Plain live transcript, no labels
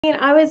mean,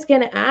 I was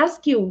going to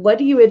ask you, what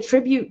do you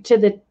attribute to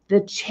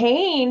the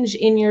change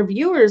in your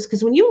viewers?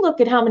 Because when you look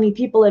at how many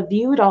people have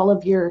viewed all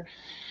of your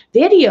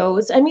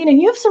videos, I mean,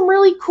 and you have some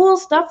really cool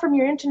stuff from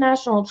your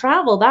international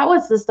travel. That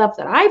was the stuff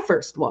that I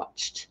first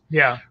watched.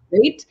 Yeah.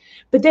 Right.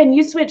 But then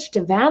you switched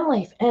to van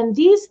life and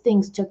these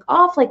things took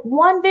off. Like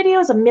one video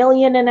is 1.5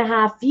 million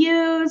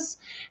views,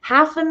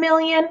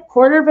 500,000,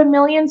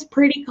 250,000's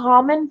pretty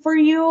common for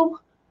you.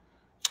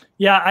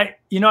 Yeah,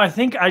 I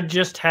think I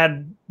just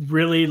had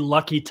really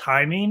lucky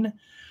timing.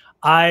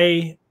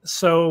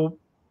 So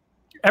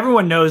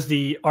everyone knows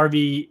the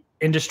RV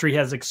industry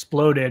has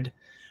exploded,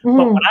 but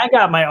when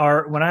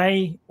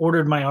I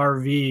ordered my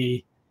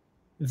RV,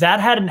 that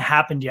hadn't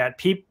happened yet.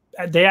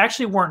 They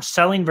actually weren't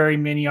selling very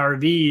many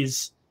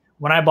RVs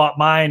when I bought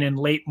mine in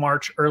late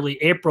March, early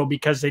April,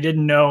 because they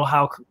didn't know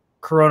how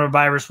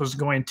coronavirus was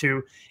going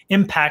to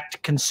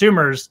impact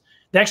consumers.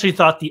 They actually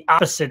thought the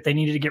opposite. They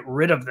needed to get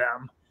rid of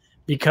them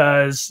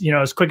because,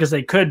 as quick as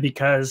they could,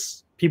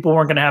 because people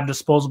weren't going to have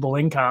disposable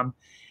income.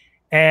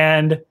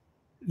 And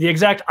the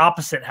exact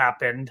opposite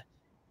happened.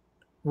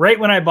 Right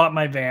when I bought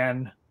my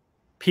van,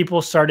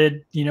 people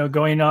started,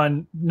 going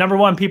on. Number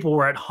one, people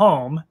were at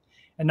home.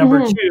 And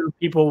number two,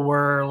 people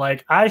were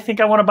like, I think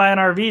I want to buy an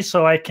RV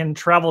so I can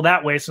travel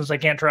that way since I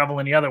can't travel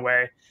any other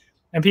way.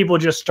 And people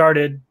just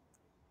started,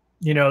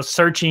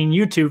 searching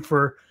YouTube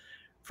for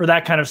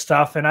that kind of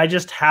stuff. And I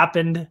just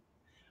happened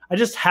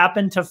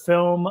to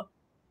film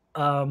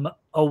a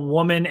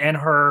woman and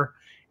her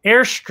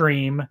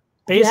Airstream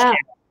base camp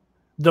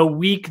the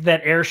week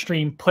that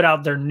Airstream put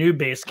out their new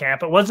base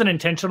camp. It wasn't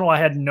intentional. I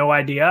had no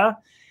idea.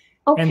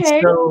 Okay. And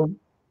so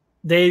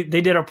they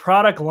did a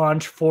product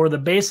launch for the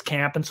base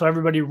camp. And so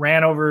everybody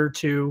ran over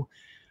to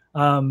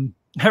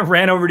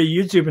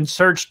YouTube and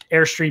searched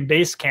Airstream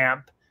base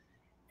camp.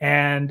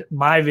 And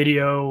my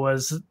video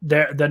was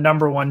the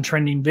 #1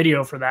 trending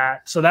video for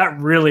that. So that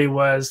really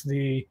was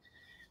the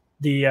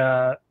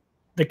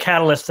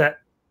catalyst that,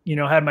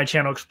 had my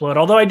channel explode.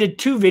 Although I did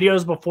 2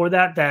 videos before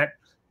that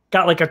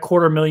got like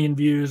 250,000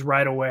 views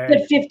right away.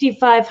 The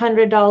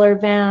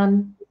 $5,500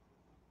 van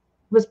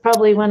was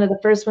probably one of the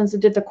first ones that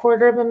did the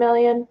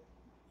 250,000.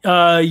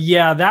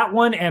 Yeah, that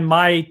one. And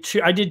I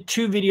did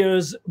 2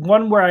 videos.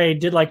 One where I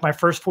did like my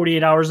first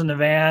 48 hours in the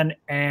van,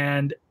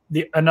 and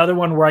another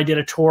one where I did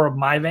a tour of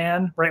my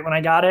van right when I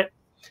got it.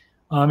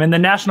 And the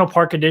National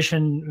Park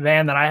Edition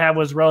van that I have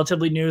was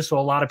relatively new, so a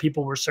lot of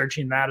people were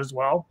searching that as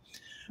well.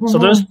 So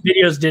those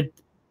videos did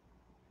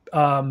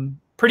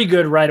pretty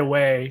good right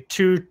away.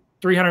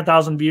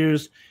 300,000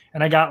 views,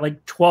 and I got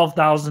like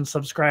 12,000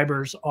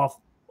 subscribers off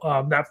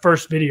that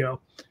first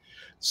video.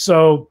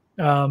 So,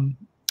 and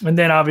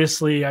then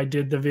obviously I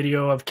did the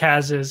video of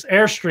Kaz's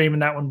Airstream,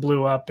 and that one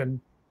blew up. And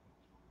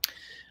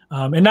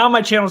now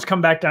my channel's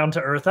come back down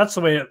to earth. That's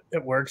the way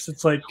it works.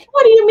 It's like,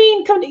 what do you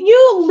mean?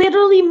 You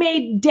literally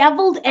made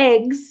deviled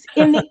eggs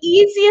in the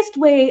easiest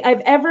way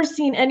I've ever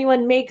seen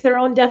anyone make their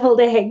own deviled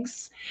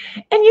eggs.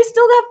 And you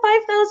still got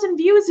 5,000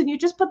 views, and you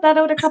just put that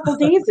out a couple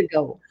days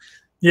ago.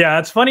 Yeah,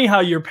 it's funny how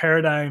your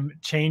paradigm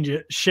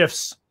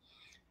shifts.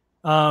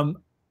 I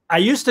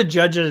used to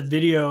judge a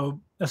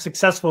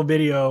successful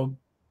video,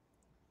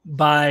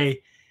 by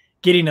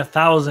getting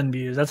 1,000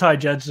 views. That's how I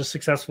judged a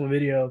successful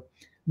video.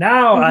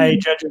 Now I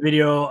judge a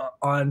video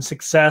on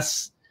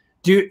success.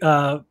 Do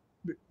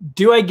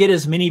I get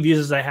as many views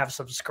as I have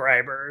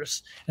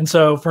subscribers? And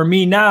so for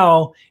me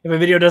now, if a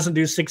video doesn't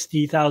do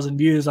 60,000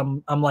 views,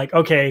 I'm like,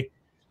 okay,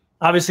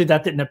 obviously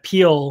that didn't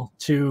appeal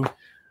to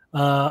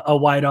a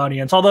wide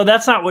audience. Although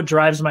that's not what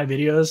drives my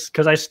videos,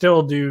 because I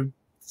still do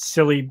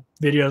silly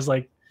videos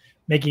like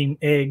making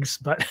eggs,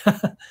 but,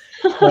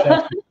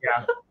 yeah.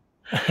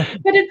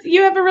 But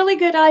you have a really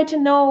good eye to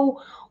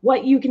know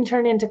what you can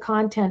turn into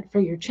content for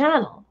your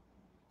channel.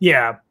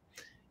 Yeah.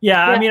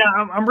 I mean,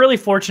 I'm really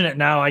fortunate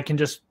now. I can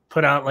just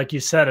put out, like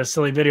you said, a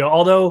silly video,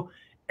 although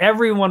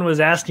everyone was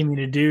asking me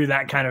to do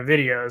that kind of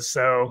videos.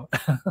 So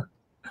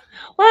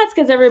well, that's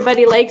because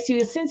everybody likes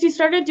you. Since you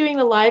started doing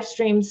the live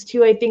streams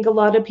too, I think a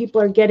lot of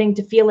people are getting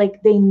to feel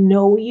like they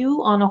know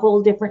you on a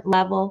whole different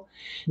level.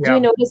 Yeah. Do you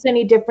notice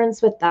any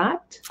difference with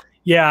that?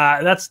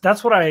 Yeah,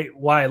 that's why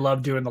I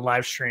love doing the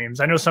live streams.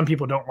 I know some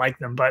people don't like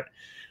them, but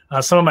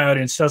some of my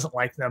audience doesn't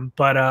like them.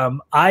 But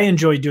I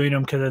enjoy doing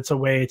them because it's a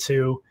way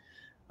to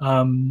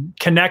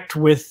connect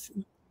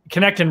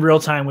in real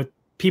time with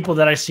people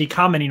that I see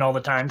commenting all the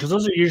time, because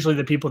those are usually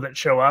the people that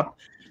show up,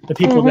 the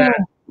people that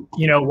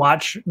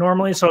watch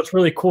normally. So it's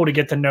really cool to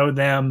get to know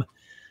them,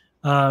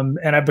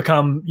 and I've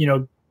become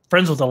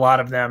friends with a lot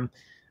of them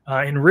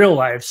in real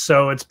life.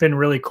 So it's been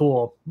really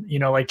cool.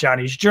 Like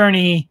Johnny's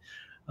Journey.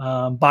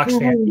 Box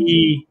Fan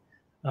E,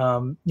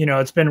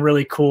 it's been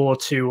really cool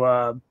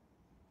to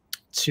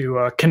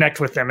connect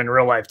with them in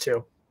real life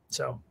too.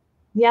 So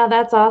yeah,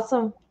 that's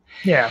awesome.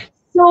 Yeah.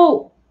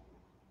 So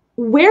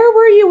where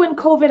were you when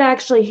COVID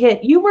actually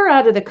hit? You were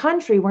out of the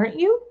country, weren't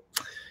you?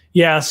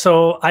 Yeah.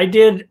 So I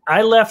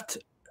left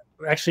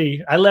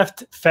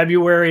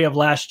February of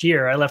last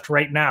year. I left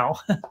right now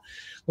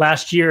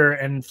last year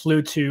and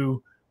flew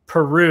to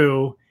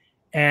Peru.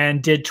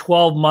 and did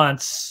 12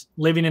 months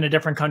living in a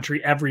different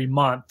country every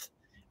month.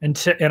 And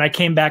I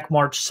came back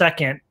March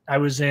 2nd. I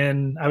was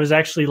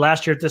actually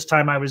last year at this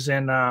time, I was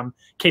in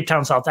Cape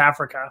Town, South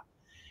Africa.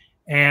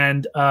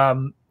 And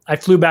I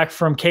flew back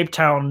from Cape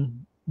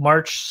Town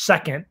March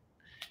 2nd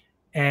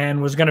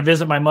and was going to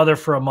visit my mother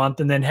for a month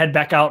and then head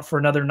back out for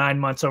another 9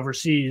 months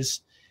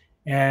overseas.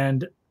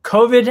 And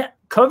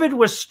COVID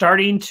was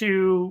starting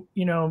to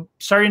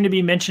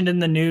be mentioned in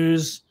the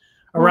news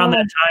around that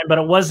time, but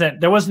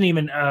there wasn't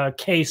even a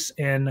case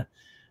in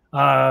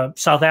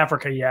South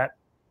Africa yet.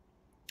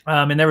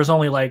 And there was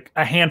only like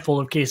a handful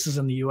of cases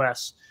in the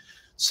US.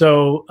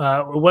 So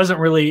it wasn't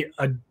really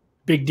a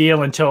big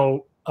deal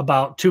until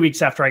about 2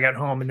 weeks after I got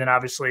home. And then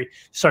obviously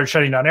started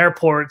shutting down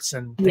airports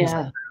and things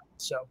like that.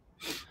 So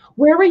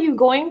where were you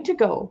going to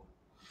go?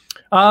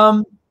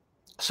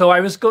 So I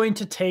was going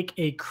to take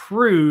a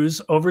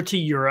cruise over to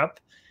Europe,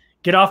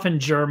 get off in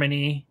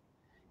Germany.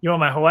 You want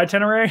my whole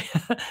itinerary?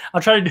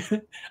 I'll try to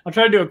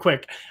do it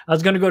quick. I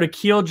was going to go to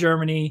Kiel,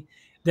 Germany.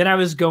 Then I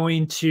was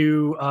going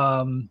to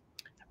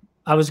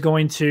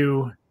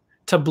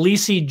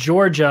Tbilisi,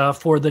 Georgia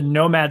for the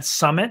Nomad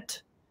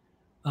Summit.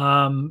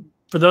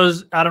 For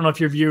those, I don't know if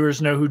your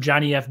viewers know who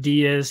Johnny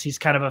FD is. He's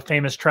kind of a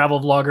famous travel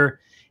vlogger.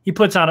 He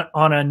puts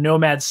on a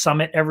Nomad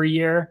Summit every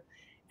year.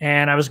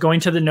 And I was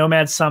going to the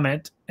Nomad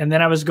Summit. And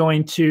then I was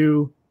going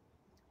to,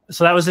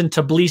 so that was in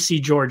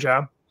Tbilisi,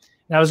 Georgia.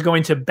 And I was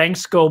going to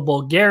Bansko,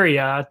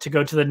 Bulgaria to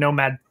go to the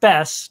Nomad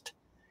Fest.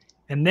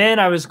 And then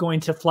I was going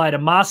to fly to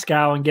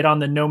Moscow and get on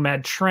the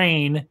Nomad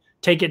train,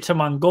 take it to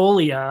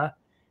Mongolia,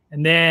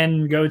 and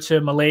then go to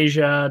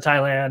Malaysia,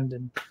 Thailand,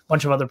 and a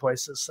bunch of other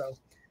places. So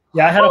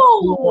yeah, I had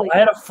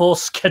a full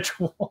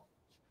schedule.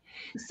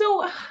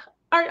 So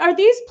are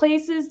these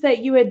places that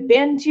you had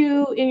been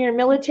to in your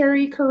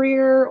military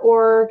career,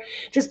 or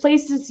just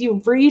places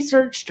you've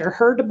researched or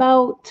heard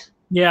about?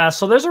 Yeah,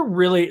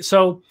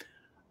 so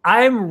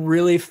I'm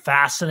really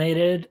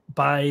fascinated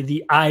by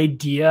the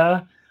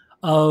idea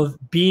of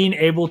being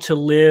able to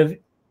live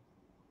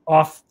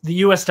off the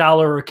US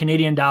dollar or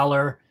Canadian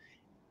dollar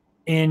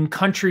in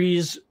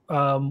countries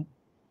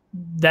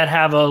that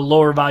have a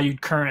lower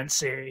valued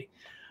currency.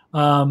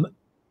 And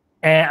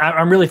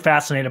I'm really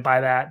fascinated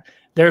by that.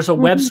 There's a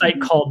website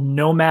called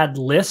Nomad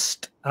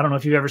List. I don't know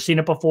if you've ever seen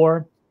it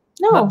before.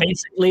 No. But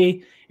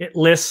basically, it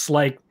lists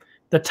like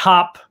the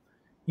top,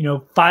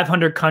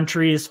 500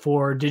 countries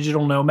for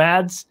digital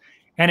nomads,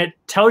 and it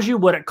tells you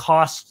what it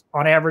costs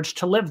on average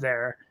to live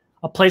there.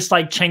 A place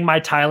like Chiang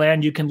Mai,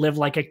 Thailand, you can live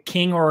like a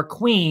king or a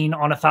queen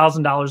on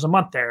 $1,000 a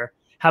month there.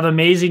 Have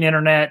amazing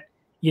internet,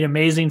 eat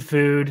amazing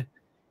food.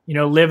 I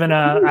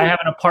have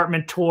an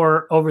apartment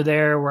tour over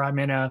there where I'm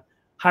in a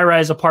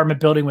high-rise apartment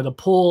building with a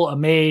pool, a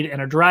maid,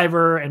 and a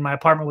driver, and my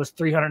apartment was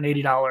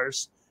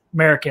 $380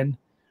 American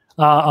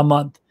a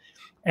month.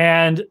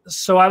 And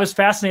so I was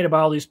fascinated by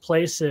all these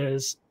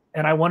places,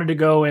 and I wanted to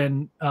go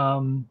and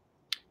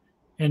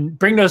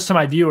bring those to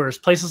my viewers.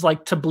 Places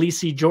like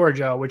Tbilisi,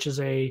 Georgia, which is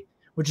a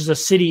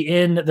city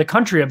in the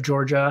country of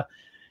Georgia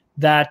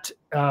that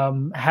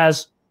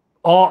has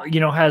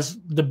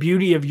the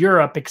beauty of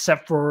Europe,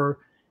 except for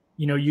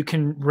you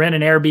can rent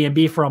an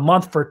Airbnb for a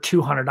month for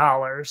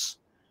 $200.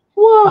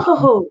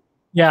 Whoa.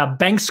 Yeah,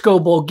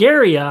 Bansko,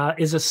 Bulgaria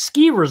is a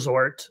ski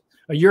resort,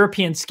 a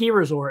European ski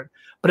resort,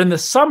 but in the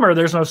summer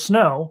there's no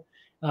snow.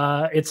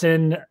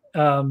 In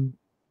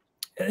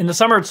the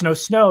summer it's no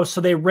snow,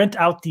 so they rent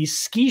out these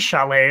ski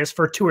chalets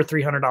for $200 or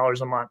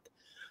 $300 a month.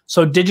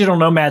 So digital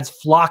nomads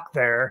flock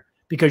there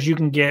because you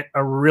can get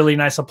a really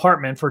nice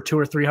apartment for $200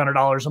 or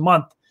 $300 a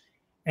month,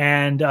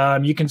 and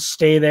you can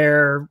stay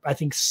there, I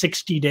think,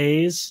 60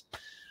 days.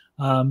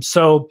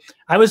 So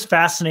I was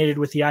fascinated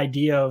with the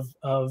idea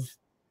of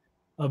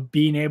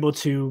being able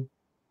to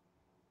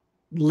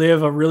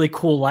live a really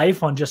cool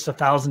life on just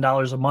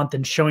 $1,000 a month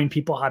and showing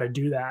people how to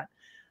do that.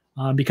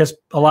 Because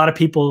a lot of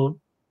people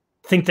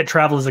think that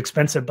travel is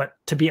expensive, but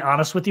to be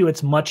honest with you,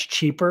 it's much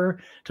cheaper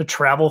to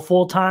travel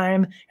full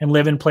time and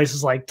live in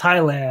places like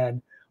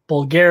Thailand,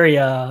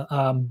 Bulgaria,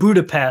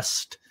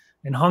 Budapest,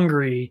 and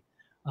Hungary.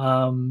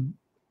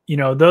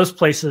 Those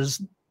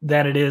places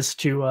than it is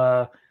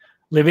to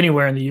live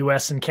anywhere in the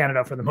US and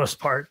Canada for the most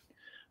part.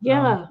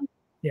 Yeah.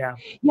 Yeah.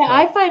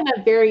 I find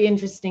that very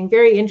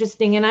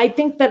interesting. And I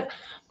think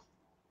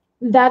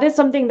that is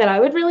something that I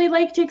would really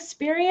like to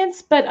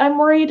experience, but I'm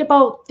worried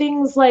about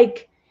things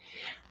like,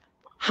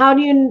 how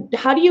do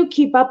you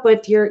keep up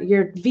with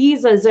your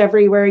visas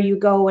everywhere you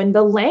go? And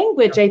the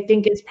language, I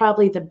think, is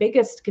probably the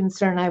biggest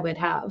concern I would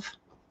have.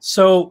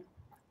 So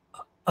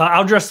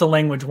I'll address the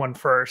language one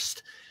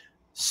first.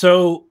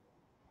 So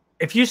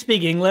if you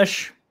speak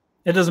English,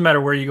 it doesn't matter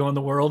where you go in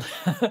the world.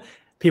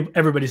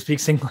 Everybody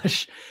speaks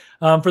English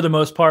for the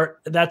most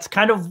part. That's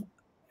kind of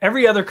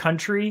every other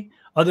country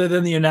other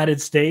than the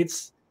United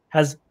States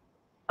has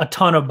a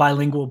ton of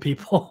bilingual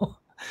people.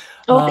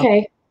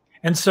 Okay.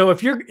 And so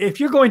if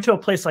you're going to a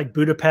place like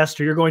Budapest,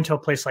 or you're going to a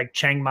place like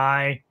Chiang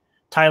Mai,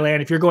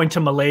 Thailand, if you're going to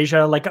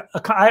Malaysia, like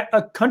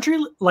a country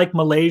like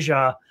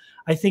Malaysia,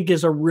 I think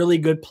is a really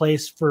good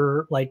place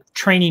for like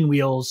training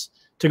wheels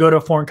to go to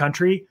a foreign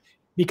country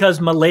because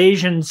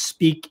Malaysians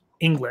speak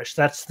English.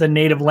 That's the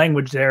native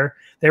language there.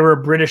 They were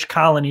a British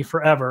colony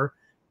forever.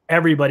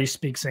 Everybody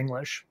speaks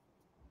English.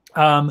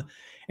 And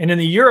in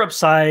the Europe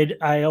side,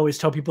 I always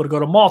tell people to go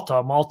to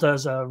Malta. Malta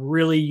is a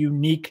really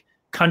unique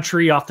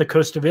country off the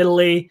coast of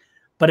Italy,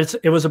 but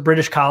it was a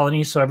British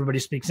colony, so everybody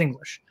speaks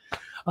English.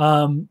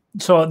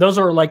 So those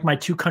are like my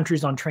two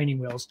countries on training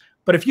wheels.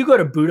 But if you go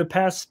to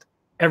Budapest,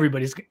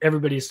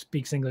 everybody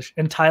speaks English.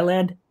 In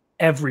Thailand,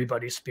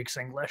 everybody speaks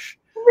English.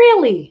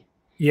 Really?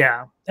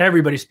 Yeah,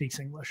 everybody speaks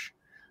English.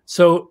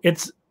 So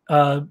it's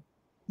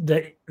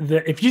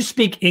if you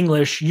speak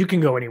English, you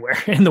can go anywhere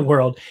in the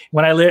world.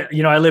 When I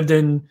lived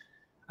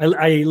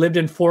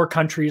in 4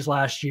 countries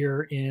last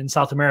year in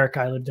South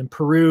America. I lived in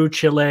Peru,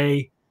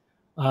 Chile,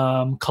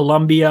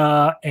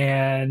 Colombia,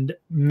 and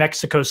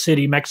Mexico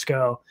City,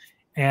 Mexico.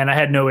 And I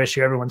had no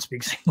issue. Everyone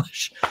speaks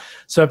English.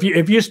 So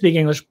if you speak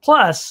English,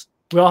 plus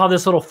we all have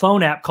this little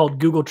phone app called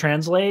Google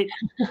Translate,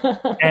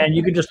 and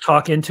you can just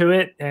talk into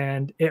it,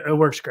 and it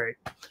works great.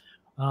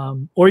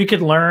 Or you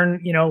could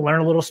learn a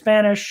little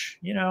Spanish,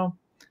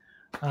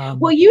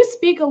 Well, you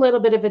speak a little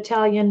bit of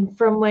Italian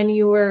from when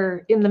you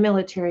were in the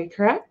military,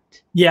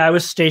 correct? Yeah, I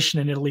was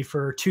stationed in Italy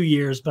for 2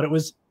 years, but it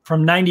was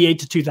from 98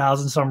 to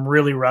 2000, so I'm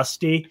really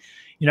rusty.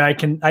 I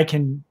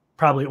can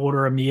probably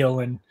order a meal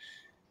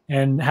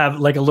and have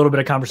like a little bit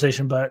of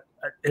conversation, but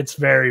it's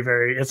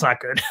it's not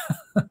good.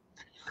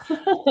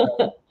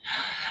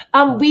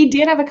 We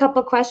did have a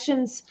couple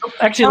questions.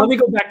 Actually, let me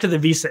go back to the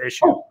visa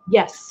issue. Oh,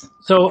 yes.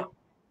 So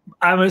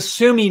I'm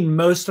assuming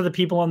most of the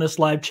people on this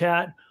live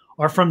chat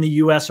are from the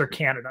US or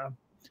Canada.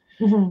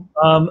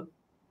 Mm-hmm.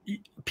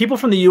 People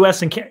from the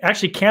US and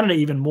actually Canada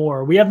even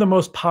more. We have the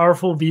most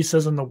powerful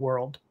visas in the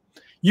world.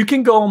 You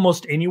can go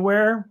almost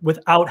anywhere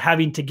without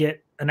having to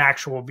get an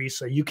actual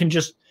visa. You can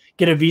just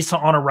get a visa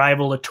on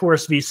arrival, a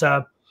tourist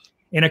visa.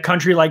 In a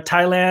country like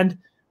Thailand,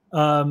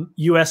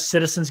 US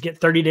citizens get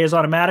 30 days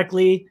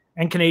automatically,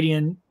 and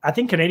I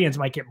think Canadians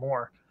might get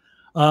more.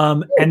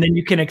 And then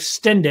you can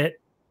extend it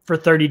for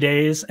 30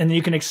 days, and then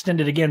you can extend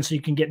it again so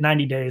you can get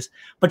 90 days.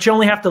 But you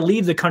only have to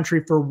leave the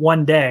country for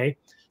 1 day.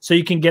 So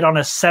you can get on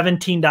a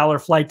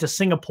 $17 flight to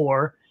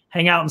Singapore,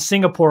 hang out in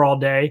Singapore all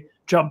day,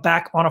 jump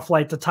back on a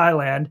flight to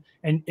Thailand,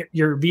 and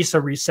your visa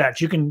resets.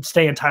 You can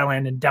stay in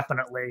Thailand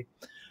indefinitely.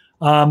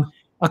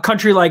 A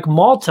country like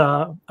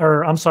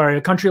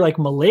a country like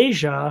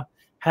Malaysia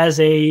has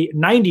a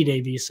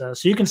 90-day visa.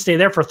 So you can stay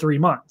there for 3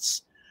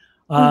 months.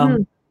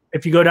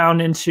 If you go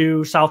down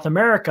into South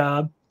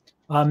America,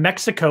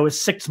 Mexico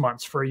is 6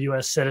 months for a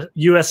U.S.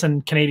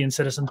 and Canadian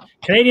citizen.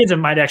 Canadians, it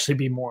might actually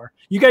be more.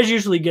 You guys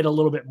usually get a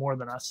little bit more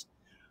than us.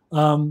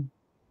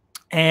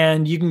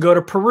 And you can go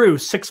to Peru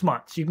 6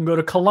 months. You can go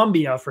to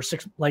Colombia for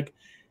 6. Like,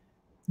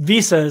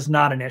 visa is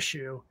not an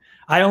issue.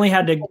 I only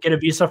had to get a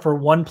visa for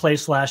one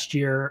place last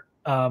year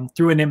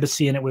through an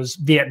embassy, and it was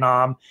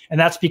Vietnam. And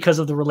that's because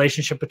of the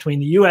relationship between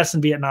the U.S.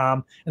 and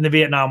Vietnam and the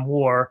Vietnam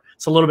War.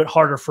 It's a little bit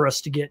harder for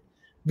us to get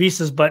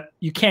visas, but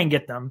you can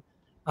get them.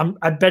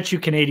 I bet you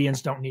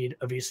Canadians don't need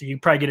a visa. You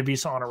probably get a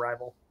visa on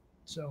arrival.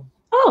 So.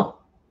 Oh,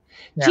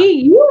 yeah.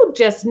 Gee, you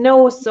just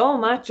know so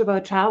much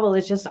about travel.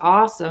 It's just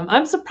awesome.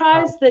 I'm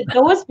surprised that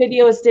those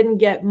videos didn't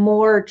get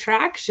more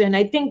traction.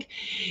 I think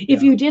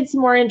if you did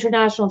some more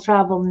international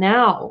travel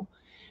now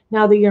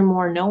that you're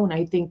more known,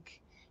 I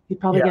think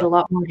you'd probably get a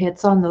lot more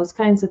hits on those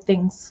kinds of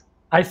things.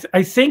 I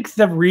think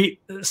the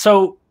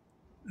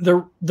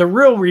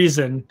real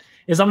reason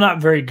is I'm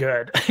not very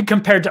good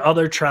compared to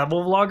other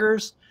travel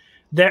vloggers.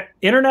 That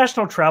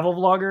international travel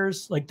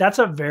vloggers, like, that's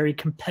a very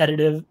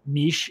competitive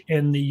niche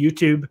in the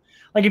YouTube.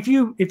 Like, if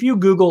you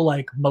Google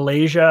like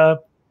Malaysia,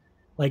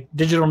 like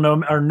digital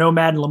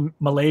nomad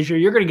Malaysia,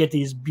 you're going to get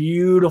these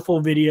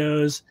beautiful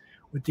videos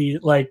with the,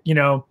 like,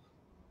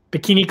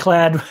 bikini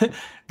clad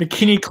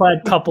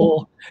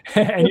couple,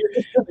 and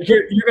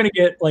you're going to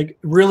get like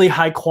really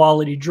high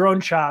quality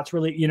drone shots,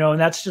 really, and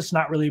that's just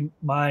not really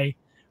my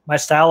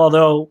style.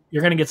 Although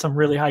you're going to get some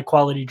really high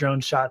quality drone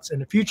shots in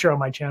the future on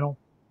my channel.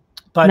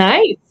 But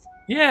nice.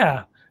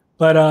 Yeah.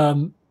 But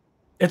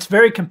it's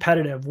very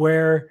competitive,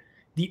 where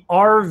the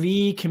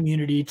RV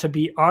community, to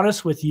be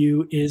honest with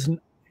you,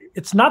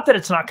 it's not that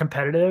it's not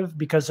competitive,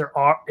 because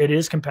it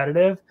is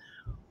competitive,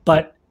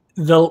 but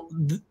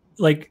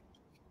like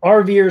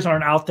RVers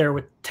aren't out there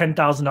with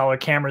 $10,000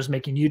 cameras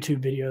making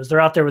YouTube videos. They're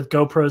out there with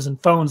GoPros and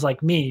phones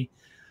like me.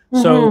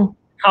 So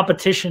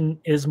competition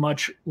is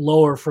much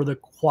lower for the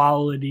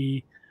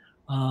quality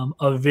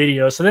of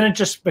video. So then it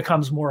just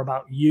becomes more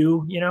about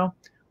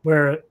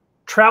where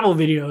travel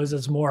videos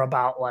is more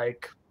about,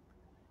 like,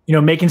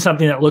 making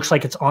something that looks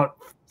like it's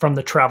from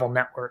the travel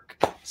network.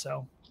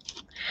 So,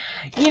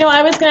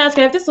 I was going to ask,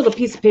 I have this little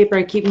piece of paper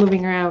I keep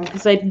moving around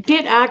because I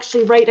did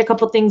actually write a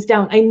couple things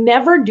down. I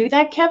never do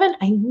that, Kevin.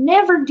 I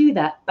never do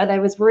that, but I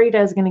was worried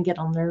I was going to get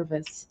all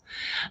nervous.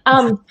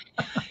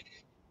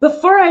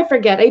 Before I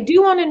forget, I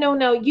do want to know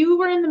now, you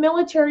were in the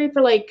military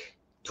for like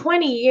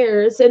 20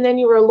 years, and then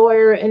you were a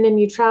lawyer, and then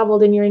you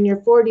traveled, and you're in your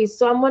 40s.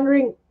 So I'm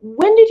wondering,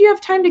 when did you have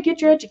time to get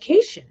your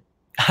education?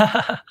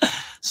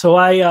 So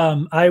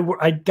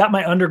I got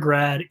my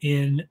undergrad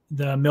in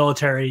the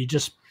military,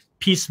 just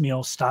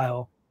piecemeal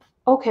style.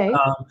 Okay.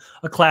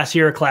 A class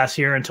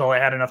here until I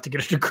had enough to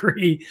get a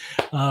degree.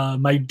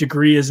 My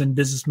degree is in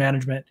business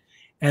management.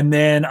 And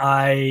then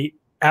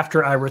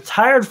after I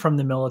retired from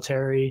the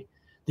military,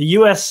 the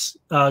U.S.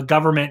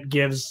 Government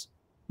gives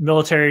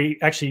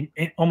actually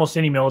almost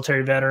any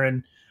military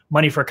veteran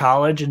money for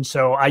college. And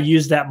so I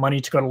used that money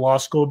to go to law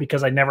school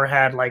because I never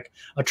had like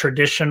a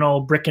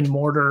traditional brick and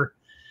mortar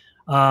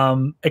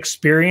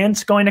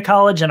experience going to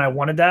college, and I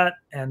wanted that.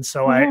 And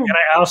so I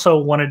also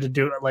wanted to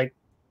do it. Like,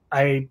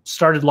 I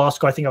started law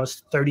school, I think I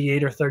was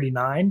 38 or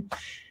 39,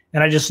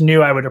 and I just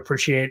knew I would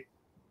appreciate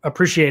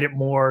it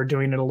more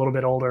doing it a little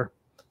bit older.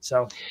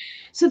 So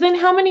then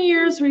how many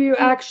years were you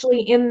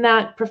actually in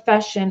that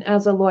profession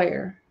as a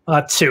lawyer?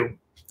 2.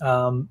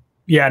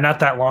 Yeah, not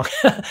that long.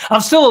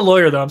 I'm still a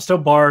lawyer though. I'm still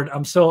barred.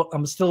 I'm still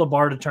a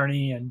barred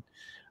attorney, and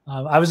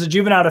I was a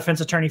juvenile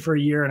defense attorney for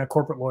a year and a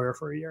corporate lawyer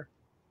for a year.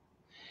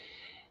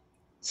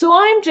 So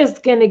I'm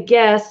just going to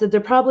guess that there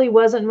probably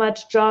wasn't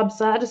much job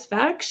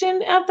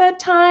satisfaction at that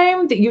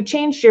time, that you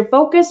changed your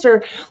focus,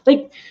 or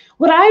like,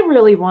 what I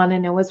really want to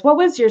know is, what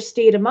was your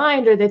state of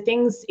mind, or the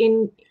things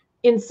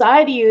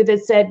inside of you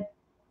that said,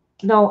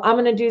 no, I'm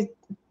going to do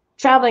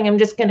traveling. I'm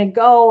just going to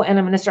go and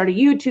I'm going to start a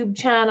YouTube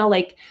channel.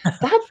 Like,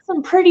 that's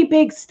some pretty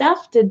big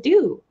stuff to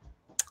do.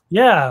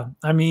 Yeah.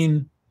 I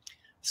mean,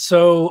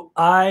 so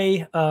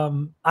I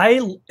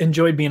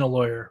enjoyed being a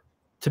lawyer,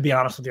 to be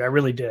honest with you. I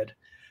really did.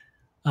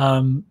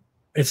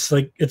 It's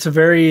a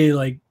very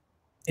like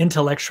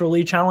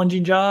intellectually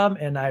challenging job,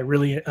 and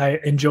I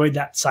enjoyed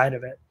that side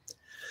of it.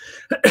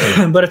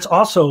 But it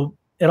also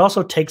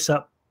takes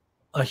up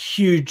a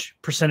huge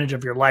percentage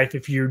of your life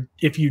if you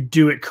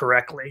do it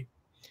correctly.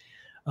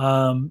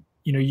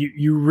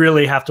 You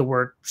really have to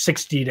work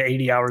 60 to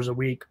 80 hours a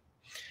week.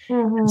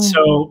 And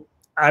so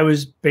I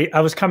was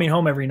coming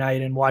home every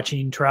night and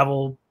watching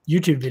travel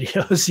YouTube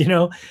videos,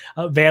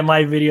 van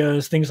life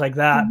videos, things like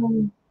that.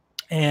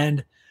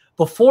 And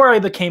before I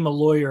became a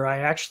lawyer, I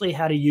actually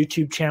had a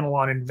YouTube channel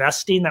on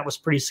investing that was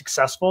pretty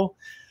successful.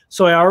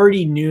 So I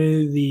already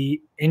knew the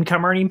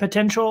income earning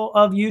potential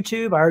of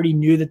YouTube. I already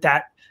knew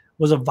that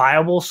was a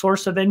viable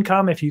source of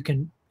income if you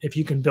can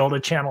build a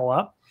channel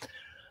up.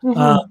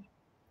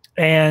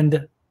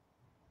 And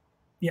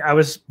yeah, I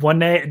was one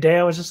day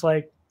I was just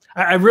like,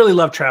 I really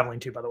love traveling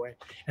too, by the way.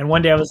 And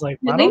one day I was like,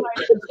 why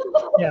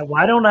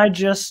don't I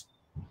just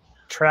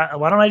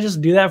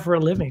do that for a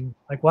living?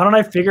 Like, why don't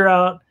I figure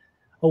out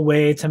a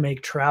way to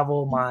make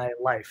travel my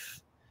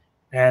life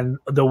and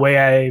the way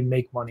I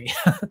make money?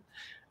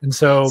 And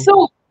so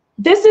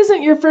this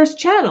isn't your first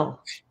channel.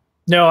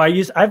 No, I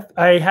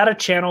had a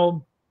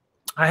channel.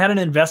 I had an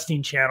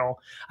investing channel.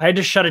 I had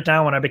to shut it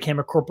down when I became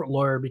a corporate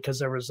lawyer because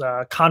there was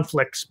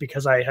conflicts,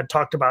 because I had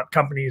talked about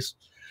companies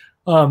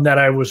that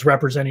I was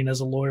representing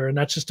as a lawyer. And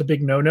that's just a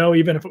big no-no,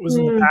 even if it was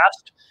in the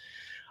past.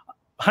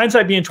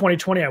 Hindsight being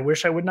 2020, I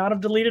wish I would not have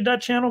deleted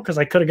that channel, because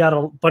I could have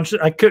got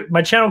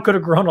my channel could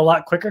have grown a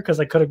lot quicker, because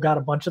I could have got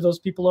a bunch of those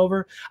people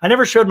over. I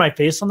never showed my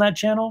face on that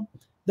channel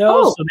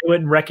though, so they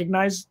wouldn't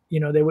recognize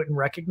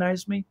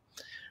me.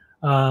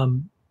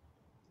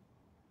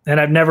 And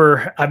I've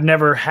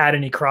never had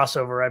any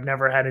crossover. I've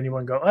never had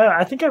anyone go, oh,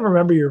 I think I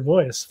remember your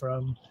voice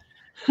from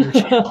your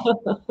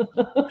channel.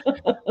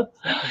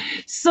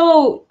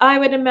 So I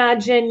would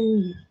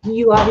imagine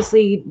you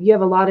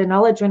have a lot of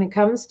knowledge when it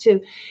comes to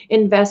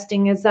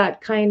investing. Is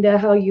that kind of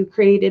how you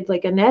created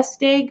like a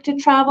nest egg to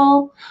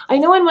travel? I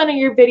know in one of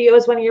your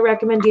videos, one of your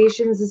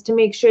recommendations is to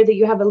make sure that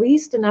you have at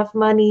least enough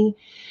money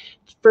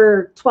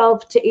for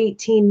 12 to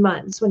 18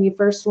 months when you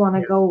first want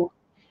to go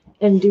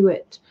and do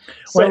it.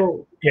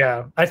 So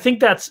yeah, I think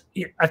that's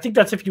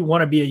if you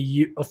want to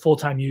be a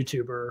full-time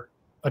YouTuber,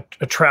 a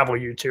travel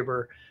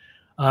YouTuber.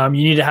 You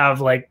need to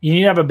have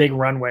a big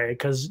runway,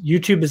 because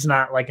YouTube is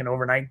not like an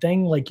overnight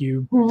thing. Like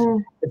we're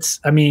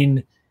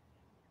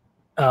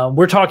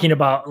talking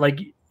about, like,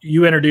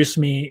 you introduced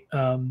me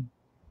and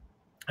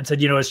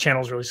said, his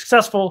channel is really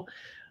successful.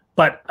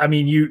 But I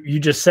mean, you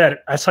just said,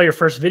 I saw your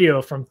first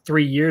video from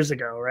 3 years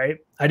ago, right?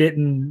 I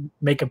didn't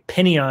make a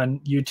penny on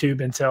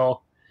YouTube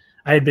until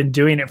I had been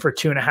doing it for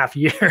 2.5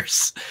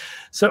 years.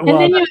 So,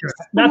 well,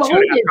 not 2.5,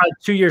 probably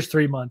 2 years,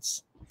 3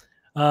 months.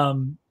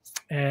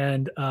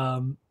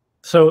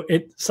 So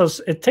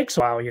it takes a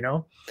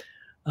while,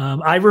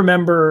 I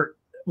remember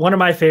one of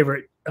my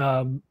favorite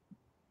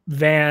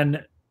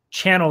van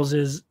channels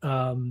is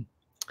Van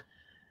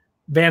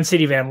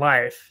City Van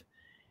Life.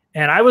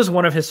 And I was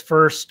one of his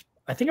first,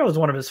 I think I was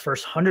one of his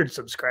first 100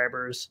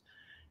 subscribers.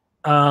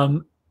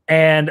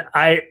 And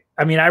I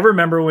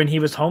remember when he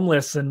was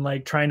homeless and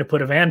like trying to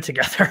put a van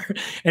together,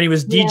 and he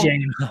was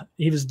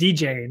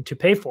DJing to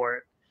pay for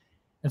it.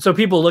 And so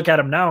people look at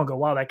him now and go,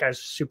 wow, that guy's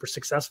super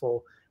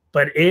successful.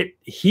 But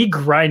he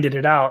grinded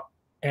it out.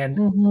 And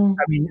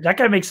I mean, that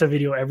guy makes a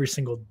video every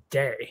single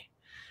day.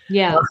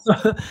 Yeah.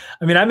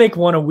 I mean, I make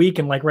one a week,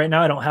 and like right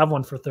now I don't have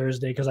one for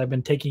Thursday because I've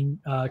been taking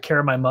care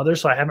of my mother.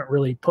 So I haven't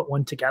really put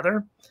one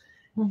together.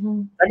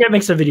 That guy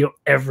makes a video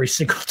every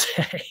single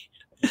day.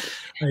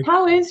 Like,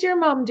 How is your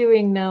mom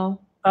doing now?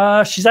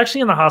 she's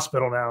actually in the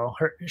hospital now.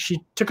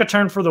 She took a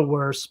turn for the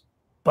worse,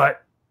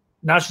 but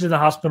now she's in the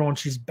hospital and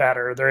she's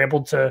better. They're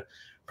able to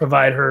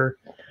provide her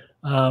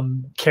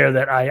care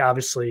that I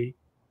obviously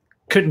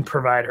couldn't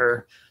provide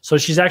her. So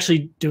she's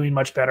actually doing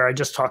much better. I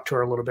just talked to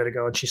her a little bit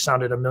ago and she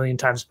sounded a million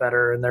times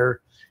better. And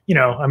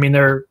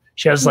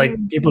she has like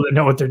people that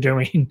know what they're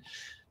doing,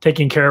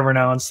 taking care of her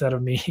now instead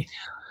of me.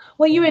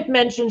 Well, you had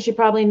mentioned she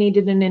probably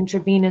needed an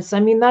intravenous. I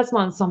mean, that's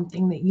not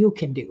something that you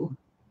can do.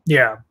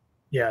 Yeah,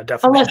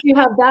 definitely. Unless you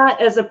have that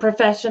as a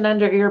profession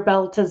under your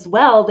belt as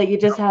well, that you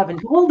just haven't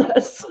told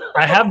us.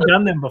 I have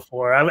done them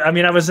before. I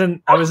mean, I was in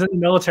the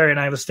military and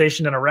I was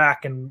stationed in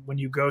Iraq. And when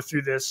you go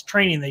through this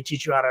training, they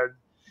teach you how to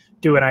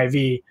do an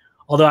IV.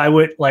 Although I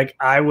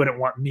wouldn't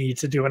want me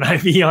to do an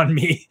IV on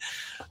me.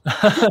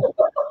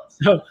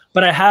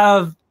 But I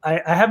have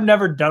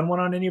never done one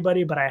on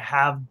anybody, but I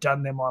have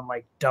done them on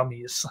like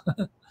dummies.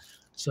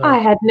 So I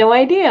had no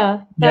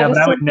idea. But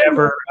I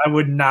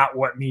would not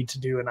want me to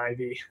do an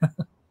IV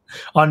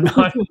on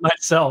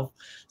myself.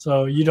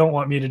 So you don't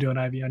want me to do an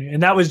IV on you.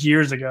 And that was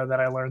years ago that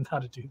I learned how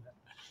to do that.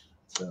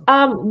 So.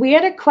 We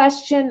had a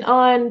question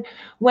on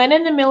when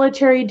in the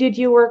military did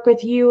you work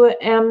with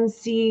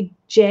UMCJ?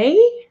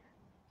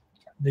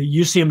 The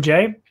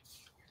UCMJ?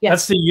 Yes.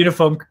 That's the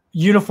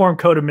Uniform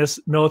Code of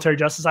Military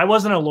Justice. I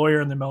wasn't a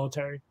lawyer in the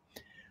military.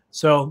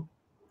 So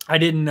I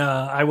didn't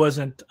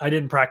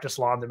practice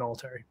law in the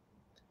military.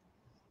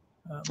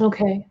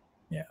 Okay.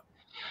 Yeah.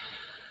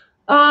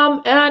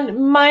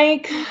 And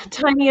Mike,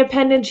 tiny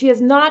appendage, he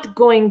is not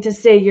going to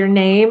say your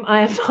name.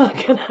 I am not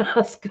going to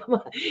ask him.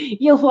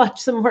 You'll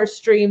watch some more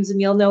streams and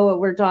you'll know what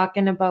we're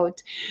talking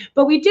about.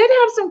 But we did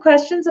have some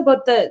questions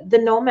about the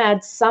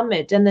Nomad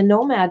Summit and the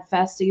Nomad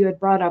Fest that you had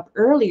brought up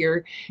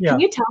earlier. Yeah. Can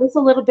you tell us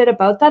a little bit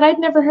about that? I'd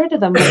never heard of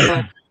them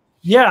before.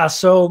 Yeah.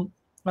 So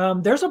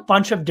there's a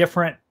bunch of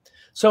different.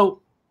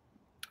 So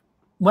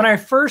when I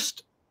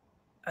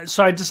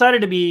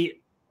decided to be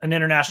an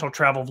international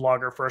travel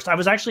vlogger first. I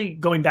was actually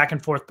going back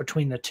and forth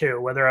between the two,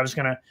 whether I was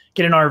going to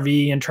get an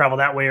RV and travel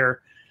that way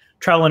or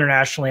travel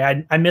internationally.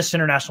 I miss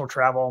international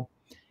travel.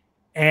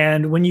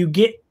 And when you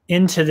get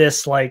into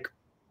this, like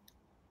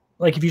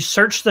if you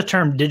search the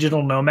term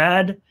digital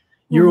nomad,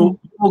 you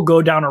will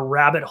go down a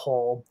rabbit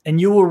hole and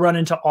you will run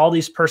into all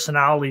these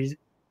personalities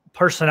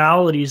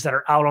that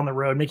are out on the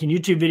road, making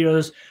YouTube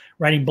videos,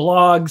 writing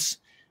blogs,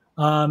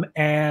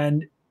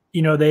 and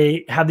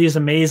they have these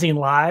amazing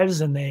lives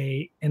and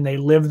they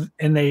live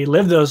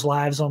those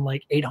lives on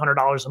like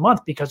 $800 a month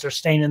because they're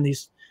staying in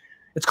these,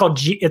 it's called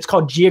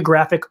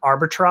geographic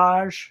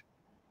arbitrage,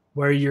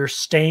 where you're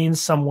staying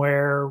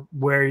somewhere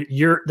where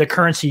the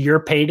currency you're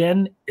paid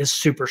in is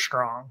super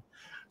strong.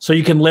 So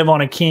you can live on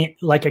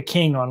like a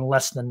king on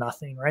less than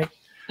nothing, right?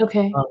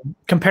 Okay.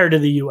 Compared to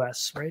the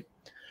US, right?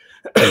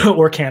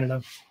 Or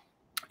Canada.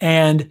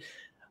 And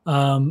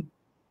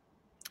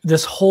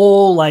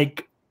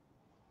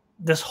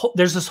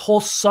there's this whole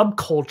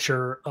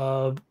subculture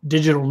of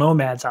digital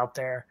nomads out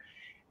there.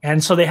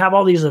 And so they have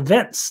all these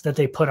events that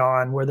they put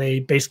on where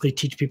they basically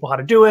teach people how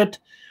to do it.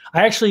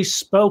 I actually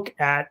spoke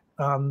at,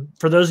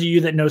 for those of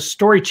you that know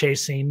Story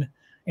Chasing,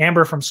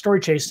 Amber from Story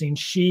Chasing,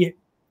 she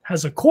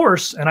has a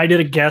course and I did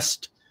a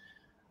guest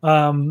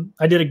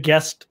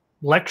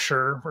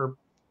lecture or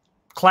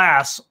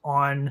class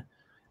on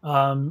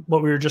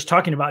what we were just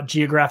talking about,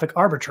 geographic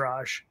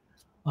arbitrage,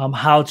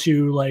 how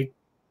to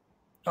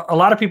a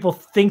lot of people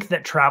think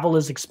that travel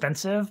is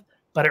expensive,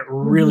 but it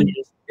really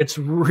is. It's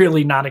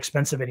really not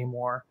expensive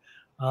anymore.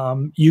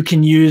 You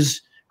can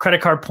use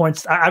credit card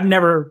points. I've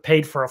never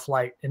paid for a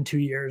flight in 2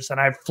 years, and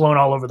I've flown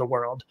all over the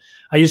world.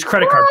 I use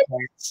credit card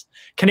points.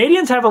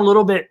 Canadians have a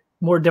little bit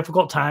more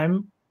difficult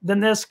time than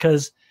this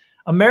because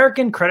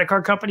American credit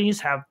card companies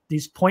have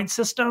these point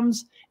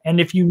systems, and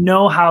if you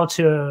know how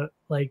to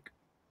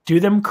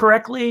do them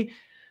correctly,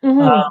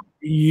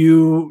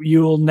 you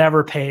will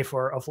never pay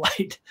for a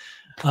flight.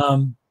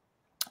 But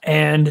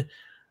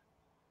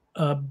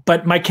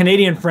my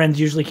Canadian friends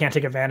usually can't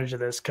take advantage of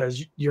this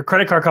because your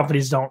credit card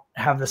companies don't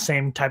have the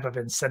same type of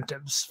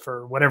incentives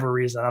for whatever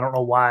reason. I don't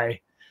know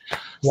why.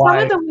 Some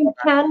of them you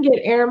can get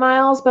air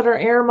miles, but our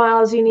air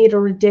miles, you need a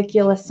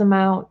ridiculous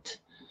amount.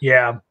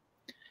 Yeah.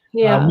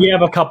 Yeah. We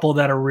have a couple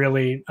that are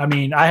really,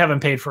 I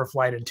haven't paid for a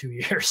flight in 2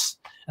 years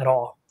at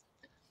all.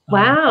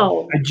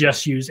 Wow. I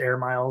just use air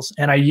miles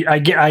and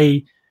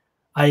I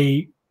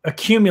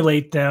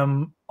accumulate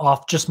them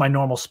off just my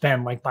normal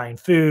spend, like buying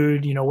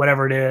food,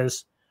 whatever it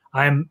is.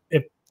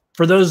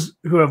 For those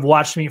who have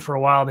watched me for a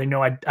while, they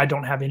know I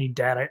don't have any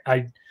debt.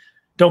 I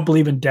don't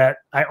believe in debt.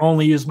 I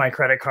only use my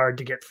credit card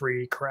to get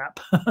free crap.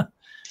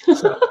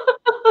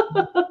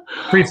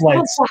 Free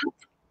flights.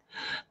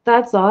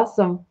 That's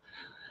awesome.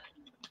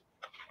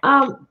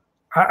 Did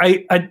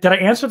I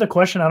answer the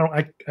question?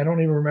 I don't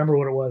even remember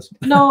what it was.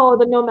 No,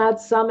 the Nomad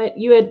Summit.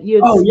 You had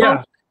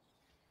yeah.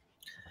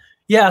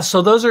 Yeah,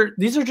 so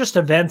these are just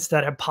events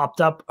that have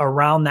popped up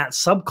around that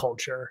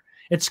subculture.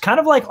 It's kind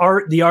of like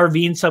the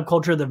RVing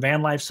subculture, the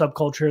van life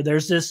subculture.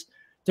 There's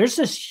there's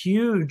this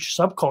huge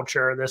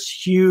subculture, this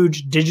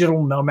huge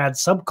digital nomad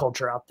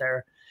subculture out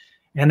there.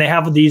 And they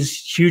have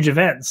these huge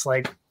events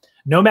like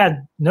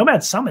Nomad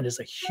Summit is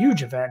a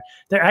huge event.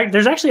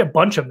 There's actually a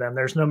bunch of them.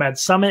 There's Nomad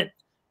Summit,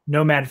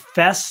 Nomad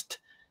Fest,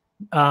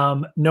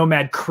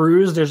 Nomad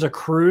Cruise. There's a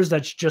cruise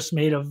that's just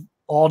made of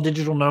all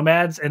digital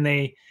nomads, and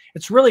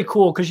it's really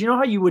cool because you know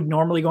how you would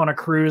normally go on a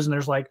cruise and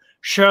there's like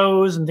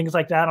shows and things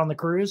like that on the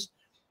cruise.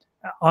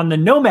 On the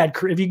Nomad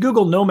Cruise, if you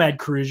Google Nomad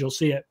Cruise, you'll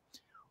see it.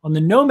 On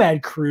the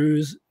Nomad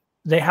Cruise,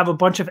 they have a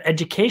bunch of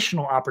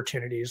educational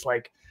opportunities,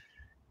 like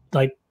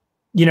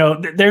you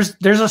know, there's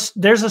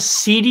a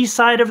seedy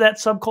side of that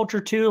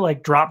subculture too,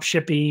 like drop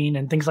shipping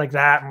and things like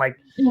that, and like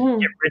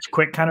get rich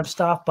quick kind of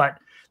stuff. But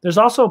there's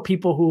also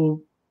people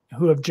who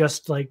have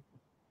just like,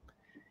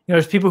 you know,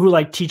 there's people who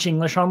like teach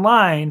English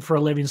online for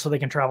a living so they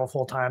can travel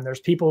full time. There's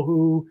people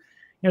who,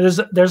 you know,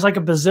 there's like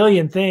a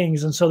bazillion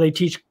things, and so they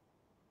teach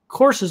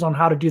courses on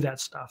how to do that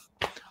stuff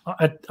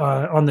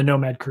on the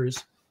Nomad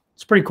Cruise.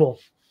 It's pretty cool.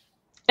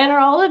 And are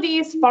all of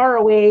these far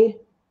away?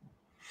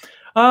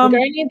 Are there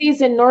any of these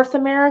in North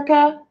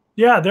America?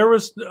 Yeah, there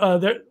was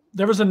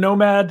a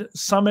Nomad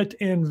Summit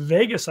in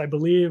Vegas, I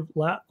believe,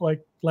 like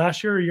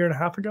last year, a year and a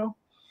half ago.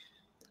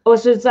 Oh,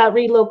 so does that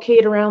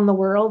relocate around the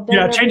world?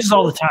 Yeah, it changes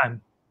all the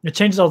time. It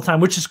changes all the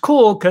time, which is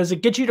cool because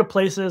it gets you to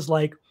places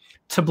like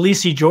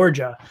Tbilisi,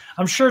 Georgia.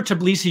 I'm sure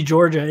Tbilisi,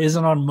 Georgia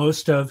isn't on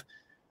most of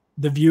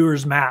the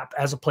viewers' map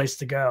as a place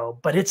to go,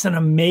 but it's an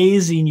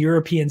amazing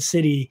European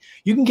city.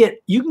 You can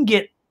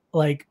get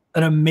like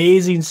an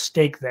amazing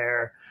steak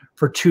there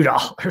for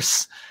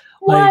 $2.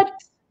 What? Like,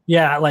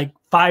 yeah, like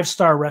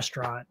 5-star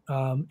restaurant.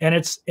 And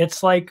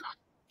it's like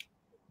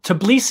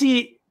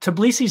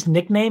Tbilisi's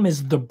nickname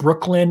is the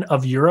Brooklyn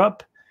of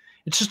Europe.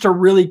 It's just a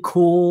really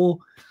cool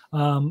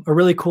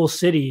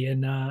city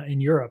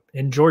in Europe,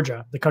 in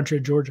Georgia, the country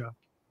of Georgia.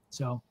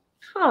 So,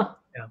 yeah.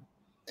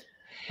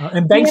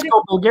 And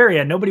Bansko,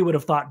 Bulgaria. Nobody would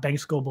have thought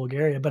Bansko,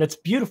 Bulgaria, but it's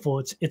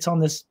beautiful.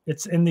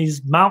 It's in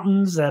these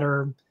mountains that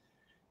are,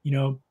 you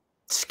know,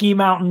 ski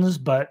mountains,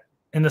 but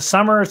in the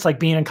summer, it's like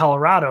being in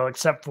Colorado,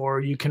 except for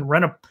you can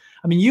rent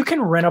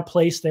a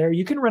place there.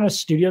 You can rent a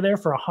studio there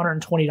for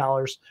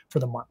 $120 for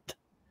the month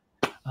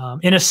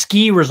in a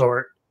ski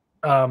resort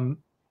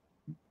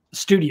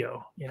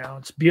studio. You know,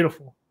 it's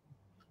beautiful.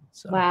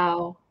 So,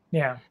 wow.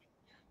 Yeah.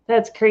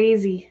 That's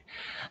crazy.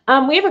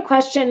 We have a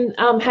question.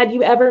 Had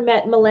you ever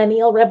met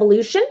Millennial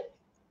Revolution?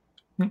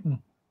 I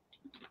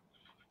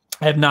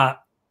have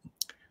not.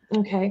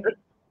 Okay.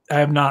 I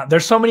have not.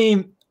 There's so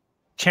many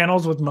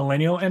channels with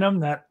millennial in them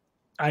that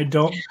I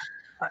don't.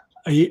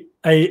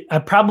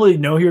 I probably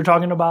know who you're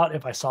talking about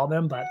if I saw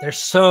them, but there's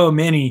so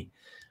many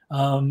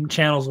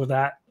channels with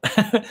that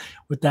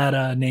with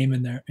that name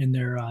in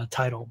their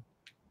title,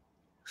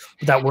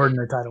 with that word in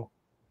their title.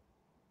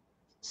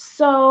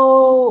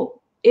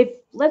 So, if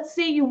let's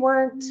say you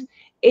weren't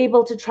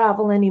able to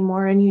travel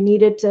anymore and you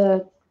needed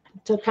to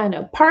kind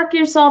of park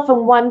yourself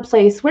in one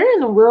place, where in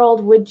the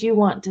world would you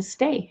want to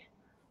stay?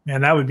 Man,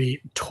 that would be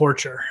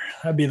torture.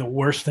 That'd be the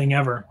worst thing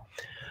ever.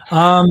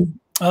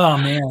 Oh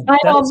man, I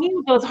know me,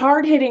 those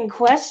hard-hitting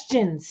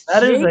questions.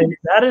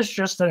 That is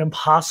just an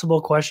impossible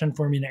question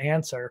for me to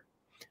answer,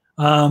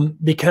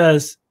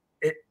 because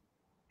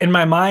in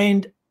my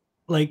mind,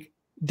 like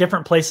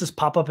different places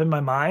pop up in my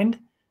mind,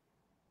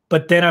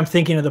 but then I'm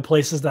thinking of the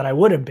places that I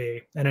wouldn't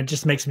be, and it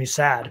just makes me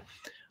sad.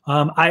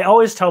 I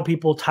always tell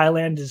people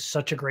Thailand is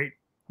such a great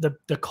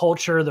the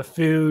culture, the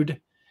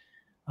food,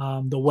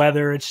 the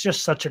weather. It's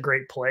just such a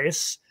great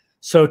place.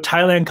 So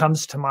Thailand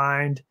comes to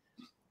mind.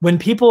 When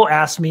people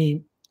ask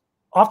me,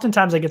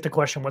 oftentimes I get the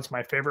question, what's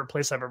my favorite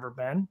place I've ever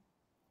been?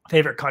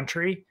 Favorite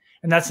country?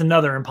 And that's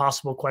another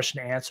impossible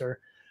question to answer.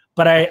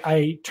 But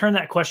I turn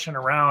that question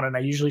around and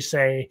I usually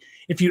say,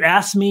 if you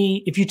tell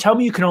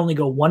me you can only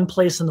go one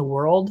place in the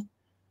world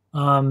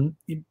on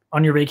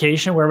your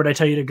vacation, where would I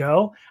tell you to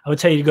go? I would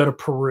tell you to go to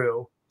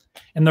Peru.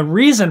 And the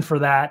reason for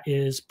that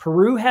is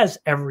Peru has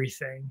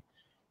everything.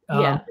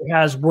 It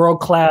has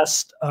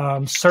world-class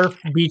surf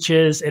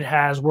beaches. It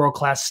has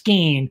world-class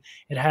skiing.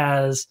 It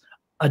has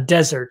a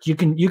desert. You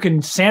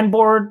can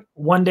sandboard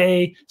one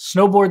day,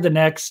 snowboard the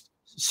next,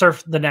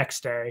 surf the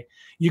next day.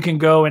 You can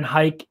go and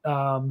hike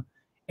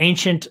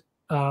ancient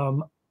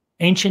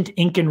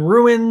Incan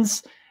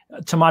ruins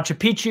to Machu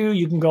Picchu.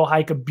 You can go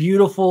hike a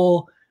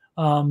beautiful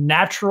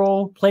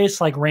natural place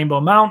like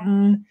Rainbow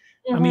Mountain.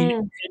 I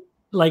mean,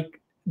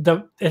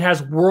 it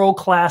has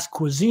world-class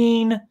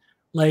cuisine.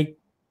 Like,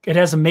 it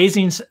has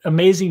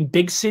amazing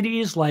big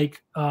cities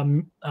like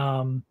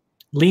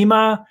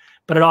Lima,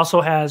 but it also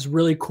has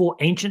really cool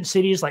ancient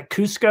cities like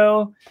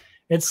Cusco.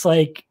 It's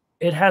like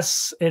it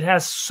has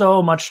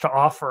so much to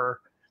offer.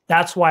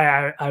 That's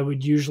why I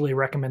would usually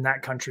recommend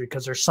that country,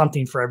 because there's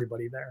something for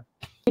everybody there.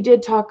 You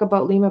did talk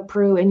about Lima,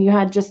 Peru, and you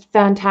had just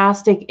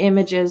fantastic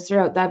images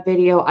throughout that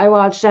video. I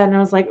watched that and I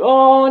was like,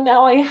 oh,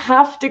 now I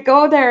have to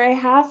go there. I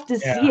have to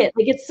see it.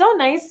 Like, it's so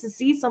nice to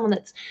see someone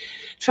that's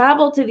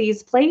traveled to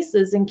these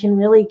places and can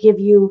really give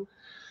you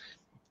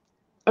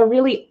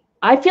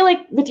I feel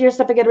like with your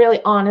stuff, I get a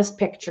really honest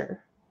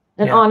picture.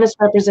 an honest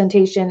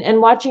representation.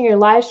 And watching your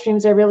live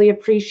streams, I really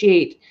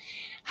appreciate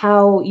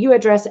how you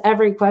address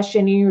every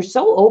question. You're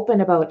so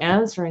open about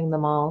answering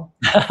them all.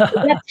 Is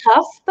that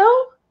tough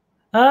though?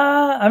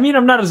 I mean,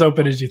 I'm not as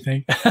open as you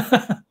think.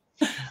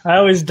 I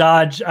always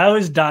dodge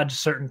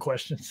certain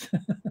questions.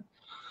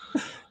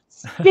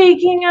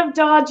 Speaking of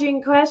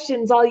dodging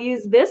questions, I'll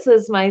use this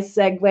as my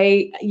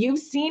segue. You've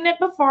seen it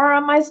before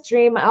on my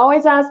stream. I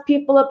always ask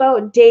people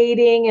about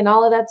dating and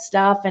all of that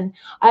stuff. And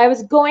I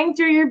was going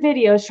through your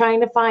videos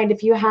trying to find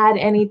if you had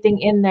anything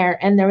in there.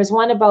 And there was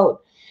one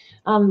about,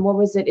 what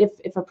was it?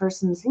 If a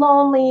person's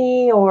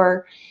lonely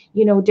or,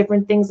 you know,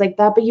 different things like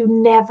that. But you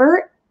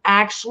never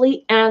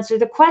actually answer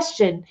the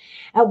question.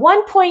 At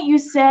one point you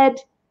said,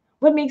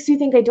 what makes you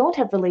think I don't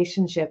have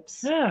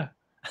relationships? Yeah.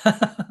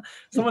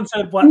 Someone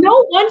said, what?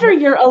 No wonder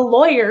you're a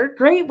lawyer.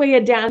 Great way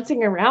of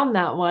dancing around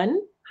that one.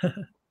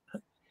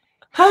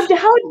 How do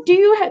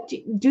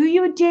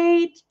you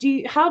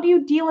date? How do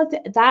you deal with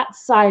that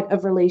side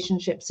of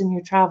relationships in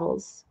your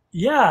travels?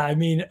 Yeah, I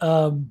mean,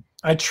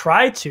 I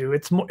try to.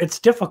 It's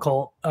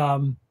difficult.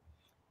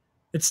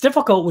 It's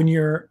difficult when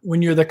you're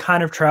the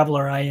kind of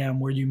traveler I am,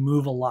 where you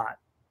move a lot.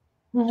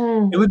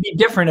 It would be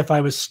different if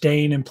I was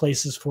staying in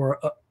places for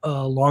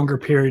a longer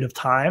period of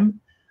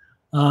time.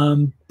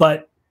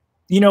 But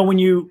you know, when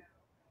you're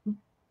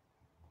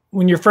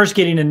first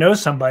getting to know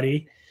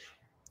somebody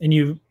and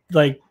you're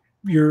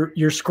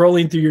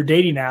scrolling through your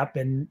dating app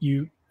and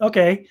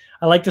okay,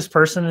 I like this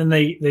person, and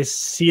they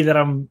see that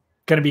I'm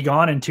going to be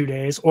gone in 2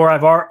 days, or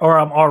I'm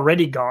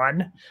already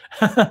gone.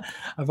 I'm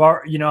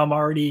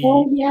already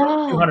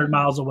 200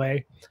 miles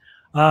away.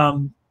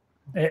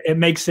 It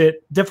makes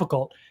it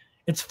difficult.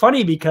 It's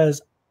funny because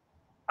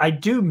I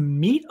do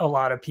meet a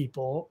lot of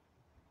people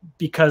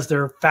because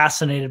they're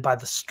fascinated by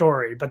the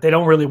story, but they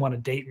don't really want to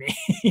date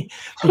me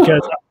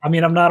because I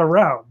mean, I'm not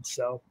around.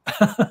 So,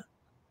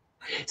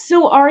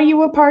 so are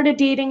you a part of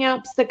dating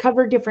apps that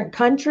cover different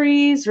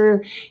countries,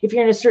 or if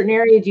you're in a certain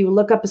area, do you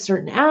look up a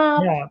certain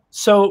app? Yeah.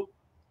 So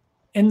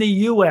in the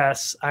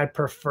US, I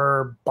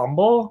prefer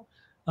Bumble.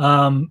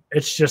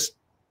 It's just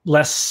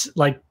less,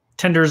 like,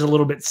 Tinder's a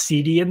little bit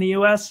seedy in the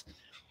US,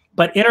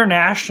 but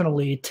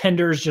internationally,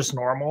 Tinder's just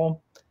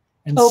normal.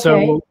 And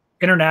so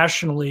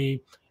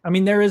internationally, I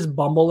mean, there is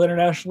Bumble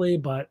internationally,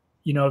 but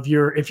you know, if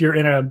you're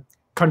in a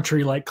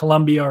country like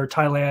Colombia or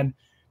Thailand,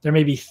 there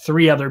may be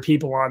 3 other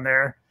people on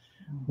there,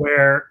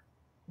 where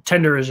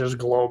Tinder is just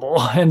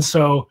global. And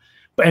so,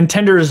 and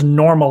Tinder is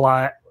normal,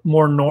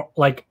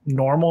 like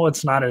normal.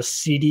 It's not as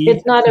seedy.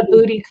 It's not a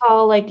booty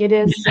call like it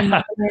is in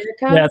America.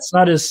 Yeah, it's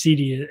not as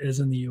seedy as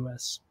in the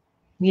US.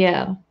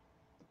 Yeah.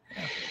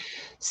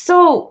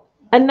 So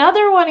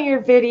another one of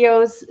your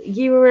videos,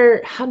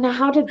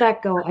 how did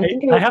that go?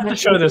 I have to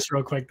show this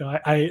real quick though.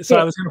 I was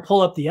going to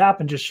pull up the app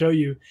and just show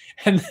you,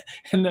 and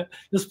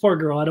this poor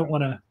girl, I don't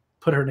want to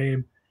put her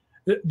name,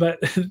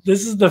 but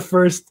this is the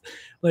first,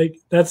 like,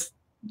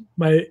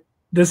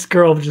 this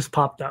girl just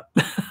popped up.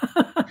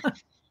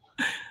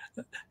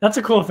 That's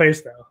a cool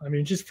face though. I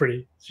mean, she's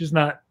pretty. She's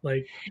not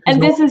like.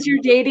 And this is your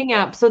dating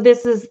app. So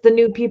this is the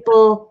new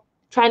people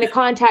trying to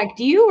contact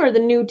you, or the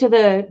new to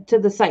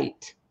the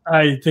site?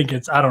 I think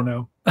I don't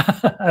know.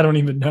 I don't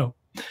even know.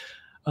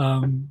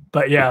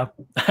 But yeah,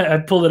 I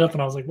pulled it up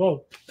and I was like,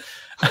 whoa.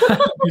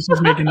 She's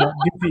just making that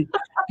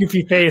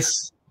goofy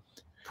face.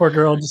 Poor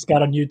girl just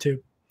got on YouTube.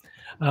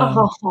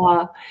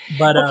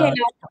 But okay,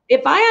 now,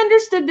 if I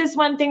understood this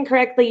one thing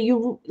correctly,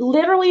 you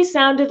literally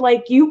sounded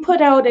like you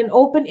put out an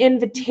open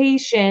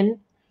invitation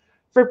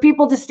for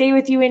people to stay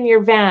with you in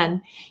your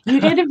van. You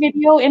did a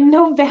video in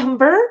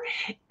November,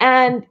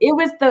 and it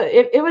was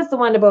the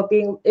one about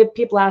if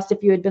people asked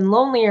if you had been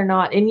lonely or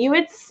not, and you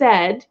had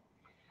said,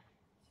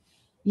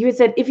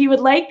 if you would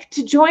like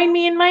to join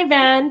me in my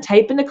van,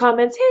 type in the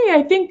comments, hey,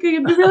 I think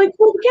it'd be really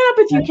cool to camp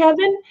with you,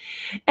 Kevin.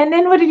 And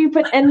then what did you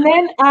put? And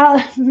then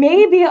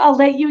maybe I'll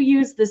let you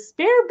use the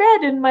spare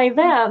bed in my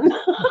van.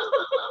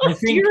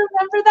 Do you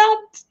remember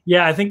that?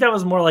 Yeah, I think that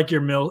was more like your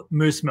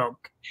moose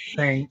milk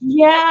thing.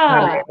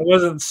 Yeah. I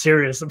wasn't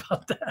serious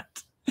about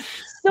that.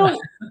 So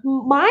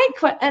my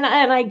question,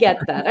 and I get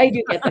that. I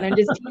do get that. I'm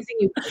just teasing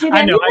you. Did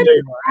I know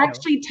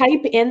actually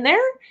type in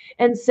there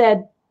and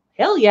said,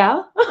 hell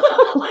yeah?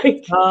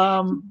 Like,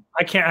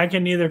 I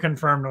can neither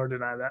confirm nor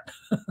deny that.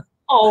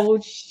 Oh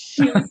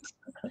shoot. Darn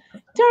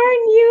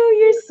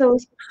you. You're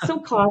so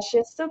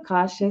cautious, so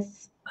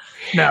cautious.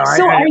 No.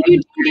 So are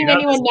you dating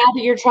anyone now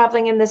that you're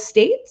traveling in the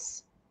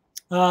States?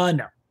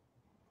 No.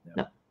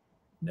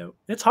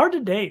 It's hard to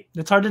date.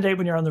 It's hard to date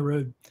when you're on the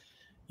road.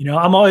 You know,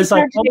 I'm always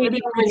like,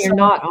 maybe when you're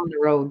not on the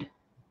road.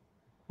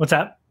 What's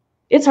that?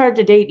 It's hard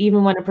to date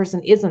even when a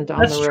person isn't on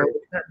the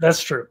road.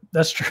 That's true.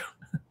 That's true.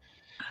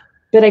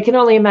 But I can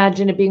only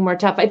imagine it being more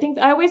tough. I think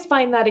I always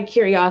find that a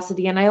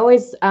curiosity, and I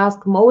always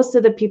ask most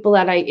of the people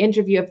that I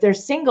interview if they're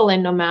single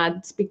and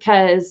nomads,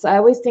 because I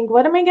always think,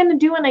 what am I going to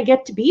do when I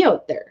get to be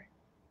out there?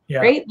 Yeah.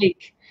 Right?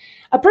 Like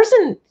a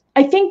person,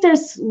 I think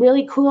there's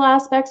really cool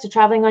aspects to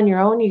traveling on your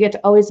own. You get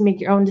to always make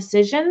your own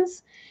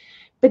decisions.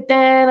 But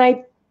then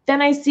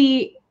I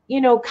see, you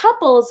know,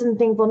 couples and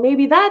think, well,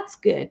 maybe that's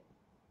good.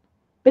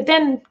 But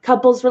then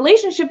couples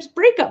relationships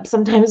break up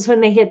sometimes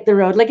when they hit the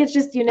road. Like, it's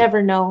just, you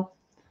never know.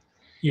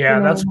 Yeah,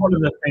 that's one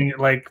of the things.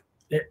 Like,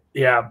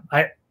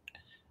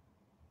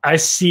 I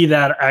see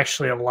that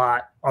actually a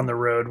lot on the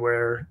road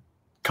where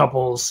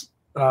couples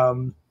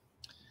try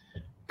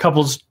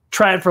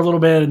it for a little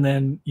bit, and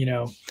then, you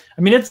know,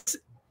 I mean, it's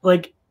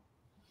like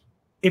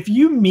if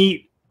you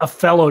meet a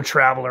fellow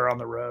traveler on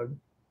the road,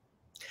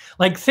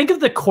 like think of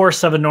the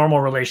course of a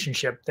normal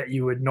relationship that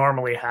you would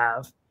normally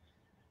have.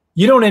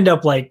 You don't end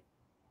up like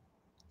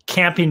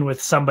camping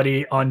with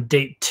somebody on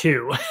date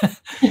 2,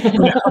 you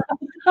know,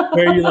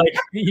 where you like,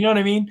 you know what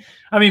I mean?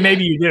 I mean,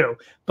 maybe you do,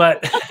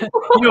 but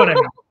you know what I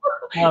mean?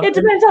 It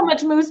depends how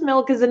much moose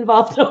milk is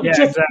involved. Yeah,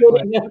 just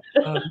exactly.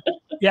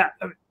 Yeah,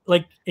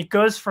 like it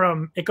goes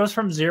from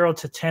 0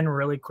 to 10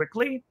 really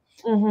quickly,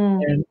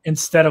 and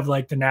instead of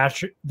like the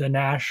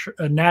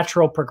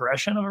natural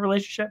progression of a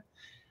relationship.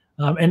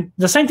 And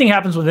the same thing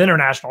happens with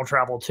international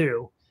travel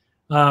too.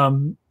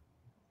 You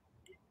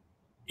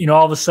know,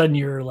 all of a sudden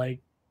you're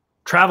like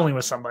traveling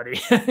with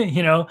somebody,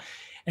 you know,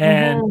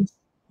 and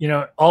you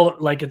know, all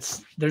like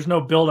there's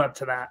no build up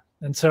to that,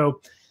 and so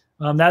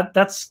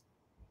that's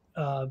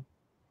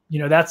you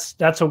know,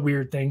 that's a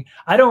weird thing.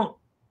 I don't.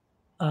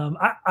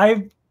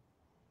 I've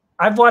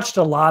watched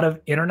a lot of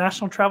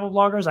international travel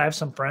vloggers. I have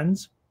some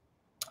friends,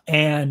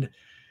 and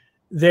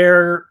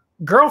their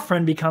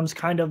girlfriend becomes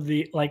kind of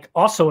the like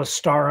also a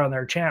star on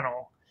their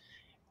channel,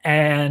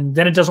 and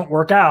then it doesn't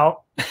work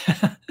out,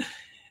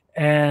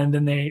 and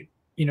then they,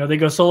 you know, they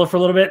go solo for a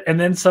little bit, and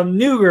then some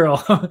new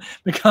girl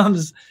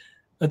becomes,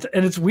 and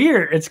it's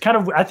weird. It's kind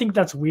of, I think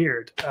that's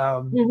weird.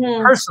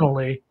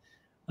 Personally,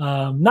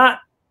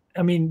 not.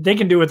 I mean, they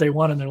can do what they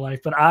want in their life,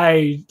 but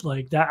I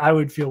like that. I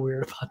would feel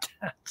weird about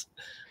that.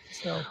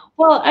 So.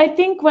 Well, I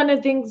think one of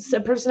the things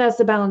a person has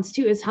to balance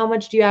too is how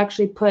much do you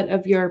actually put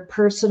of your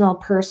personal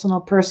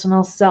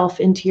self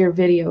into your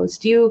videos?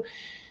 Do you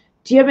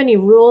have any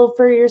rule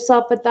for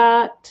yourself with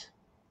that?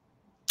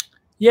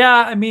 Yeah,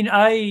 I mean,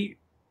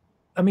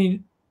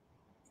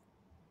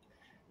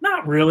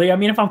 not really. I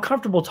mean, if I'm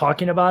comfortable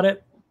talking about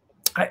it,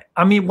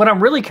 I mean, what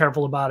I'm really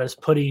careful about is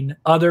putting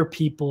other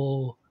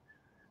people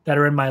that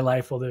are in my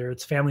life, whether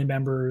it's family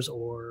members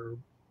or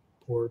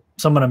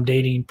someone I'm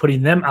dating,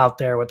 putting them out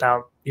there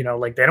without, you know,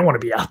 like they don't want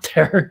to be out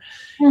there.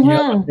 You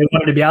know, if they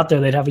wanted to be out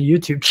there, they'd have a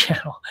YouTube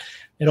channel.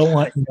 They don't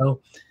want, you know,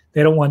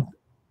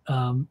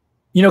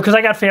 you know, because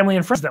I got family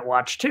and friends that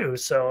watch too.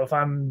 So if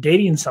I'm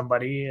dating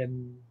somebody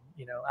and,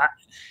 you know, I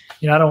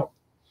don't,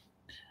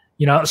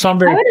 you know, so I'm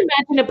very. I would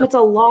imagine it puts a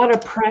lot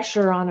of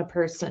pressure on a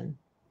person.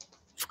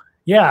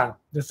 Yeah,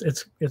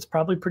 it's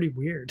probably pretty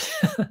weird.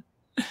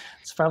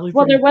 It's probably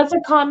well. There was a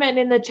comment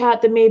in the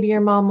chat that maybe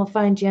your mom will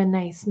find you a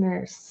nice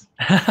nurse.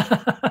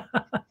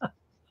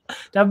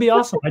 That'd be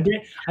awesome. I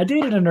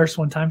dated a nurse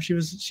one time. She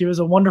was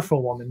a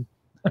wonderful woman.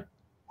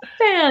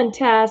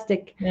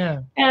 Fantastic.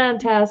 Yeah.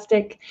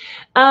 Fantastic.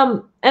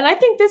 And I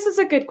think this is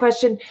a good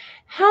question.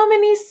 How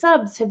many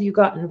subs have you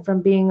gotten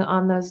from being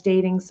on those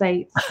dating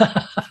sites?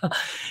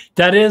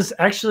 That's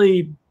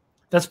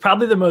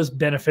probably the most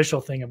beneficial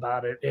thing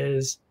about it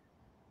is,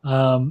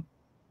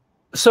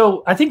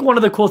 so I think one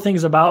of the cool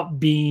things about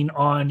being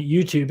on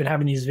YouTube and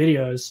having these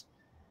videos,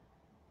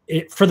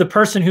 for the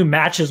person who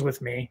matches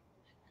with me,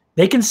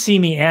 they can see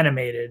me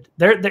animated.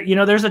 You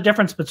know, there's a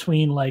difference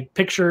between like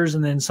pictures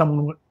and then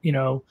someone, you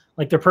know,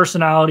 like their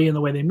personality and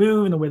the way they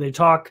move and the way they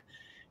talk.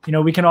 You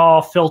know, we can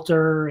all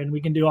filter and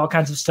we can do all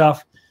kinds of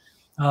stuff.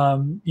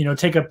 You know,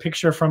 take a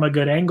picture from a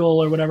good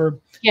angle or whatever.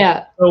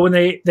 Yeah. So when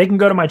they can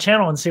go to my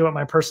channel and see what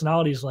my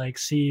personality is like,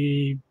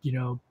 see, you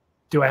know,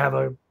 do I have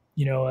a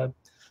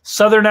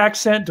Southern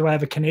accent? Do I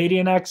have a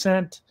Canadian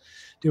accent?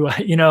 Do I,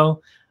 you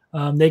know,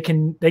 they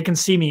can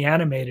see me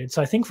animated.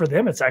 So I think for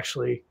them, it's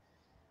actually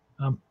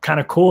kind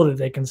of cool that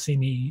they can see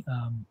me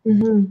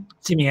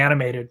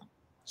animated.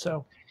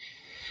 So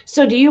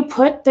do you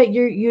put that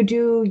you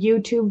do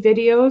YouTube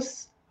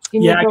videos?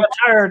 Yeah,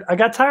 I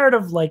got tired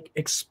of like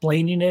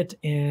explaining it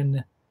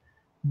in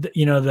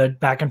the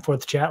back and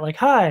forth chat. Like,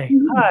 hi,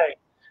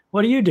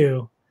 what do you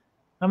do?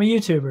 I'm a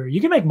YouTuber.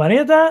 You can make money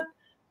at that?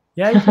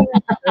 Yeah, you can.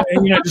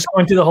 And, you know, just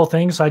going through the whole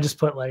thing. So I just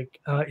put like,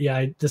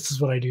 this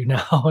is what I do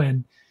now,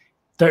 and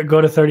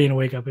go to 30 and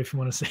wake up if you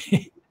want to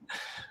see.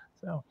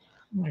 So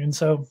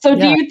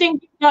do you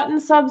think you've gotten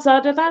subs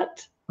out of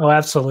that? Oh,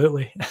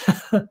 absolutely.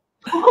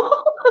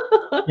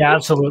 Yeah,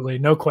 absolutely,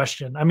 no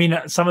question. I mean,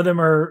 some of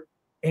them are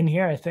in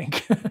here, I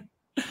think.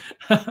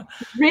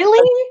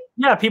 Really?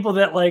 Yeah, people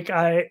that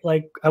I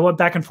went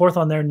back and forth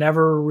on there,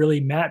 never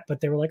really met,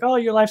 but they were like, "Oh,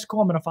 your life's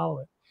cool. I'm going to follow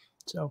it."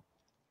 So,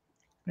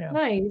 yeah.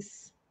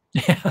 Nice.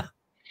 Yeah.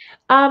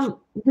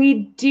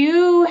 We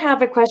do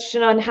have a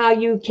question on how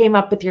you came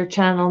up with your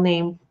channel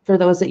name for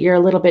those that you're a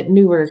little bit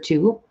newer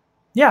to.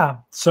 Yeah.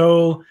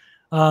 So,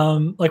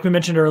 like we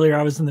mentioned earlier,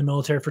 I was in the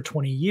military for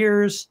 20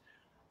 years.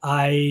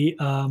 I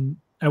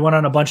went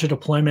on a bunch of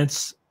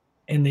deployments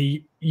in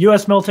the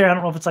U.S. military. I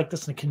don't know if it's like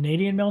this in the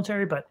Canadian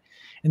military, but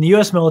in the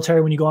U.S.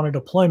 military, when you go on a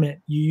deployment,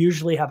 you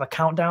usually have a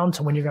countdown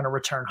to when you're going to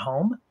return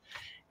home.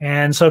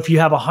 And so if you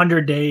have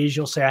 100 days,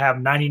 you'll say I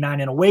have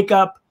 99 in a wake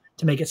up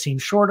to make it seem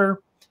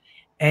shorter.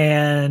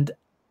 And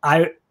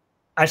I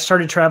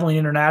started traveling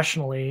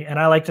internationally, and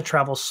I like to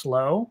travel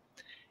slow.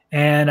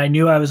 And I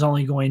knew I was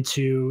going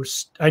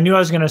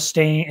to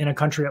stay in a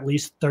country at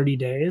least 30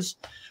 days.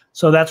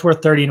 So that's where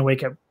 30 in a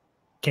wake up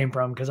came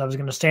from, because I was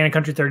going to stay in a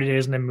country 30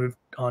 days and then move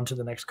on to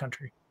the next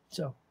country.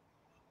 So,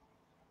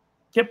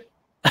 yep.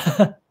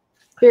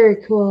 Very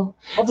cool.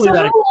 Hopefully So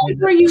how old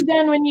were you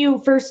then when you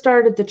first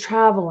started the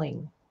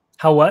traveling?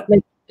 How what?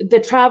 Like the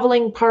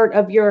traveling part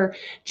of your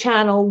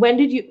channel.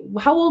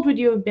 How old would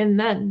you have been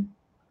then?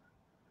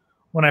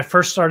 When I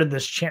first started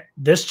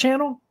this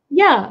channel?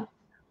 Yeah.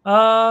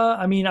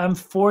 I mean, I'm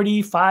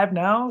 45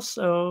 now,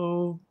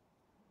 so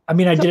I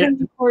mean, I did it in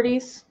the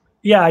 40s.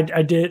 Yeah,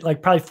 I did,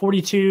 like, probably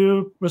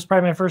 42 was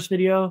probably my first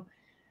video,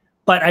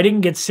 but I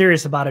didn't get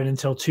serious about it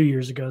until 2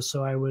 years ago.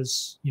 So I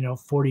was,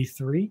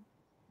 43.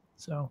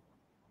 So,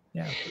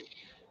 yeah.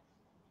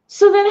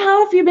 So then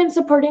how have you been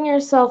supporting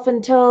yourself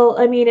until,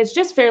 I mean, it's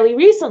just fairly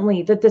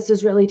recently that this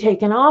has really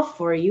taken off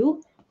for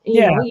you.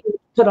 You know, you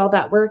put all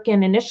that work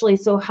in initially.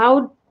 So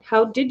how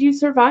did you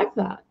survive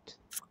that?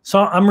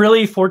 So I'm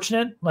really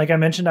fortunate. Like I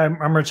mentioned,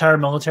 I'm retired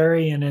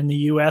military, and in the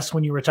US,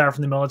 when you retire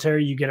from the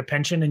military, you get a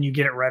pension and you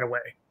get it right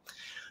away.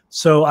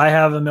 So I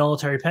have a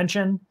military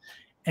pension,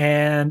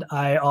 and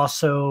I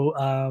also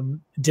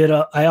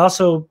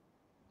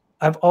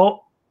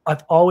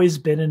I've always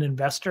been an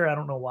investor. I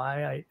don't know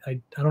why. I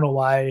don't know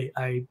why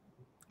I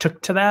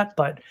took to that,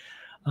 but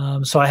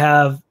so I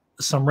have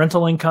some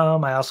rental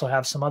income. I also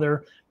have some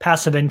other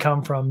passive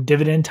income from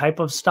dividend type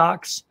of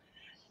stocks,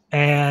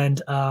 and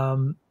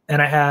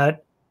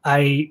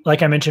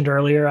like I mentioned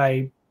earlier,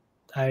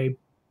 I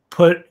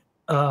put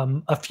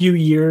a few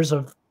years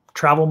of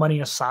travel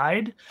money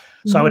aside,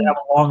 so I would have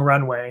a long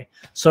runway.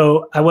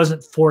 So I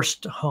wasn't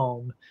forced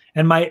home.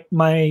 And my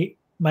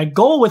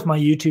goal with my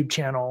YouTube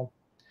channel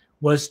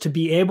was to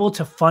be able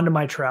to fund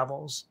my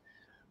travels.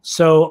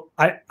 So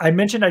I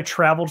mentioned I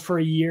traveled for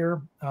a year,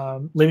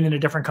 living in a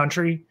different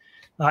country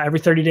every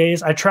 30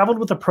 days. I traveled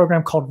with a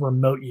program called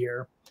Remote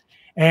Year.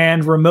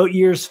 And Remote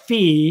Year's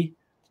fee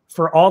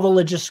for all the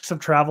logistics of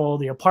travel,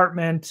 the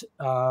apartment,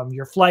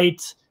 your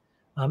flight,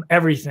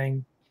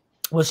 everything,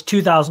 was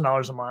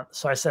 $2,000 a month.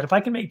 So I said, if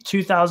I can make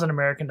 2,000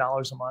 American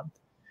dollars a month,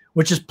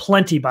 which is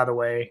plenty, by the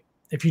way,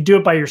 if you do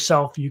it by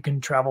yourself, you can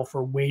travel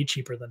for way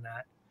cheaper than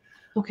that.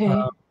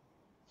 Okay.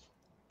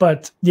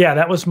 But yeah,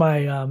 that was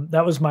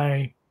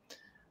my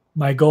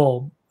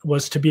goal,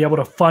 was to be able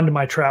to fund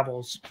my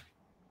travels.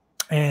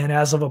 And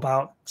as of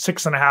about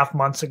 6.5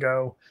 months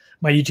ago,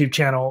 my YouTube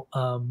channel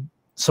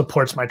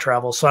supports my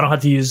travels, so I don't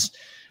have to use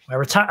my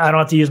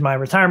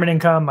retirement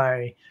income,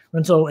 my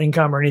rental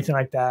income, or anything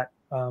like that.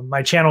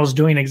 My channel is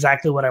doing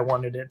exactly what I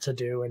wanted it to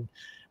do, and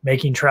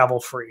making travel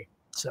free.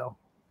 So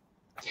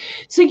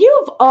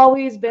you've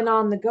always been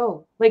on the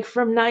go, like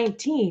from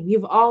 19.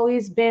 You've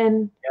always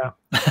been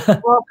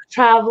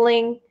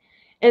traveling,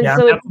 and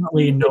so it's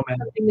definitely nomad.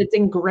 Something that's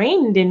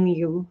ingrained in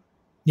you.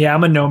 Yeah,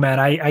 I'm a nomad.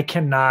 I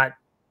cannot,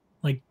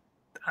 like,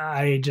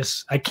 I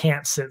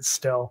can't sit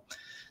still.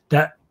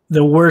 That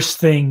the worst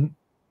thing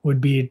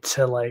would be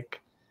to, like,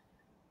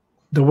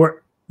 the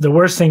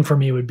worst thing for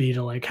me would be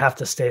to, like, have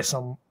to stay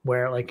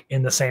somewhere, like,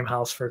 in the same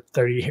house for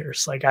 30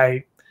 years. Like,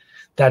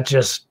 that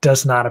just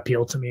does not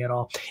appeal to me at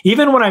all.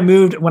 Even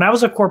when I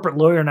was a corporate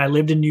lawyer and I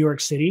lived in New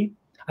York City,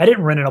 I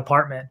didn't rent an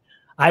apartment.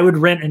 I would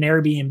rent an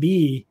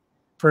Airbnb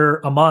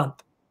for a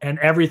month, and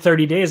every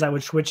 30 days I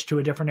would switch to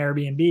a different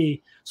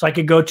Airbnb, so I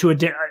could go to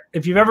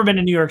if you've ever been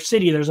to New York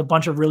City, there's a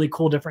bunch of really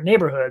cool different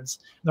neighborhoods.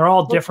 They're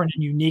all different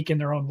and unique in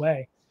their own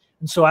way.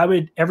 And so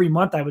every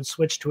month I would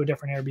switch to a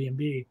different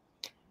Airbnb.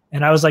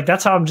 And I was like,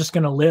 that's how I'm just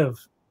going to live.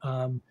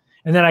 And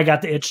then I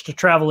got the itch to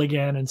travel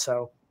again. And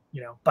so,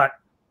 but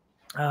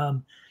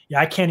yeah,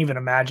 I can't even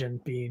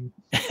imagine being.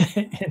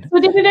 So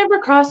did it ever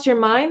cross your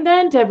mind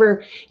then to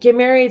ever get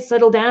married,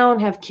 settle down,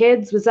 have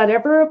kids? Was that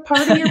ever a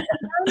part of your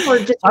plan, or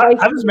just?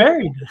 I was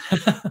married.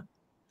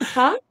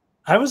 Huh?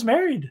 I was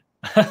married.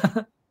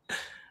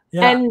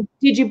 Yeah. And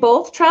did you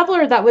both travel,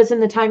 or that was in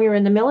the time you were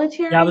in the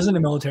military? Yeah, I was in the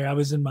military. I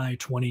was in my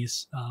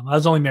 20s. I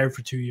was only married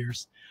for 2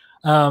 years.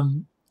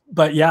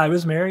 But yeah, I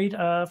was married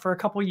for a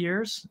couple of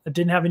years. I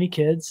didn't have any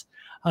kids.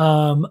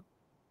 I've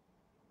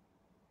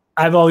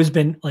always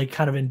been, like,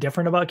 kind of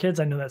indifferent about kids.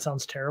 I know that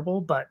sounds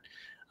terrible, but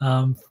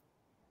I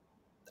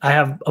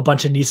have a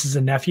bunch of nieces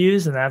and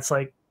nephews, and that's,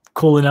 like,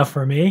 cool enough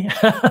for me.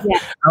 Yeah.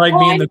 I like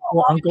being the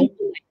cool uncle. Like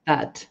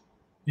that.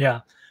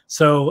 Yeah.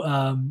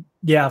 So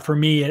yeah, for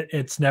me,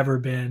 it's never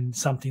been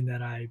something that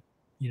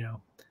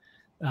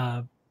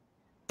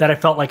that I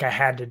felt like I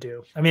had to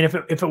do. I mean, if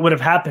it would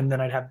have happened,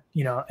 then I'd have,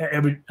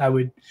 I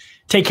would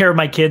take care of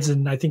my kids,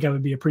 and I think I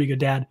would be a pretty good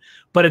dad.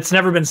 But it's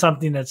never been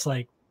something that's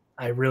like,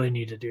 I really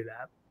need to do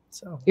that.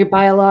 So your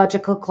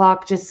biological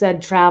clock just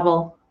said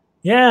travel.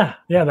 Yeah,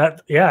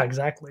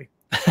 exactly.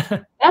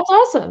 That's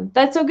awesome.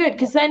 That's so good,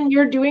 because then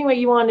you're doing what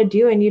you want to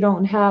do, and you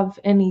don't have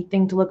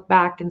anything to look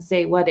back and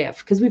say, what if?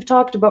 Because we've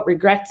talked about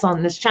regrets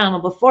on this channel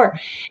before,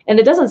 and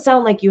it doesn't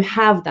sound like you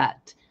have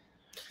that.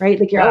 right?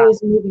 Like you're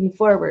always moving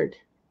forward.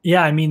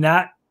 Yeah, I mean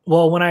that.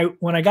 Well, when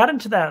I got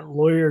into that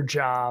lawyer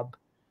job,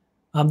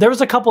 there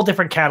was a couple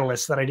different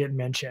catalysts that I didn't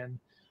mention.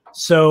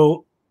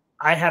 So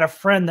I had a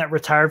friend that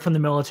retired from the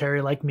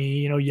military, like me,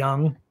 you know,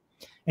 young,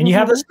 and you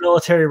have this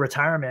military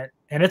retirement,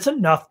 and it's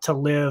enough to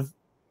live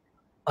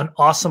an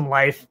awesome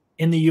life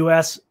in the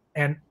U.S.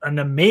 and an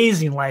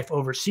amazing life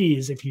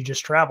overseas if you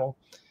just travel.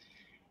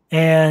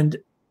 And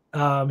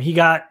he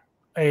got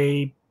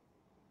a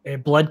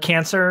blood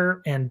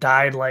cancer and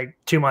died like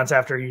 2 months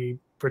after he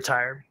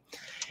retired.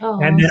 Oh,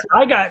 and then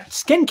I got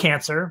skin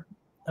cancer.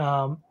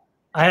 I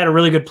had a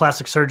really good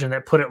plastic surgeon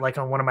that put it like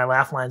on one of my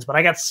laugh lines, but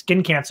I got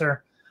skin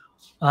cancer.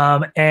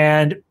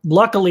 And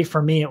luckily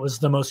for me, it was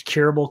the most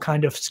curable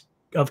kind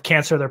of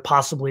cancer there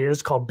possibly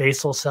is, called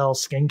basal cell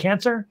skin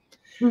cancer.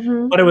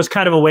 But it was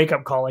kind of a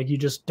wake-up call. Like, you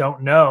just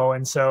don't know.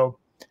 And so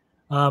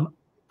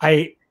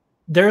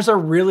there's a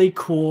really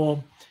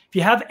cool, if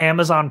you have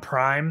Amazon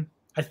Prime,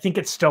 I think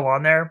it's still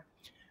on there.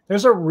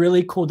 There's a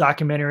really cool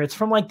documentary. It's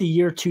from like the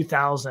year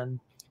 2000.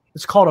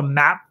 It's called A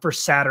Map for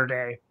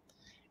Saturday.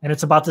 And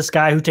it's about this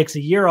guy who takes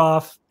a year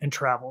off and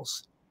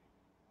travels.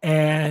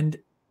 And,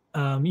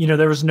 you know,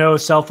 there was no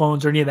cell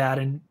phones or any of that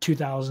in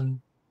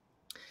 2000.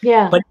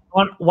 Yeah. But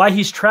while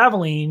he's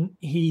traveling,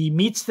 he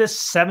meets this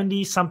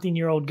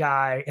 70-something-year-old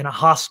guy in a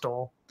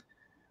hostel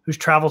who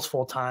travels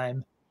full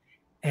time.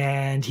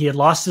 And he had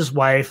lost his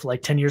wife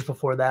like 10 years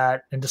before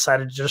that and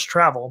decided to just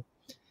travel.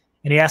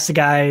 And he asked the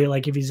guy,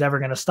 like, if he's ever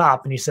going to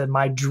stop. And he said,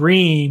 my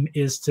dream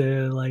is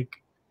to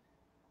like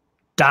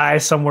die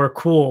somewhere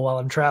cool while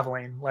I'm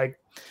traveling. Like,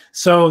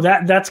 so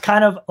that's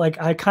kind of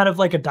like, I kind of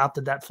like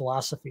adopted that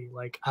philosophy.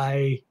 Like,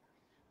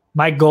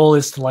 my goal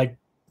is to like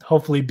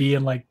hopefully be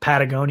in like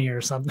Patagonia or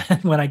something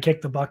when I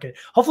kick the bucket.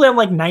 Hopefully I'm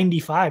like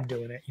 95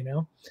 doing it, you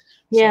know?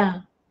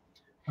 Yeah.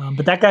 So,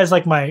 but that guy's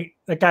like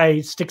that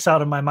guy sticks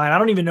out in my mind. I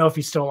don't even know if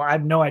he's still, I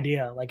have no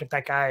idea. Like, if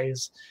that guy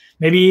is,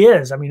 maybe he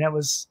is. I mean, that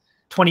was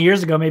 20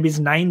 years ago, maybe he's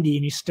 90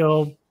 and he's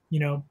still, you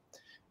know,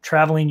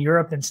 traveling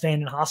Europe and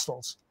staying in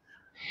hostels.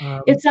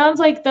 It sounds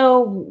like,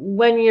 though,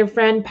 when your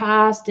friend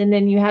passed and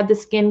then you had the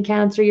skin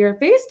cancer, you're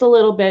faced a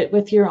little bit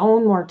with your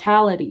own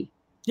mortality.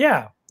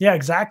 Yeah. Yeah,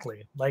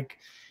 exactly. Like,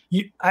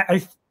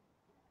 I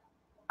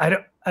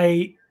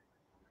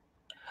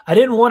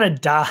didn't want to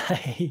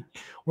die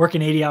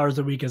working 80 hours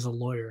a week as a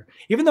lawyer,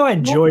 even though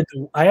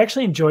I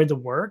actually enjoyed the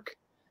work.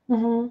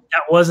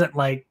 That wasn't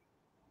like,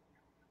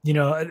 you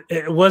know,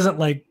 it wasn't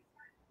like,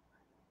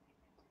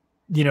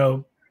 you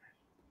know,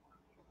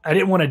 I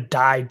didn't want to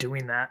die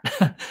doing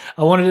that.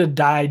 I wanted to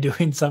die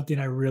doing something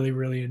I really,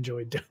 really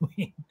enjoyed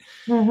doing.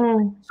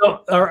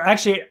 So, or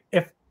actually,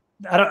 if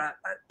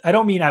I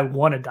don't mean I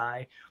want to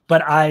die,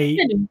 but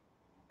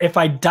if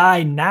I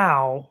die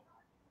now,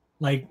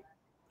 like,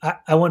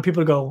 I want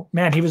people to go,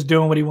 man, he was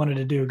doing what he wanted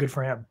to do. Good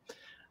for him.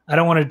 I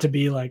don't want it to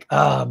be like,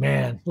 oh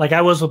man, like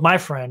I was with my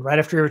friend right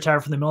after he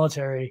retired from the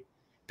military,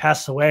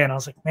 passed away. And I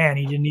was like, man,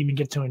 he didn't even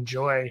get to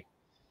enjoy,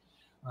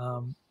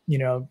 you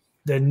know,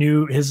 the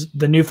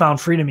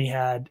newfound freedom he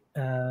had.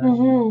 You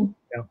know,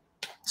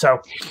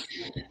 so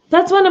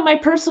that's one of my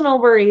personal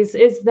worries,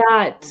 is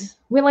that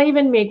will I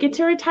even make it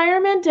to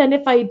retirement? And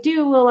if I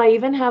do, will I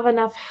even have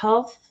enough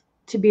health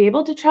to be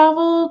able to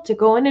travel, to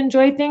go and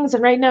enjoy things?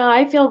 And right now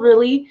I feel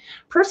really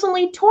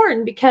personally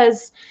torn,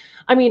 because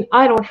I mean,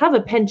 I don't have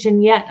a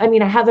pension yet. I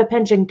mean, I have a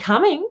pension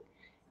coming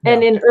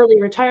and in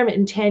early retirement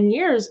in 10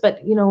 years,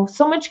 but you know,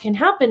 so much can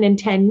happen in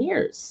 10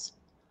 years.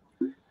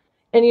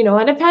 And, you know,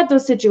 and I've had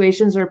those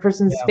situations where a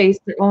person's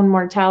faced their own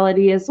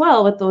mortality as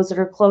well with those that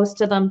are close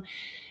to them.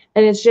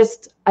 And it's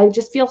just, I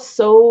just feel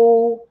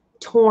so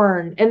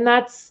torn. And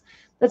that's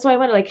why I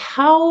wonder, like,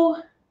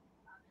 how,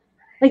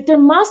 like, there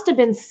must have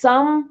been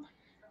some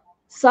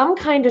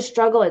kind of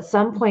struggle at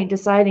some point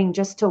deciding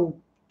just to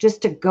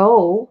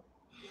go.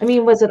 I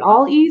mean, was it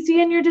all easy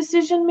in your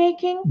decision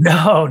making?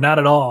 No, not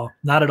at all.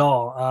 Not at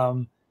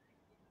all.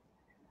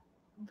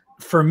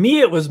 For me,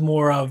 it was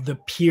more of the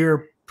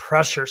peer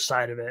pressure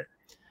side of it,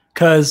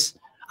 because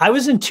I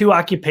was in 2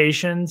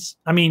 occupations.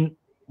 I mean,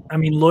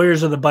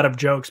 lawyers are the butt of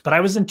jokes, but I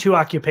was in 2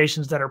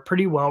 occupations that are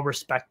pretty well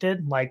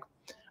respected. Like,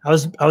 I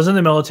was in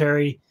the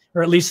military,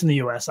 or at least in the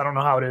U.S. I don't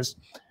know how it is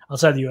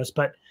outside the U.S.,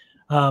 but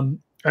I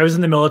was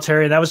in the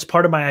military. That was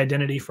part of my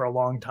identity for a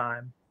long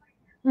time.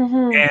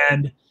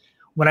 And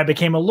when I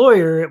became a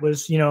lawyer, it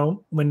was, you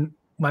know, when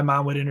my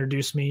mom would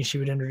introduce me, she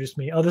would introduce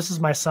me, oh, this is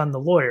my son, the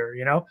lawyer,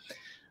 you know?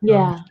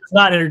 Yeah.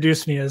 Not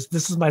introduce me as,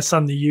 this is my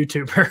son, the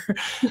YouTuber.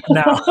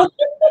 Now,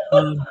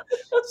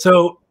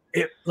 so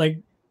it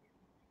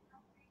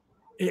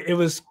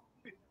was,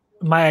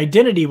 my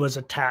identity was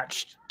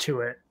attached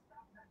to it.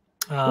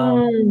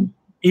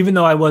 Even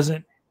though I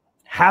wasn't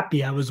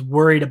happy, I was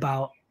worried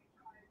about,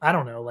 I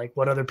don't know, like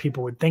what other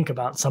people would think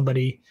about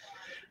somebody.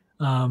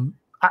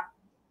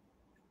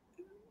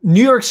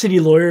 New York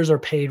City lawyers are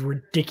paid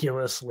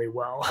ridiculously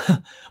well,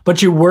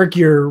 but you work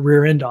your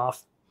rear end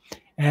off.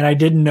 And I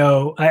didn't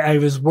know, I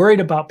was worried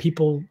about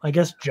people, I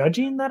guess,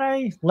 judging that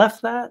I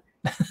left that.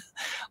 I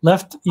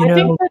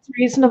think that's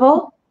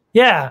reasonable.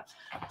 Yeah.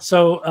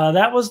 So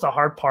that was the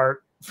hard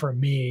part. for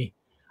me.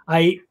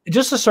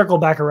 Just to circle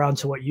back around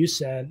to what you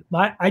said,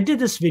 I did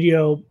this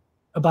video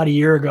about a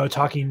year ago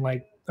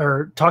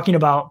talking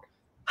about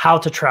how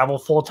to travel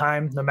full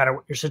time, no matter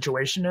what your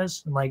situation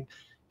is, and like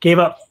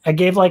I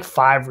gave like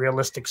 5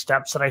 realistic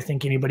steps that I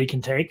think anybody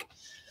can take.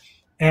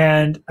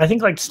 And I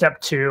think like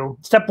step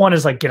 1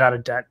 is like get out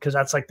of debt, because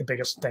that's like the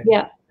biggest thing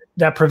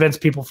that prevents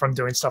people from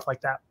doing stuff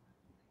like that.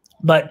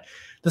 But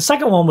the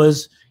second one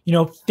was,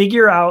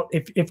 figure out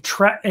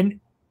and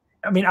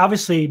I mean,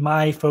 obviously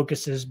my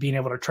focus is being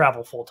able to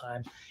travel full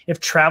time. If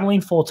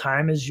traveling full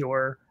time is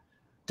your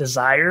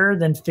desire,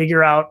 then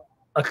figure out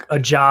a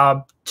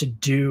job to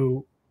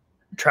do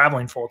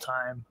traveling full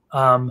time.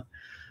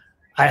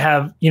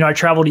 I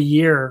traveled a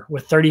year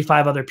with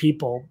 35 other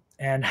people,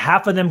 and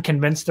half of them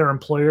convinced their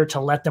employer to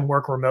let them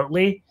work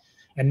remotely.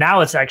 And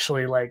now it's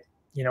actually like,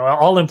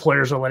 all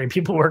employers are letting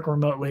people work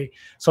remotely.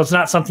 So it's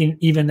not something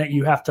even that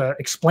you have to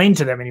explain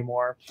to them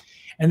anymore.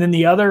 And then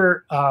the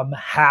other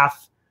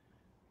half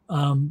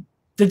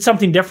did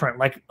something different.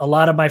 Like a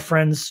lot of my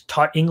friends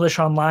taught English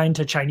online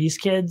to Chinese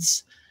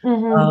kids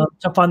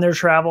to fund their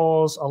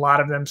travels. A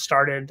lot of them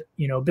started,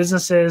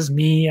 businesses.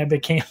 I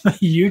became a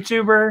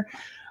YouTuber.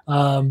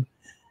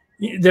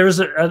 There's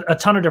a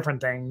ton of different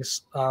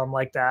things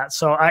like that.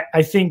 So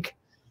I think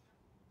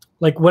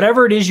like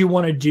whatever it is you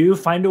want to do,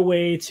 find a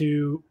way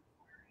to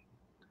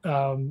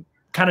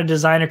kind of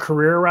design a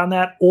career around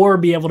that, or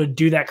be able to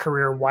do that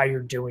career while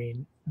you're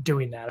doing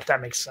that, if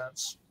that makes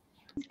sense.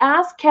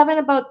 Ask Kevin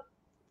about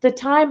the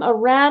time a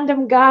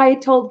random guy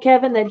told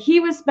Kevin that he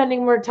was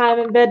spending more time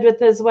in bed with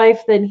his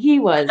wife than he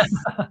was.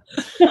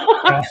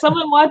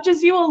 Someone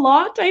watches you a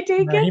lot, I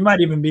take it? He might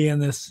even be in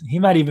this.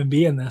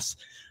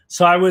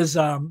 So I was,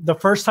 the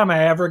first time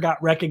I ever got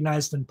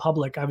recognized in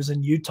public, I was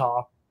in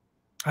Utah.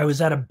 I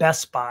was at a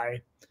Best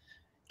Buy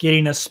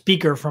getting a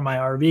speaker for my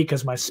RV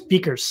because my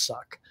speakers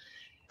suck.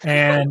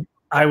 And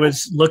I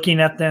was looking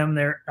at them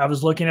there. I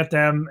was looking at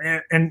them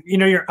and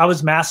I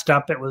was masked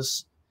up. It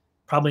was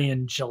probably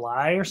in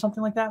July or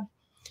something like that.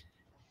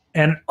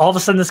 And all of a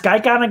sudden this guy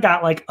kind of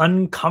got like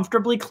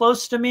uncomfortably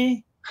close to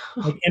me,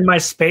 like in my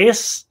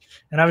space.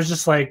 And I was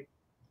just like,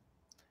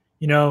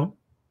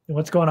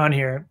 what's going on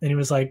here? And he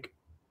was like,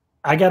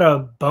 I got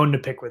a bone to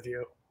pick with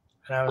you.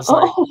 And I was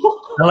like,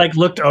 I like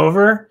looked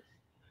over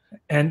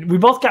and we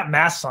both got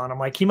masks on. I'm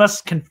like, he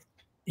must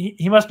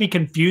be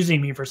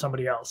confusing me for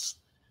somebody else.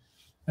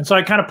 And so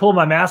I kind of pulled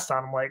my mask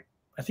on. I'm like,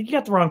 I think you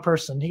got the wrong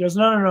person. He goes,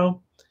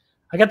 no,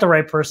 I got the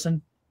right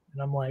person.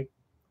 And I'm like,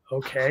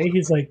 okay.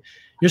 He's like,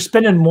 you're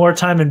spending more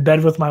time in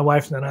bed with my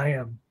wife than I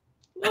am.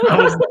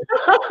 And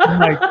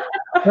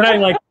then I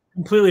like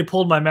completely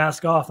pulled my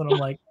mask off, and I'm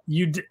like,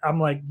 you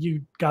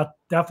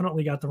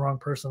definitely got the wrong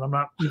person. I'm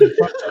not even.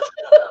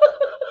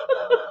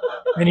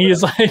 And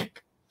he's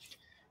like,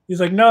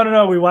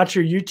 no, we watch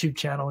your YouTube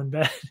channel in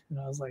bed. And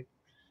I was like,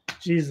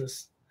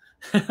 Jesus.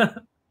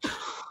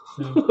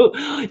 So.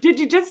 Did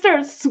you just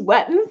start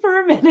sweating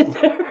for a minute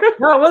there?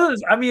 No, it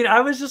wasn't. I mean, I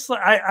was just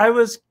like,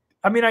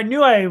 I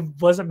knew I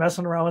wasn't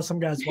messing around with some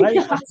guy's wife.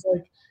 Yeah.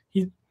 Like,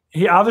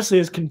 he obviously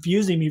is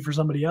confusing me for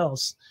somebody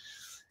else.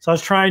 So I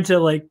was trying to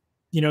like,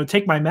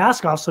 take my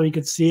mask off so he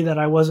could see that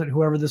I wasn't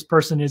whoever this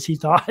person is he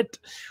thought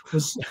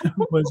was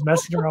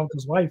messing around with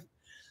his wife.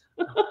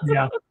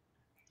 Yeah.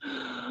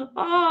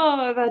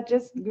 Oh, that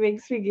just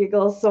makes me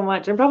giggle so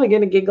much. I'm probably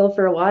going to giggle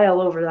for a while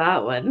over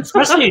that one.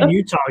 Especially in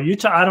Utah.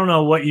 I don't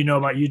know what you know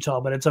about Utah,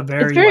 but it's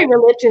very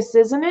religious,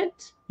 isn't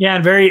it? Yeah,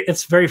 and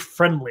it's very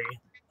friendly.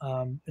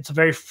 It's a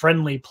very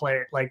friendly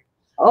place. Like,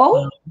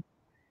 what's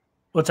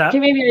that? Okay,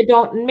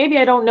 maybe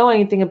I don't know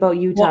anything about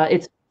Utah. Well,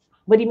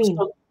 what do you mean?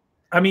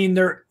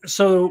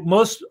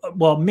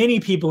 Many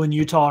people in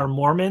Utah are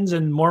Mormons,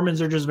 and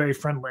Mormons are just very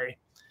friendly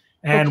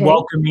and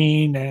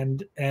welcoming,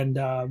 and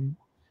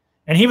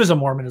he was a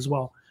Mormon as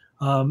well.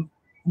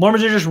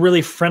 Mormons are just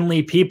really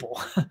friendly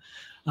people.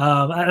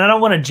 And I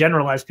don't want to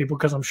generalize people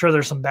because I'm sure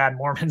there's some bad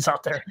Mormons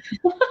out there,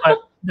 but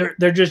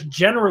they're just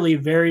generally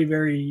very,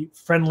 very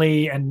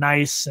friendly and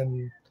nice,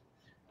 and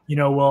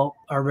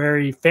are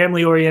very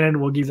family oriented.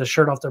 We'll give the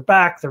shirt off their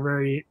back. They're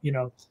very,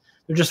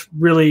 they're just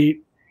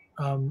really,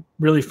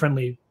 really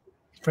friendly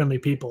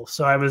people.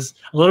 So I was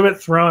a little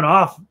bit thrown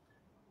off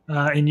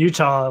in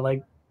Utah.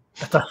 Like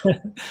I thought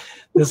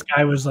this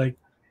guy was like,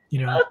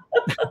 it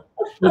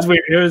was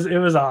weird. It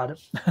was odd.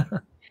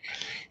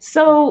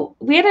 So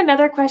we had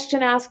another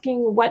question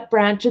asking, what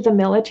branch of the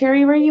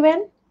military were you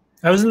in?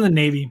 I was in the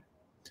Navy.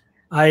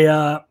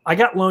 I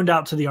got loaned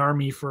out to the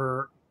Army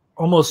for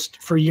a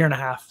year and a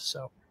half.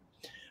 So,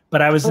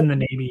 but I was in the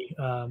Navy.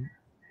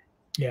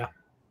 Yeah.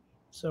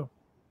 So.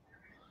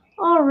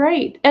 All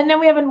right. And then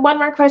we have one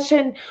more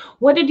question.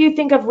 What did you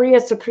think of Rio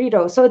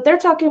Secreto? So they're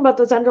talking about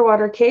those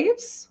underwater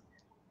caves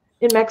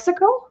in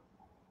Mexico?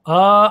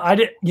 I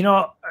did,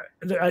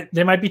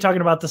 they might be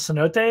talking about the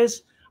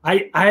cenotes.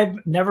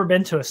 I've never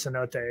been to a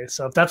cenote.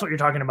 So if that's what you're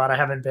talking about, I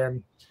haven't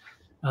been.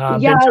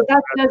 I've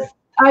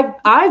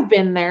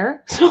been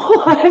there.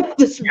 So I haven't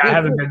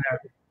been there.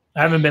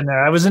 I haven't been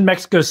there. I was in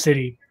Mexico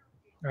City.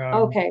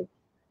 Okay.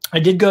 I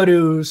did go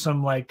to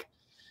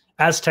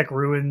Aztec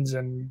ruins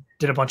and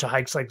did a bunch of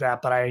hikes like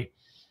that. But I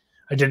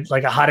did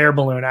like a hot air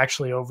balloon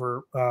actually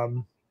over.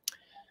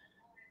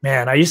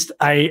 Man,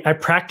 I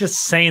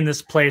practiced saying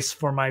this place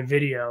for my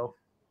video.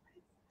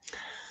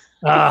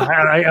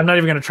 I'm not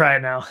even gonna try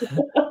it now.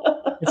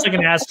 It's like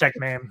an Aztec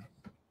name.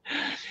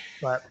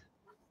 But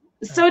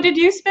so did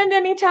you spend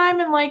any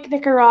time in like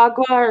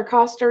Nicaragua or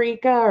Costa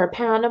Rica or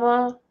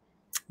Panama?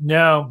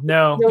 No.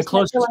 The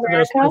closest to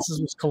those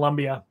places was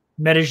Colombia,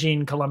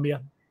 Medellin,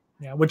 Colombia.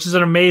 Yeah, which is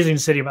an amazing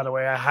city, by the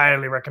way. I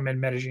highly recommend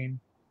Medellin.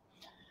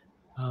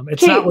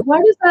 It's not. Why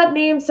does that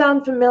name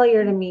sound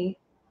familiar to me?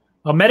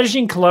 Well,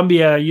 Medellin,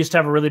 Colombia used to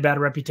have a really bad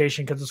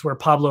reputation because it's where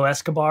Pablo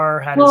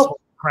Escobar had his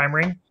whole crime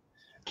ring.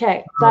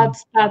 Okay,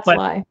 that's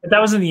why. But that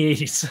was in the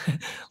 80s.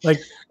 Like,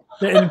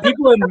 and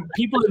people in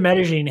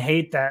Medellin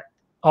hate that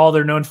all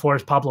they're known for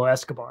is Pablo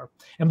Escobar.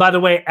 And by the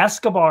way,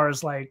 Escobar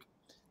is like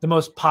the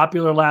most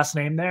popular last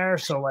name there.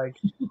 So like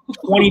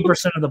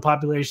 20% of the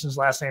population's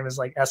last name is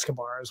like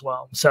Escobar as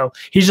well. So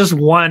he's just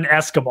one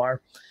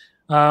Escobar,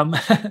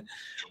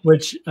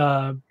 which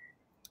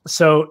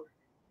so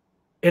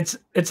it's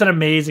an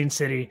amazing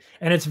city,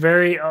 and it's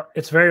very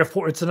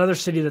it's another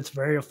city that's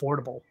very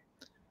affordable.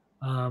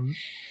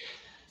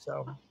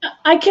 So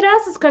I could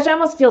ask this question. I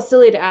almost feel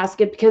silly to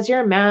ask it because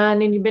you're a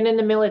man and you've been in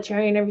the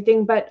military and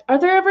everything, but are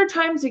there ever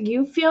times that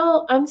you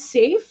feel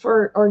unsafe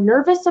or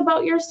nervous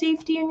about your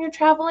safety in your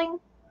traveling?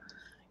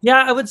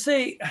 Yeah, I would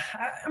say,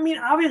 I mean,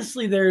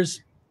 obviously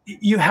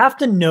you have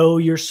to know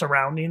your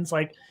surroundings.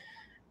 Like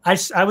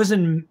I was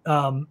in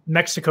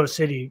Mexico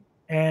City,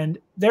 and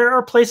there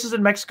are places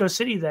in Mexico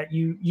City that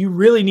you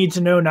really need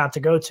to know not to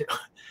go to.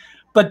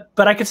 But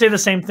I could say the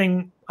same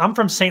thing. I'm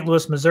from St.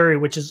 Louis, Missouri,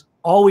 which is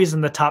always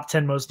in the top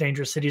 10 most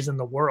dangerous cities in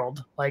the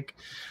world. Like,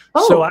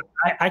 so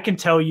I can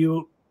tell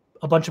you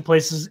a bunch of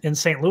places in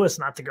St. Louis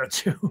not to go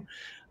to.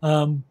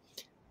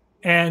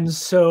 And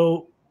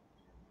so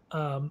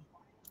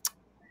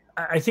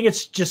I think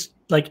it's just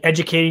like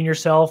educating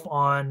yourself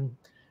on,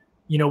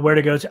 where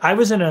to go to.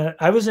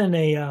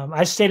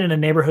 I stayed in a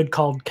neighborhood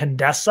called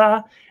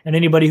Condesa, and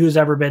anybody who's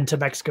ever been to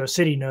Mexico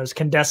City knows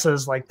Condesa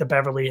is like the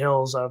Beverly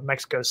Hills of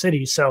Mexico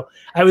City. So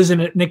I was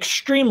in an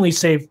extremely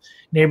safe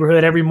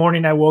neighborhood. Every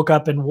morning I woke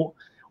up and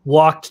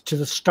walked to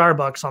the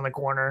Starbucks on the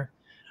corner,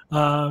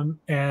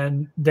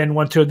 and then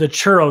went to the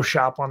churro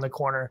shop on the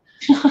corner,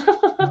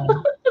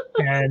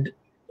 and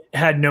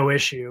had no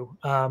issue.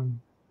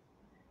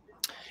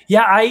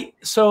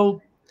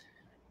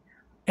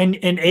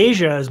 And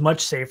Asia is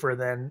much safer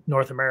than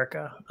North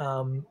America.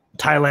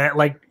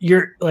 Thailand,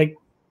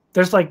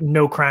 there's like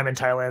no crime in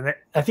Thailand.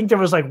 I think there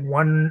was like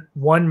one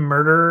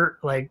murder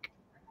like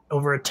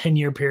over a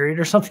 10-year period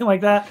or something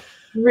like that.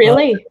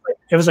 Really?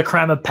 It was a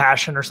crime of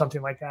passion or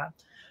something like that.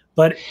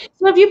 But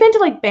so have you been to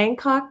like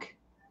Bangkok?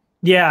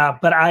 Yeah,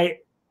 but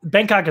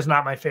Bangkok is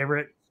not my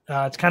favorite.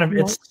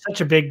 It's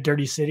such a big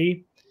dirty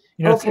city.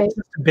 It's a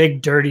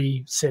big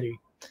dirty city,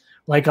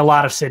 like a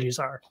lot of cities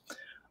are.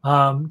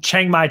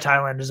 Chiang Mai,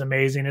 Thailand is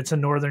amazing. It's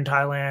in northern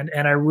Thailand,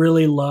 and I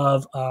really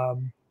love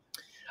the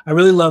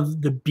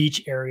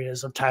beach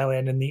areas of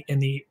Thailand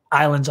and the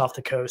islands off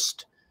the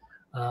coast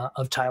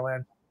of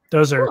Thailand.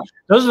 Those are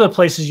the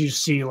places you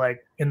see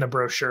like in the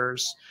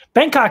brochures.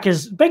 Bangkok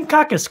is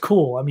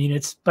cool. I mean,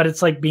 it's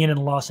like being in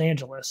Los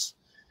Angeles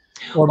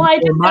or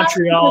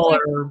Montreal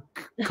or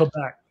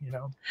Quebec.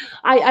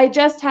 I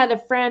just had a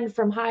friend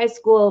from high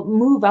school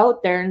move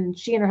out there, and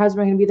she and her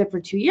husband are going to be there for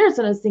 2 years.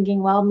 And I was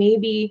thinking, well,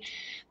 maybe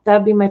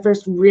that'd be my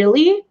first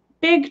really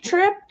big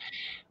trip.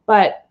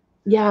 But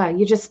yeah,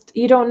 you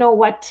don't know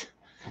what.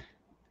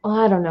 Well,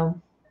 I don't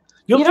know.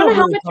 You don't know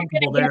how much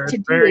comfortable there. It's a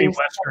very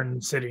Western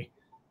city.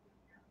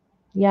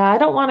 Yeah, I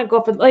don't want to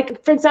go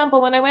for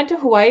example, when I went to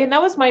Hawaii, and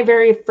that was my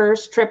very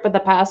first trip with the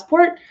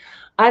passport.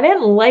 I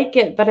didn't like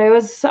it, but I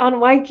was on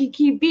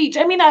Waikiki Beach.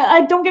 I mean,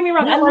 I don't get me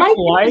wrong. I liked it. It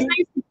was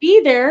nice to be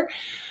there,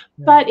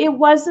 but it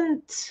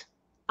wasn't.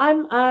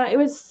 It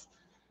was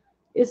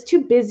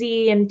too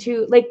busy and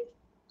too like.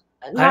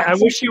 I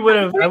wish you would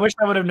have. I wish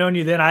I would have known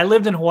you then. I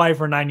lived in Hawaii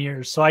for 9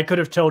 years, so I could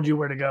have told you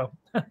where to go.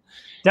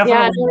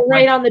 Definitely, yeah,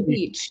 right on the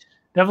beach.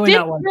 Definitely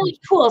not one. Really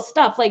cool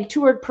stuff, like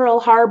toured Pearl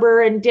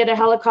Harbor and did a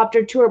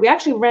helicopter tour. We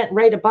actually went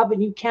right above,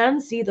 and you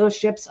can see those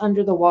ships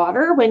under the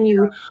water when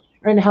you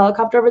are in a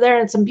helicopter over there,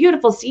 and some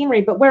beautiful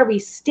scenery. But where we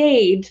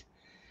stayed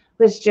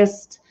was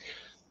just,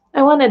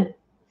 I wanted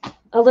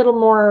a little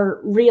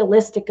more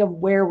realistic of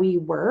where we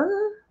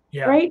were.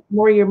 Yeah. Right?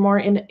 You're more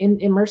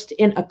immersed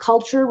in a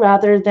culture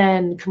rather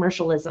than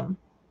commercialism.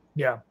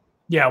 Yeah.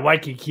 Yeah.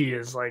 Waikiki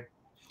is like,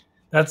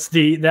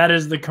 that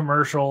is the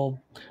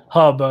commercial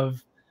hub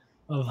of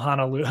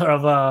Honolulu,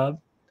 of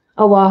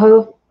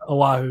Oahu.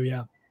 Oahu.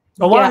 Yeah.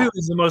 Oahu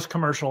is the most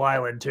commercial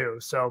island too.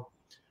 So,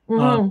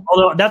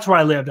 although that's where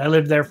I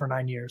lived there for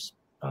 9 years.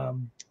 I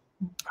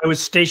was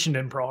stationed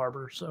in Pearl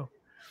Harbor. So.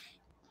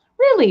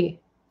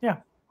 Really? Yeah.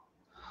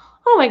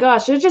 Oh my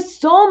gosh, there's just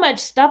so much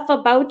stuff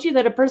about you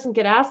that a person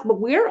could ask,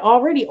 but we're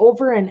already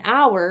over an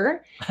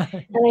hour.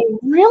 And I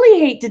really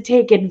hate to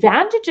take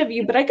advantage of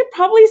you, but I could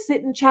probably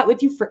sit and chat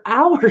with you for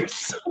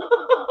hours.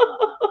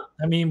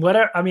 I mean,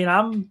 whatever. I mean,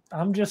 I'm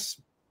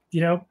just,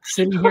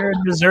 sitting here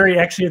in Missouri.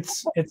 Actually,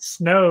 it's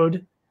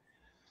snowed,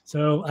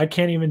 so I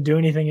can't even do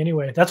anything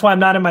anyway. That's why I'm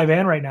not in my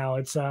van right now.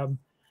 It's I'm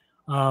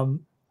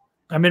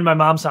in my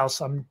mom's house.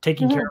 I'm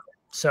taking care of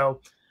it.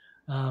 So,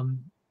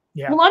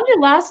 yeah. Well, on your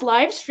last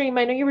live stream,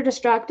 I know you were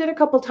distracted a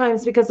couple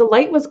times because the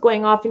light was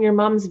going off in your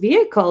mom's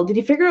vehicle. Did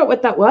you figure out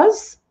what that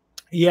was?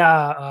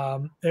 Yeah,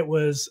 it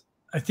was.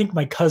 I think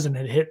my cousin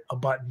had hit a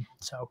button.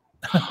 So.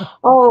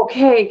 Oh,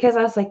 okay, because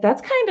I was like,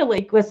 that's kind of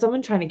like, was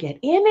someone trying to get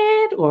in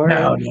it, or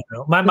no.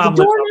 My mom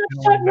the lives door out not in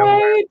the shut middle of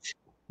nowhere. right?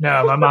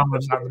 No, my mom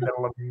lives out in the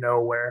middle of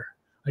nowhere.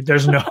 Like,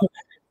 there's no,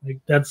 like,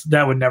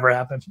 that would never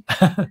happen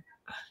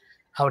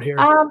out here.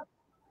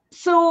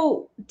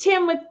 So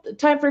Tim, with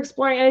Time for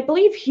Exploring, I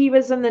believe he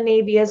was in the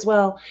Navy as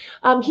well.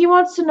 He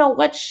wants to know,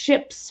 what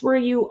ships were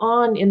you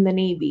on in the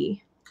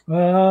Navy?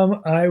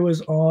 I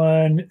was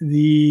on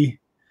the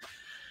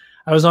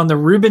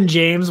Reuben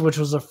James, which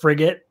was a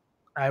frigate.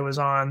 I was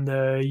on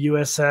the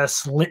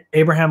USS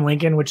Abraham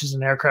Lincoln, which is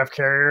an aircraft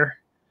carrier.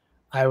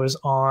 I was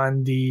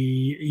on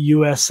the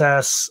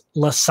USS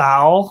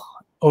LaSalle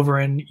over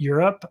in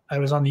Europe. I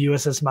was on the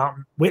USS Mount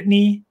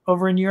Whitney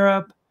over in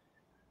Europe.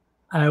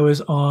 I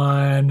was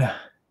on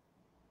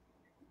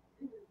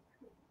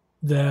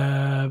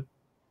the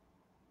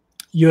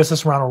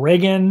USS Ronald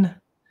Reagan.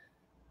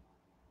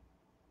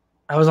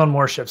 I was on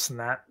more ships than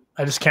that.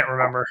 I just can't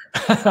remember.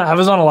 I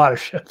was on a lot of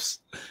ships.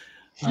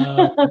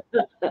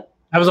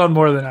 I was on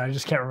more than I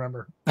just can't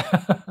remember.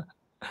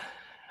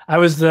 I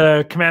was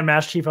the command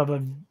master chief of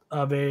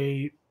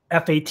a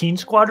F-18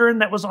 squadron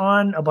that was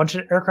on a bunch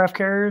of aircraft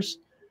carriers.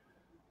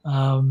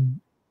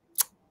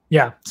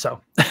 Yeah,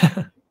 so.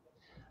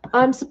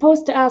 I'm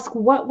supposed to ask,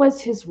 what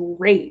was his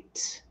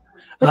rate?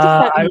 What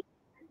does that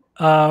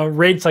mean?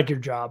 Rate's like your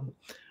job.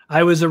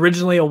 I was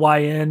originally a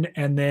YN,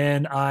 and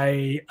then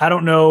I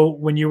don't know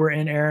when you were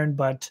in, Aaron,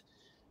 but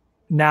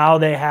now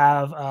they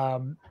have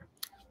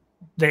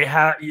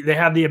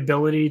the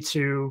ability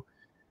to,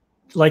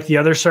 like the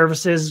other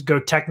services, go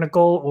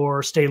technical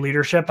or stay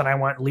leadership, and I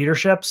went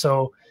leadership.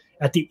 So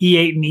at the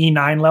E8 and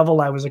E9 level,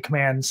 I was a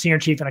command senior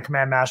chief and a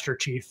command master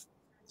chief.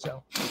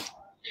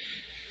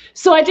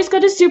 So I just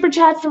got a super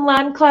chat from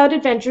Land Cloud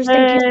Adventures.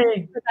 Thank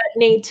you for that,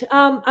 Nate.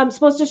 I'm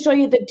supposed to show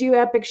you the do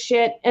epic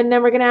shit, and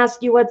then we're going to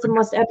ask you what's the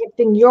most epic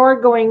thing you're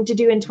going to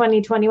do in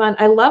 2021.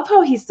 I love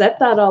how he set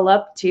that all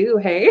up too,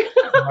 hey?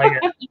 I like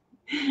it.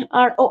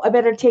 I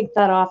better take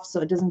that off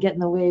so it doesn't get in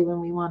the way when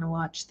we want to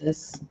watch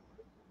this.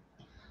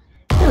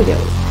 There we go.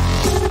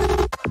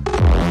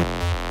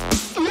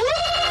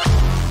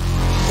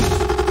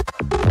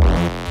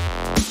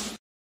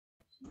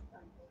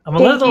 I'm a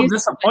little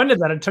disappointed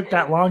that it took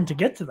that long to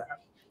get to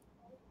that.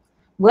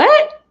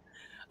 What?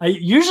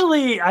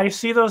 I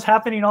see those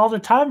happening all the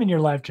time in your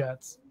live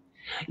chats.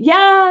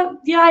 Yeah,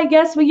 I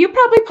guess. Well, you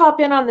probably pop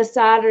in on the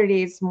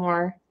Saturdays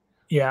more.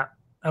 Yeah,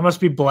 I must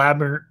be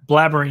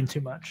blabbering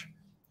too much.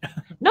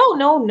 No.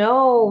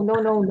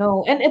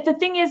 And if the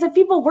thing is, if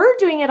people were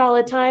doing it all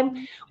the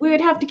time, we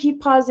would have to keep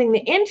pausing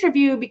the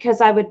interview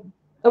because I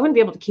wouldn't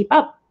be able to keep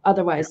up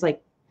otherwise,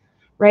 like,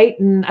 right?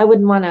 And I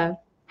wouldn't want to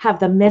have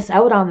them miss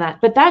out on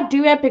that. But that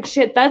do epic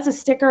shit, that's a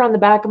sticker on the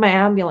back of my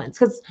ambulance,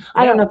 because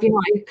I don't know if you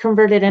know, I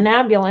converted an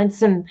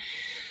ambulance, and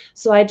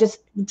so I'm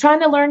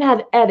trying to learn how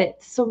to edit.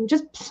 So I'm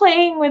just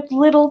playing with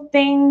little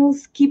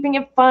things, keeping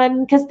it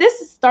fun, because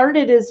this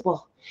started as,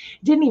 well,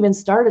 it didn't even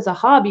start as a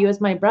hobby. It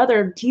was my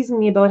brother teasing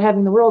me about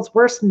having the world's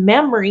worst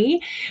memory,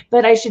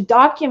 but I should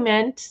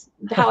document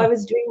how I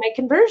was doing my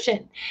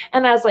conversion.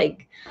 And I was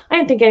like, I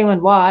didn't think anyone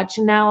would watch.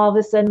 And now all of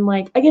a sudden,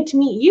 like, I get to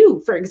meet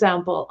you, for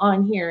example,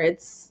 on here.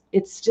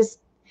 It's just,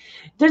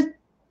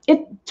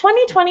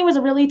 2020 was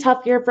a really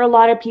tough year for a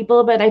lot of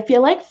people, but I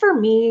feel like for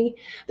me,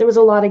 there was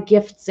a lot of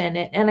gifts in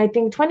it. And I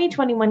think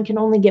 2021 can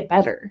only get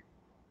better.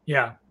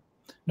 Yeah.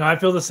 No, I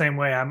feel the same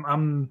way.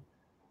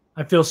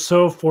 I feel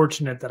so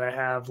fortunate that I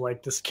have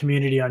like this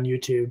community on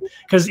YouTube,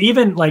 because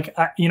even like,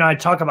 I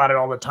talk about it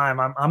all the time.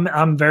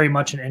 I'm very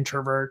much an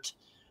introvert.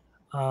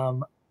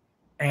 But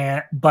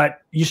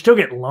you still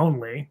get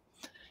lonely.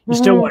 You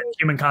still want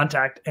human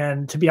contact.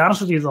 And to be honest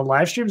with you, the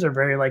live streams are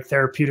very like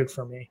therapeutic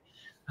for me.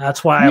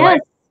 That's why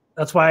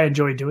I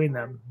enjoy doing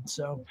them.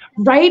 So,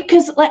 right.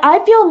 Cause like,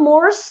 I feel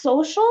more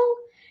social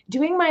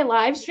doing my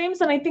live streams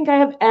than I think I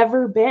have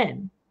ever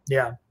been.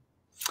 Yeah.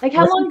 Like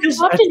how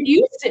often do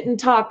you sit and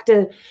talk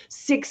to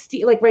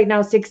 60, like right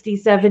now,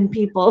 67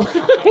 people?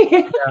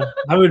 Yeah,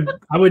 I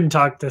wouldn't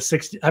talk to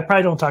 60. I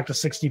probably don't talk to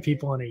 60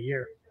 people in a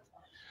year.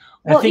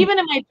 Well, even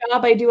in my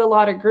job, I do a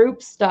lot of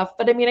group stuff,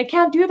 but I mean, I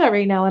can't do that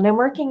right now, and I'm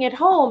working at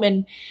home,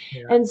 and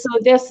so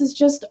this has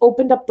just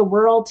opened up the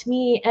world to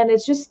me, and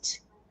it's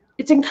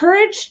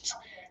encouraged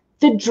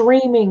the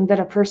dreaming that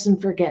a person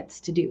forgets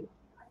to do.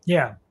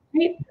 Yeah.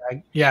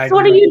 Right? Yeah. So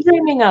what are you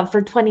dreaming of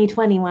for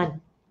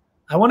 2021?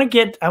 I want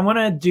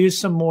to do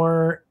some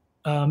more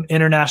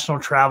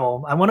international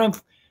travel. I want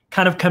to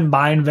kind of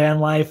combine van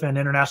life and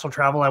international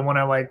travel.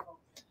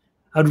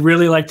 I'd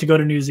really like to go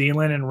to New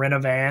Zealand and rent a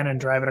van and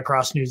drive it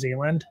across New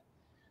Zealand.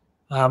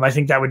 I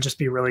think that would just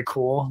be really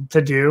cool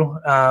to do.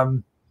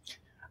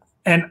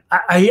 and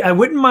I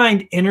wouldn't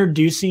mind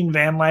introducing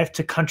van life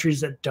to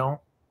countries that don't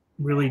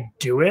really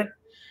do it.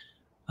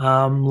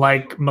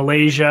 Like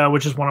Malaysia,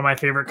 which is one of my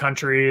favorite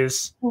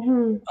countries.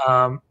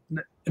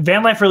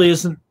 Van life really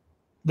isn't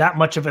that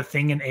much of a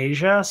thing in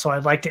Asia, so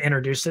I'd like to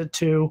introduce it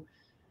to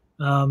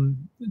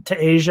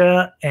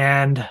Asia.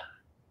 And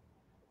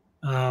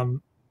I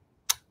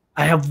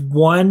have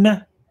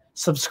one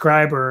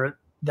subscriber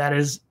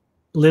that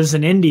lives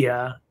in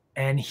India,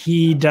 and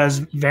he does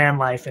van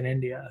life in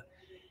India,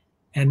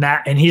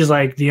 and he's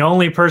like the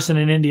only person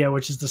in India,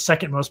 which is the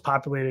second most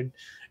populated.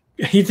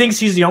 He thinks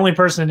he's the only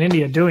person in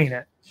India doing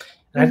it.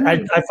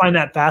 I find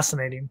that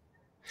fascinating.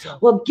 So.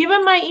 Well, give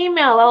him my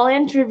email. I'll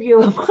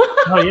interview him.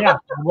 Oh yeah,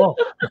 I will.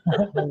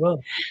 I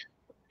will.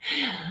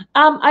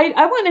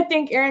 I want to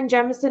thank Aaron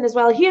Jemison as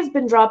well. He has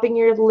been dropping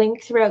your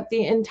link throughout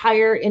the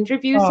entire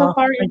interview so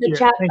far in the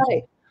chat.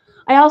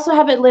 I also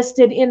have it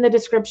listed in the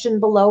description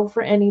below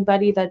for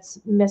anybody that's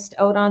missed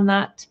out on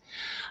that.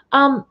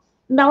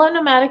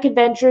 Melonomadic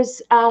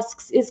Adventures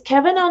asks, is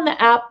Kevin on the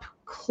app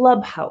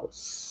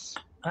Clubhouse?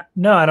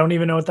 No, I don't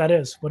even know what that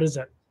is. What is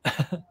it?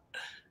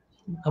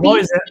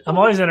 I'm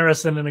always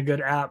interested in a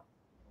good app.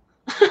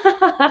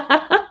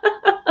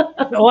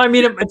 Well, I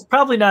mean, it's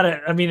probably not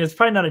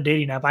a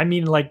dating app. I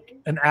mean, like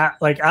an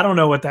app, like, I don't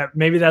know what that,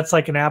 maybe that's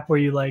like an app where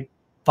you like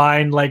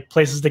find like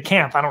places to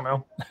camp. I don't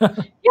know.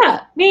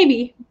 Yeah,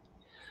 maybe.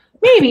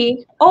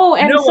 Oh,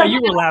 and I know why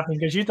you were laughing,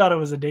 because you thought it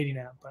was a dating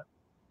app, but.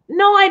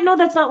 No, I know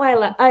that's not why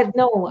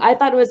I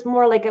thought it was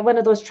more like one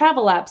of those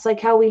travel apps, like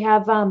how we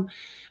have,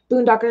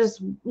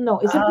 Boondockers. No,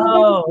 is it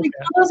Boondockers? Okay.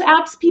 Those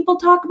apps people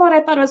talk about?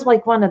 I thought it was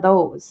like one of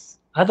those.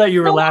 I thought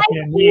you were laughing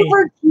at me. We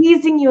were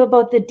teasing you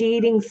about the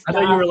dating stuff. I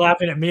thought you were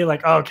laughing at me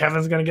like, oh,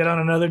 Kevin's going to get on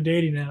another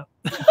dating app.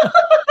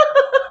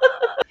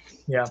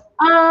 Yeah.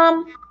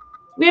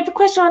 We have a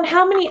question on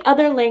how many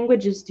other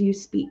languages do you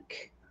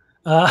speak?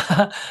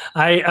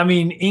 I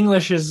mean,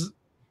 English is,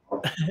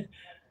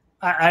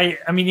 I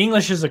mean,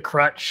 English is a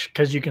crutch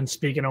because you can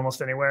speak it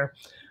almost anywhere.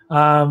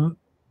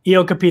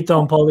 Io capito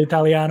un po'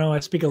 l'italiano. I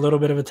speak a little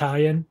bit of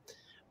Italian,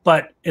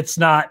 but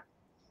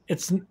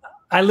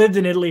I lived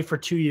in Italy for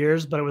 2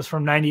 years, but it was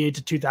from 98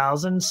 to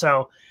 2000.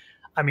 So,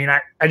 I mean,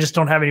 I just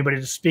don't have anybody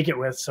to speak it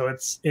with. So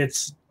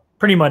it's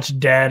pretty much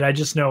dead. I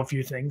just know a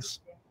few things.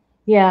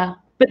 Yeah.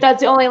 But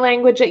that's the only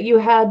language that you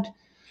had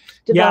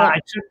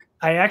developed. Yeah,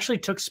 I actually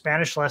took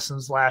Spanish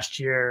lessons last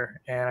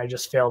year, and I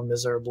just failed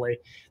miserably.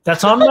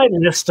 That's on my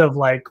list of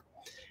like,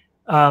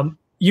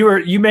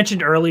 you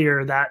mentioned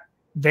earlier that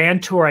van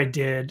tour I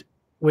did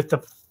with the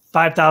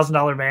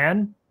 $5,000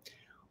 van.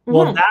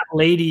 Well, that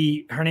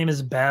lady, her name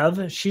is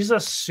Bev. She's a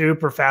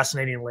super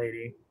fascinating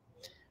lady.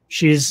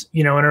 She's,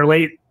 in her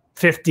late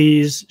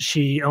 50s.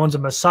 She owns a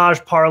massage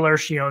parlor.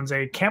 She owns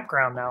a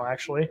campground now,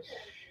 actually.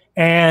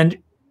 And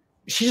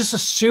she's just a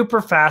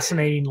super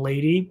fascinating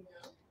lady.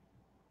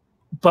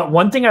 But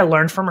one thing I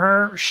learned from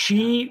her,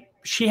 she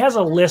has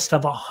a list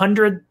of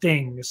 100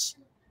 things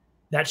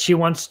that she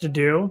wants to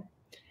do.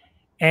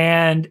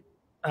 And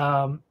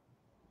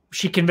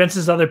she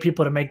convinces other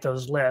people to make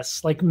those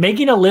lists. Like,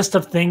 making a list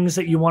of things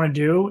that you want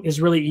to do is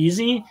really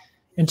easy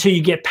until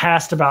you get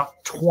past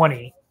about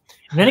 20.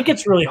 And then it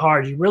gets really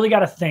hard. You really got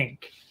to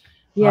think.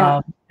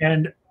 Yeah.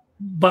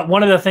 But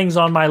one of the things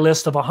on my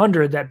list of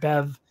 100 that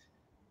Bev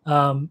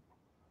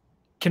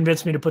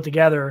convinced me to put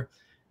together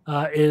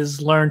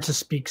is learn to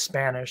speak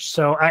Spanish.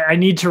 So I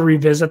need to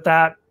revisit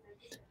that.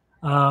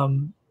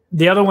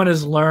 The other one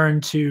is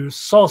learn to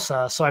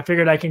salsa. So I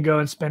figured I can go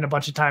and spend a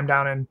bunch of time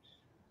down in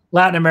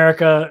Latin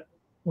America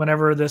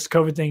whenever this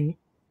COVID thing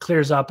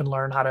clears up and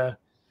learn how to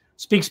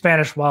speak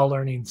Spanish while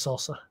learning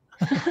salsa.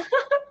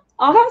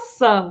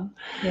 Awesome.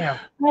 Yeah.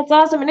 That's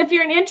awesome. And if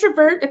you're an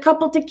introvert, a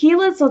couple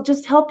tequilas will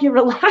just help you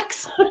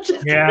relax.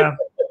 Yeah.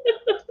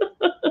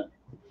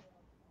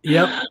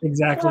 Yep,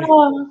 exactly.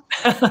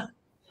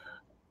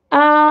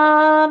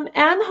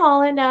 Anne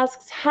Holland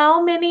asks,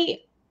 how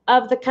many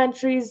of the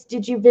countries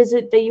did you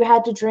visit that you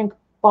had to drink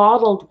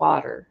bottled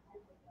water?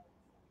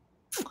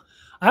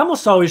 I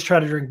almost always try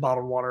to drink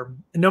bottled water,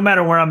 no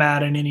matter where I'm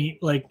at in any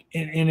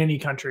in any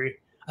country.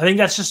 I think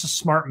that's just a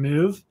smart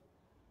move.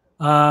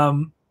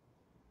 Even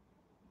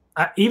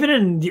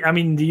in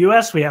the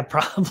U.S., we have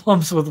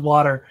problems with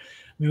water. I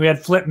mean, we had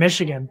Flint,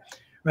 Michigan,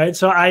 right?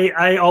 So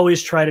I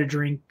always try to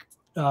drink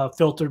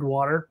filtered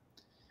water.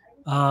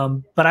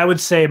 But I would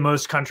say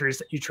most countries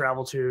that you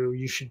travel to,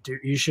 you should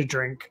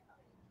drink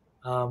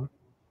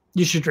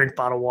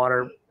bottled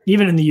water.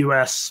 Even in the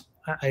U.S.,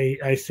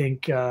 I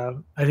think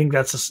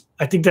that's just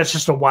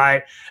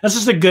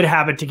a good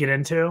habit to get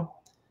into.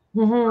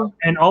 Mm-hmm.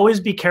 And always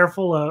be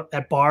careful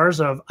at bars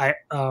of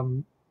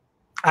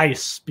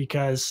ice,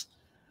 because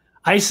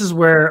ice is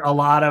where a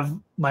lot of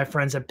my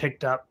friends have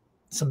picked up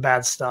some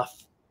bad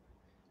stuff.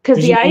 Because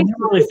the ice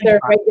is their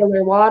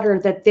regular water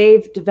that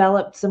they've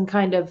developed some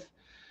kind of,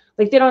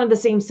 like, they don't have the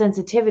same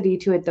sensitivity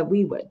to it that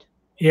we would.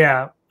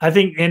 Yeah, I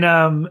think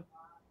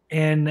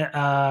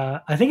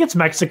I think it's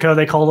Mexico,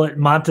 they call it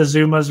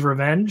Montezuma's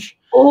Revenge.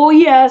 Oh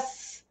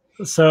yes.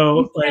 So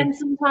you spend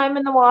some time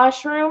in the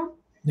washroom.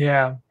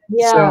 Yeah.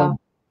 Yeah.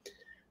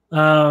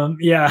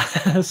 Yeah.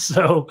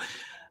 So,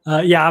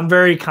 yeah, I'm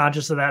very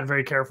conscious of that and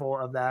very careful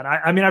of that.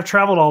 I mean, I've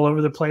traveled all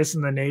over the place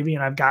in the Navy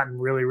and I've gotten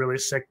really, really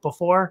sick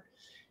before.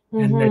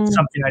 And it's Mm-hmm.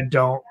 something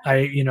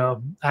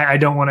I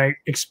don't want to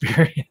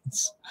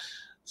experience.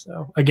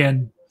 So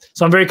again,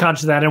 so I'm very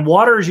conscious of that. And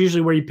water is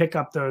usually where you pick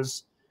up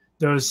those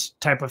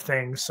type of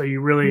things. So you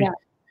really, Yeah.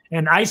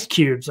 and ice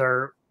cubes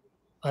are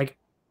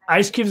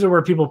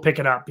where people pick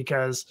it up,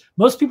 because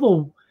most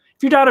people,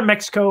 if you're down in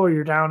Mexico or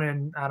you're down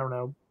in, I don't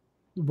know,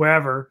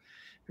 wherever,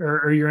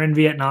 or you're in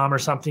Vietnam or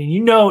something, you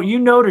know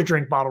to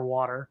drink bottled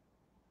water,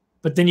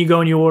 but then you go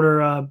and you order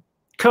a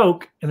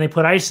Coke and they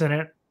put ice in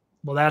it.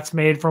 Well, that's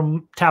made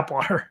from tap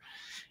water.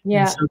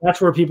 Yeah. And so that's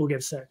where people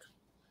get sick.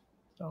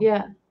 So.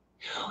 Yeah.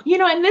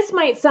 And this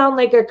might sound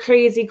like a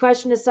crazy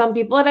question to some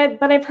people,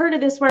 but I've heard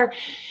of this where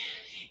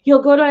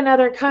you'll go to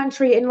another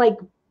country and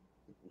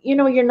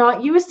you're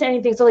not used to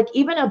anything. So like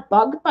even a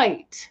bug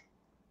bite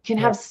can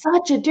have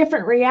such a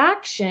different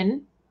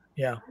reaction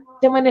than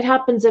when it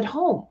happens at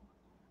home.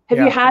 Have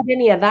you had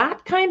any of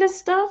that kind of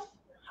stuff?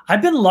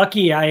 I've been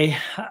lucky.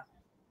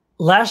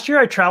 Last year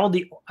I traveled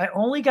I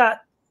only got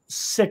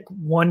sick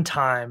one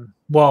time.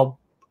 Well,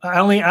 I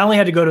only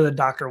had to go to the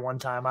doctor one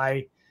time.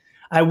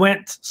 I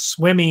went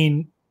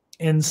swimming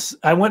and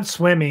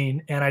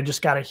I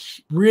just got a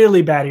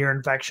really bad ear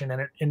infection,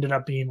 and it ended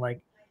up being like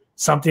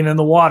something in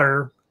the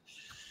water,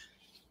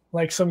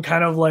 like some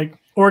kind of like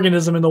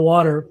organism in the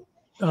water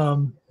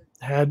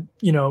had,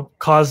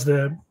 caused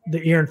the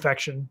ear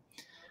infection.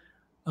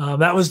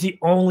 That was the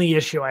only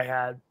issue I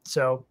had.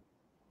 So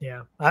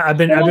yeah, I've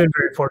been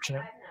very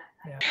fortunate.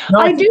 Yeah. No,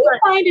 I do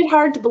find it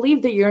hard to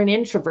believe that you're an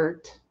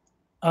introvert.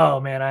 Oh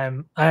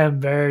man, I am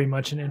very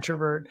much an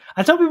introvert.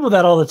 I tell people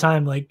that all the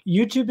time. Like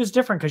YouTube is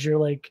different because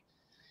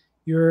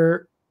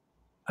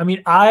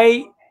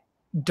I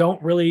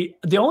don't really,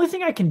 the only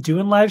thing I can do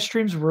in live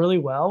streams really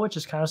well, which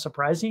is kind of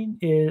surprising,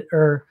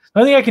 or the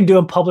only thing I can do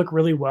in public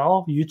really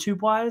well,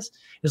 YouTube wise,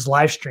 is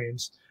live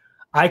streams.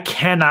 I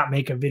cannot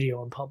make a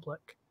video in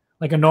public,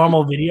 like a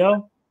normal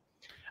video.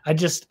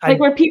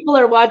 Where people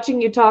are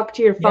watching you talk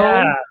to your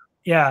phone.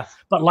 Yeah.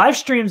 But live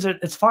streams,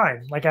 it's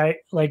fine. I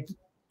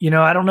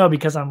don't know,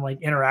 because I'm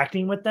like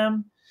interacting with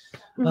them.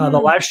 The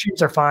live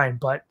streams are fine,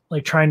 but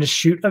like trying to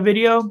shoot a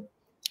video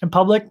in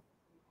public,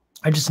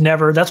 I just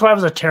never. That's why I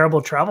was a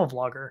terrible travel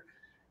vlogger,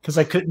 because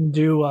I couldn't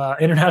do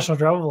international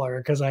travel vlogger,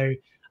 because I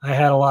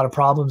had a lot of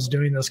problems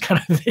doing those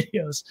kind of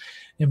videos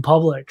in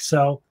public.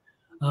 So,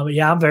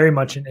 yeah, I'm very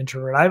much an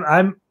introvert.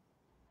 I'm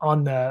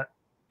on the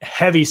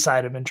heavy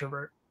side of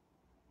introvert.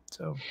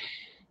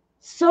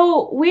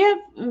 So we have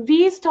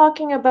V's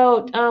talking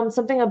about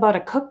something about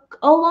a cook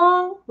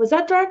along. Was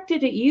that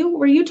directed at you?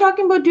 Were you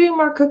talking about doing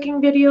more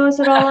cooking videos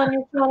at all on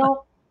your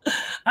channel?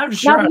 I'm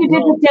sure. Now you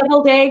did the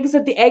deviled eggs,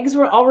 that the eggs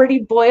were already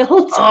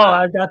boiled. Oh,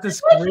 I got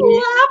this great.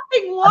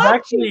 Laughing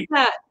watching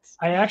that.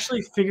 I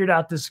actually figured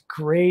out this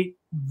great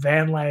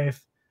van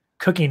life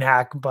cooking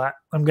hack, but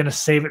I'm gonna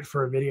save it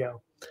for a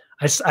video.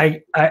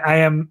 I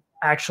am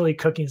actually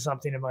cooking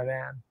something in my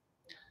van.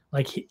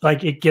 Like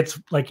it gets,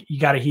 like, you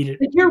got to heat it.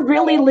 But you're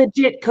really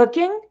legit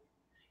cooking?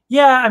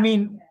 Yeah, I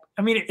mean,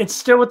 it's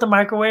still with the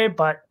microwave,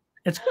 but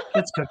it's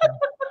cooking.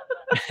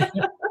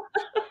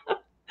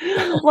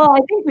 Well, I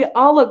think we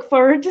all look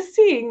forward to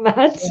seeing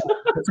that.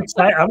 It's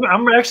exciting.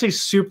 I'm actually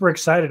super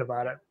excited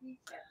about it.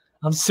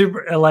 I'm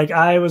super,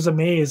 I was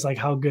amazed like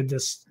how good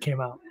this came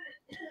out.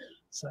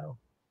 So,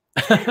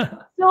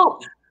 so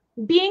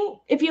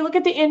if you look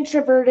at the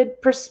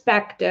introverted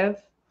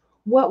perspective,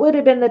 what would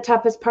have been the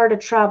toughest part of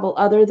travel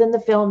other than the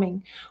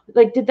filming?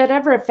 Like, did that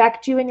ever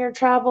affect you in your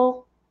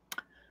travel?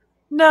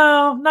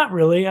 No, not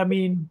really. I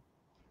mean,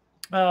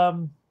 yeah,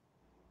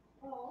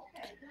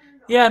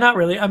 not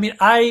really. I mean,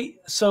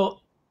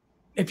 so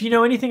if you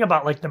know anything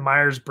about like the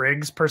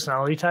Myers-Briggs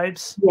personality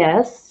types,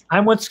 yes,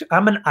 I'm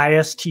an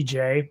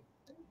ISTJ,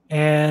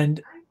 and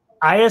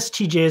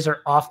ISTJs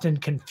are often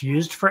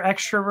confused for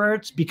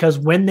extroverts, because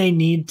when they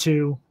need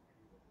to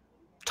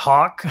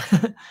talk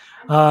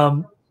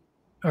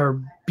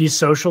or be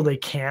social, they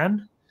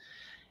can.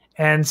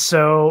 And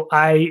so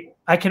I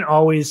can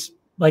always,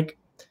 like,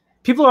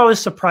 people are always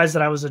surprised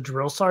that I was a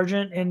drill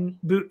sergeant in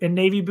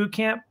Navy boot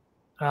camp.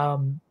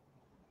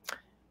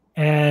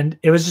 And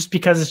it was just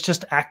because it's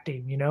just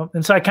acting,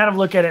 And so I kind of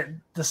look at it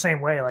the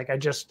same way. Like,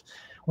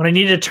 when I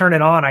need to turn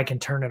it on, I can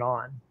turn it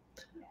on.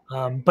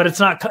 But it's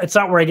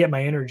not where I get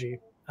my energy.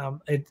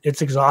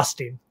 It's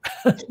exhausting.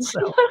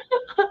 So,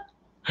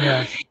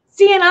 yeah.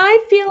 See, and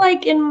I feel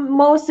like in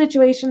most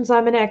situations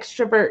I'm an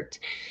extrovert,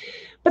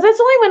 but that's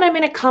only when I'm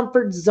in a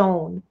comfort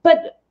zone.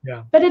 But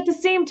at the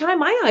same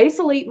time, I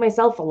isolate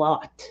myself a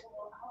lot.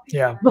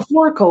 Yeah.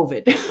 Before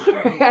COVID,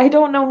 I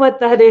don't know what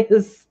that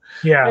is.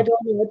 Yeah, I don't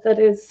know what that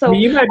is. So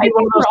you might be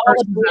one of those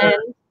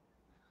persons.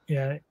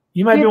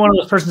 You might be one of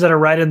those persons that are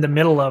right in the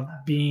middle of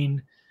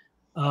being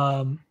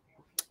a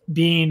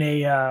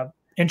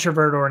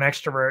introvert or an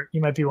extrovert.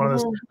 You might be one of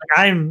those.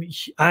 Like,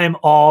 I'm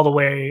all the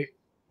way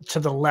to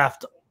the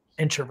left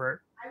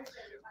introvert.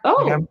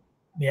 Oh,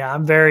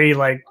 I'm very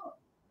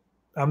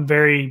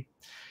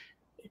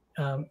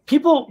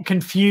people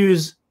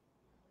confuse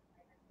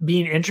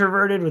being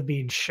introverted with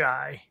being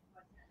shy.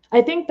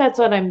 I think that's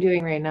what I'm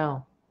doing right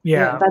now.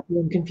 Yeah. That's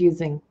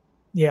confusing.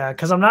 Yeah,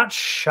 because I'm not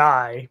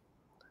shy.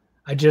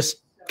 I just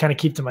kind of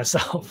keep to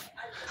myself.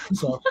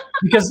 So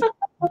because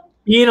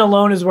being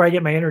alone is where I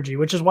get my energy,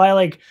 which is why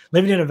like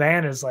living in a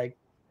van is like,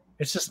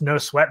 it's just no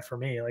sweat for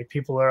me. Like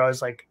people are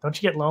always like,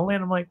 don't you get lonely?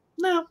 And I'm like,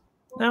 no.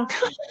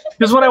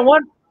 Because when I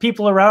want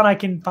people around, I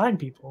can find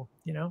people,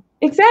 you know?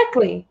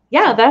 Exactly.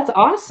 Yeah, that's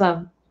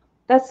awesome.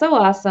 That's so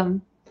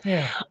awesome.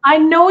 Yeah. I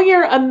know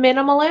you're a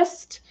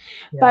minimalist,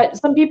 but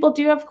some people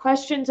do have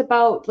questions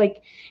about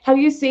like, have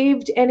you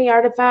saved any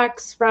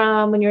artifacts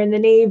from when you're in the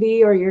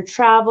Navy or your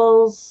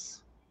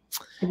travels?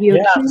 Have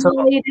you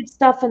accumulated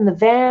stuff in the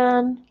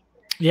van?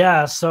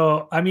 Yeah.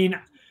 So, I mean,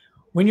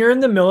 when you're in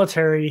the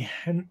military,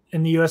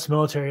 in the U.S.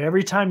 military,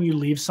 every time you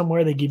leave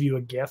somewhere, they give you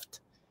a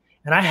gift.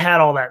 And I had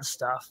all that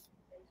stuff.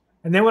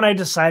 And then when I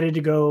decided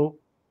to go,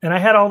 and I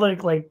had all the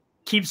like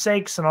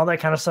keepsakes and all that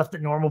kind of stuff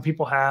that normal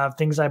people have,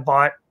 things I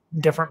bought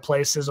different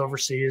places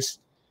overseas.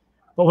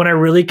 But when I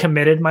really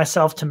committed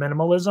myself to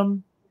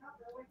minimalism,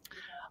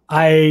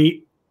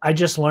 I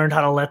just learned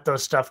how to let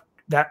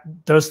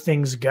those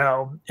things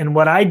go. And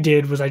what I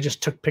did was I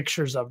just took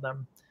pictures of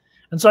them.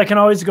 And so I can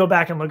always go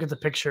back and look at the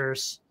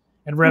pictures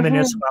and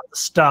reminisce about the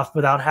stuff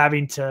without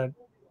having to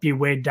be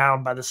weighed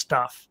down by the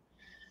stuff.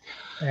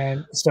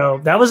 And so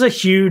that was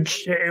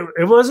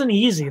it wasn't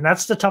easy. And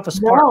that's the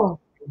toughest part.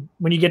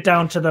 When you get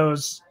down to the,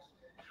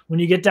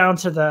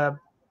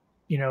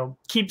 you know,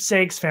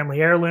 keepsakes,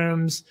 family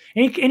heirlooms,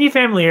 any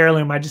family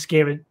heirloom, I just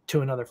gave it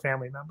to another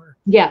family member.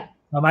 Yeah.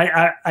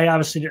 I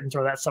obviously didn't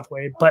throw that stuff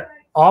away, but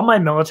all my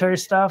military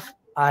stuff,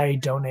 I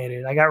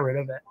donated. I got rid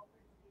of it.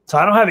 So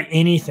I don't have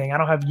anything. I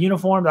don't have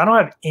uniforms. I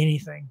don't have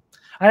anything.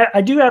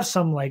 I do have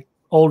some like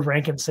old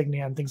rank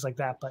insignia and things like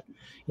that, but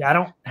yeah, I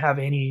don't have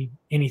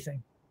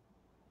anything.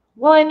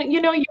 Well, and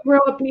you know, you grow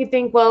up and you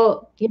think,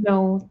 well, you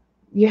know,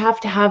 you have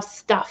to have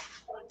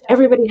stuff.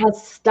 Everybody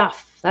has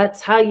stuff.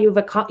 That's how you've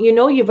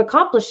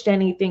accomplished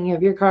anything. You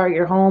have your car,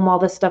 your home, all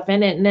this stuff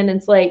in it. And then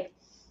it's like,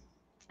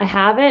 I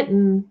have it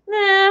and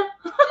nah.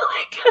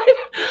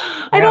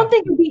 I don't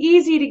think it'd be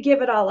easy to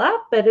give it all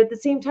up, but at the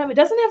same time, it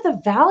doesn't have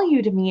the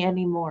value to me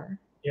anymore.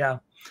 Yeah.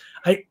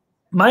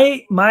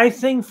 My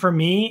thing for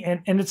me,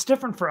 and it's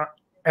different for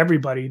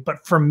everybody,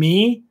 but for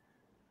me,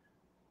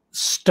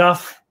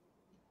 stuff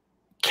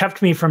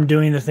kept me from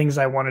doing the things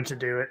I wanted to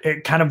do.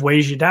 It kind of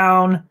weighs you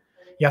down.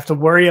 You have to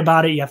worry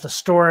about it. You have to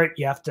store it.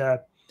 You have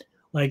to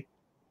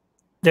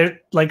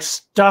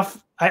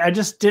stuff. I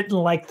just didn't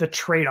like the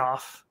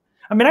trade-off.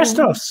 I mean, I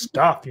still have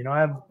stuff, you know,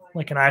 I have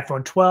like an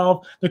iPhone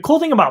 12. The cool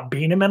thing about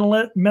being a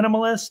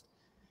minimalist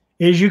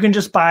is you can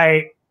just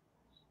buy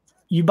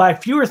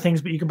fewer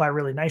things, but you can buy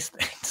really nice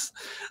things.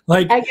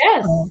 Like, I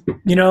guess,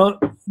 you know,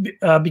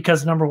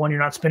 because number one,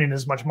 you're not spending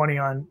as much money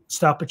on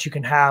stuff, but you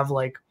can have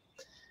like,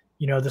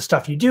 you know, the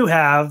stuff you do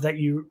have that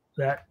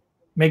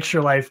makes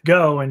your life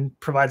go and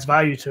provides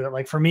value to it.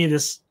 Like for me,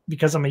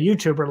 because I'm a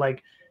YouTuber,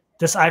 like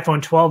this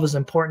iPhone 12 is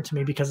important to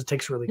me because it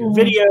takes really good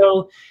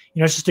video. You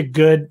know, it's just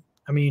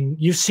I mean,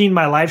 you've seen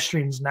my live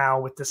streams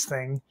now with this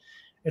thing.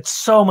 It's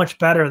so much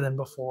better than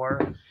before.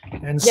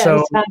 And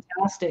so it's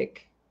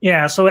fantastic.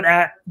 Yeah. So it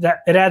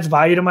adds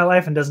value to my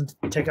life and doesn't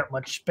take up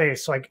much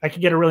space. So I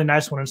could get a really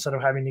nice one instead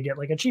of having to get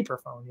like a cheaper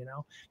phone, you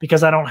know,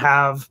 because I don't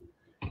have,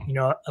 you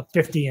know, a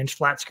 50-inch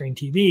flat screen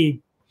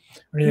TV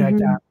or anything like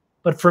that.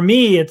 But for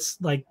me, it's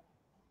like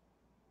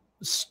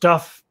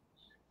stuff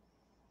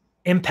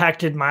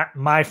impacted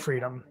my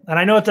freedom. And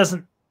I know it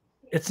doesn't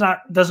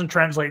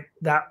translate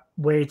that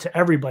way to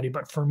everybody,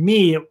 but for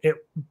me, it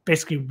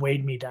basically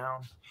weighed me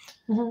down.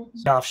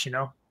 Stuff, you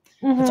know.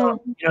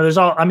 So, you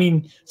know, I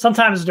mean,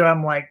 sometimes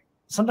I'm like,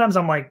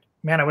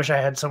 man, I wish I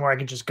had somewhere I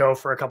could just go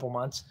for a couple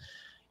months,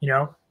 you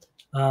know.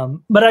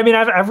 But I mean,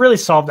 I've really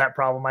solved that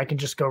problem. I can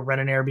just go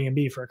rent an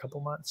Airbnb for a couple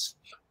months,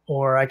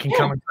 or I can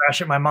come and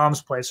crash at my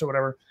mom's place or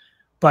whatever.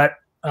 But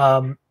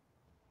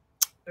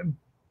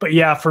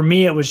yeah, for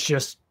me,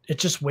 it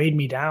just weighed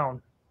me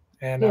down.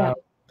 And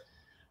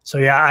so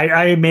yeah,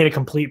 I made a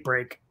complete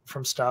break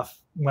from stuff.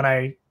 When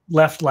I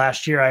left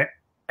last year,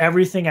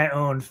 everything I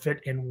owned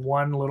fit in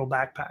one little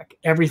backpack.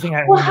 Everything I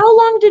owned. Well, how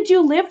long did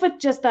you live with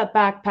just that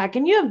backpack?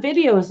 And you have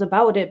videos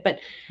about it, but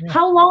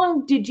how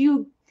long did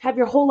you have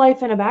your whole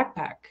life in a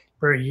backpack?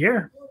 For a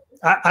year.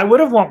 I would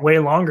have went way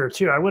longer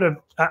too.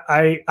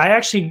 I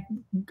actually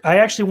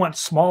went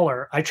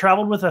smaller. I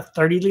traveled with a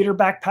 30-liter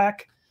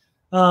backpack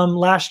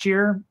last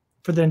year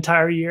for the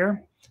entire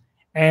year.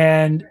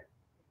 And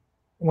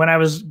when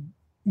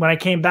I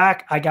came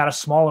back, I got a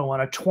smaller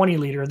one, a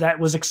 20-liter that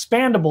was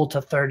expandable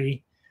to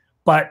 30,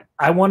 but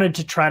I wanted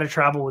to try to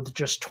travel with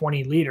just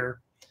 20-liter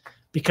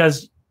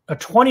because a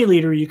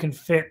 20-liter you can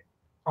fit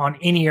on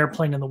any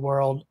airplane in the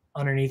world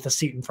underneath the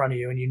seat in front of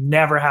you, and you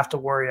never have to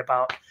worry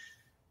about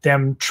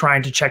them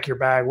trying to check your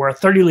bag. Where a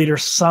 30-liter,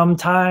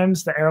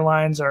 sometimes the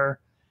airlines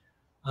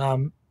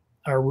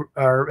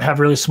have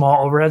really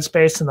small overhead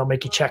space and they'll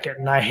make you check it.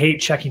 And I hate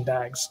checking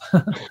bags.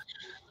 I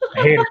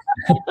hate it.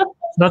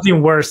 It's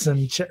nothing worse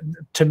than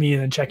to me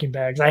than checking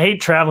bags. I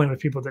hate traveling with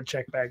people that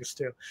check bags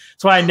too.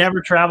 That's why I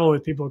never travel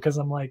with people, because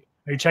I'm like,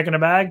 are you checking a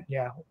bag?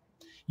 Yeah.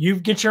 You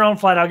get your own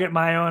flight, I'll get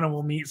my own, and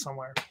we'll meet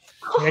somewhere.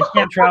 Like, I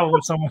can't travel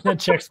with someone that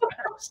checks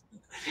bags.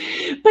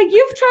 But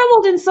you've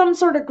traveled in some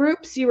sort of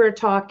groups you were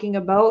talking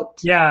about.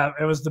 Yeah,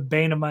 it was the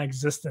bane of my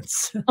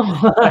existence.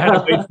 I had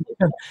to wait for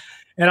them.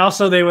 And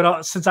also, they would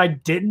all, since I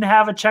didn't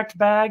have a checked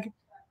bag,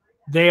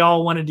 they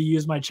all wanted to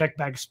use my checked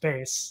bag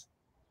space.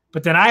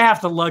 But then I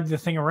have to lug the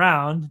thing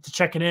around to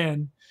check it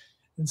in.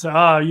 And so,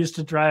 it used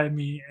to drive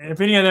me.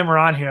 If any of them are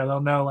on here, they'll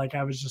know, like,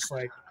 I was just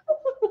like,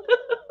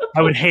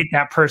 I would hate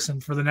that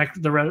person for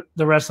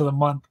the rest of the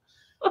month.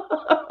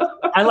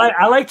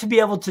 I like to be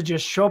able to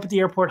just show up at the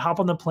airport, hop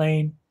on the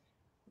plane,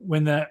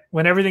 when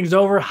everything's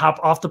over, hop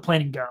off the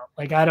plane and go.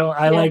 Like,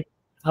 I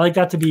like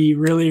that to be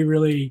really,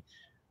 really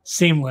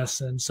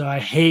seamless. And so I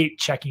hate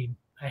checking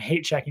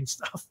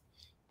stuff.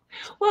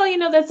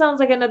 Well, that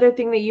sounds like another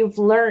thing that you've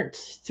learned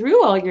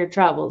through all your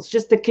travels,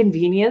 just the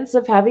convenience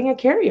of having a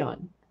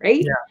carry-on,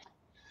 right?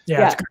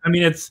 Yeah. I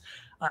mean, it's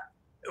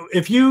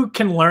if you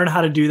can learn how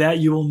to do that,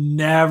 you will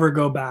never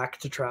go back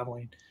to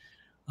traveling.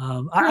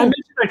 I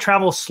mentioned I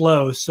travel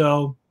slow,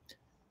 so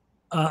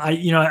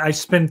I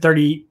spend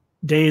 30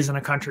 days in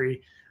a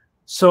country,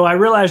 so I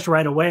realized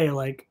right away,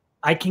 like,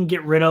 I can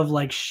get rid of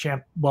like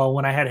shampoo. Well,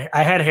 when I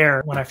had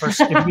hair when I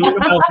first, if you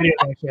look at my video,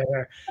 I had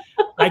hair.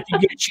 I can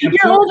get shampoo.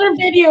 Your older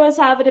videos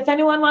have it. If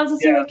anyone wants to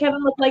see what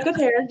Kevin looked like with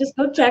hair, just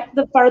go check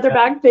the farther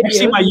back videos.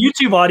 Actually, my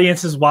YouTube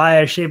audience is why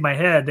I shaved my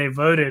head. They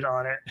voted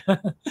on it.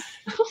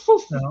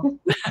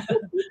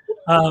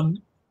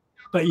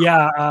 But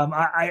yeah,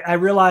 I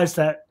realized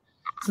that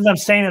since I'm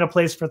staying at a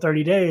place for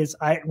 30 days,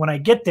 when I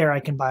get there, I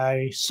can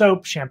buy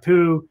soap,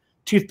 shampoo,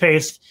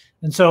 toothpaste.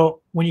 And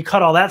so when you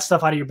cut all that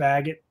stuff out of your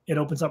bag, it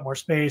opens up more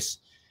space.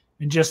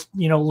 And just,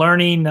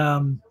 learning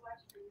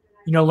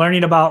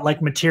about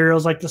like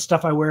materials, like the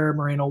stuff I wear,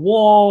 merino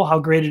wool, how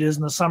great it is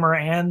in the summer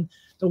and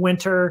the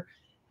winter,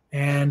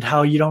 and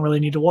how you don't really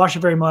need to wash it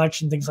very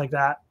much and things like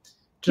that.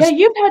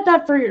 You've had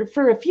that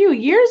for a few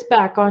years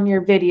back on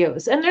your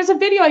videos. And there's a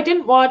video, I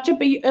didn't watch it,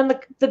 but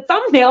the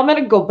thumbnail, I'm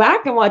going to go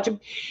back and watch it.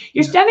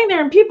 You're standing there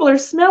and people are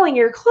smelling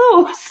your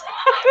clothes.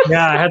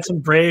 Yeah, I had some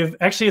brave,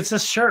 actually, it's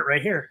this shirt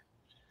right here.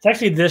 It's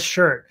actually this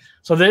shirt.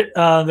 So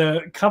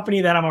the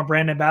company that I'm a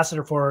brand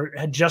ambassador for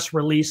had just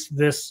released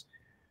this.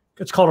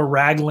 It's called a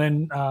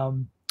raglan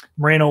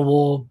merino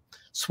wool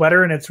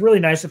sweater, and it's really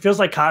nice. It feels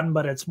like cotton,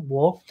 but it's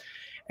wool.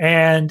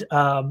 And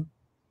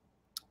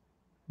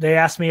they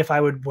asked me if I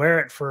would wear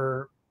it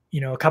for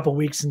a couple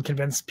weeks and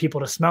convince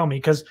people to smell me.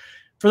 Because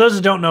for those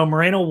who don't know,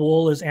 merino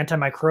wool is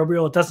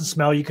antimicrobial. It doesn't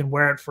smell. You can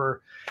wear it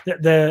for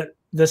the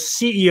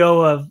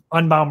CEO of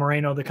Unbound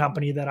Merino, the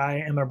company that I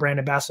am a brand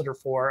ambassador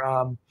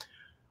for.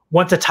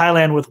 Went to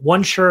Thailand with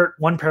one shirt,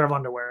 one pair of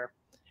underwear,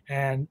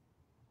 and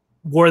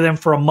wore them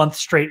for a month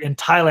straight in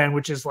Thailand,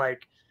 which is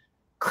like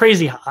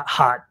crazy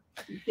hot.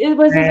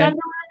 Was his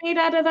underwear made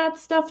out of that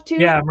stuff too?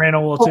 Yeah,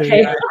 merino wool too.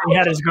 Okay. Yeah. He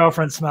had his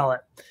girlfriend smell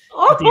it.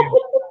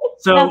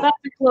 So that's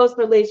a close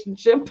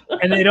relationship.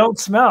 And they don't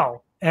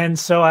smell. And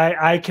so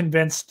I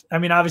convinced, I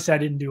mean, obviously I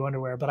didn't do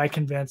underwear, but I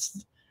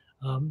convinced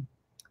some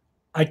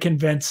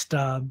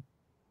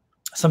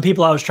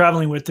people I was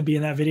traveling with to be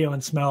in that video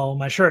and smell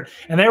my shirt.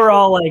 And they were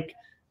all like,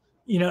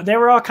 they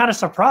were all kind of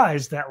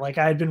surprised that like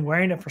I had been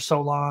wearing it for so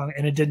long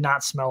and it did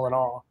not smell at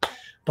all.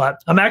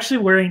 But I'm actually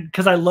wearing,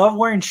 because I love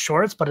wearing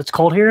shorts, but it's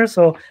cold here.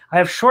 So I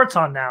have shorts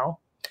on now,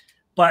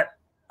 but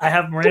I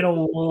have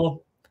merino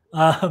wool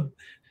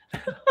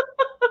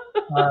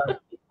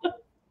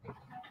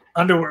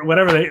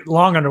underwear,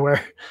 long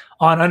underwear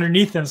on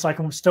underneath them, so I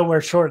can still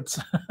wear shorts.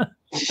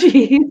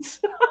 Jeez.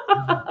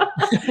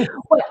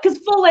 Because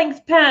full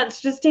length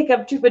pants just take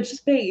up too much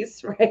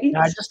space, right?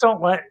 I just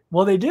don't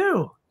well, they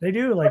do.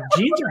 Like,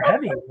 jeans are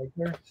heavy.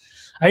 Like,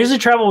 I usually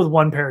travel with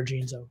one pair of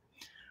jeans though.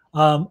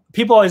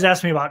 People always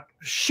ask me about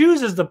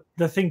shoes. Is the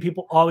thing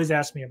people always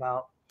ask me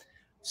about.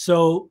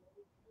 So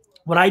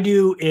what I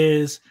do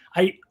is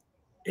I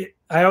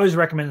always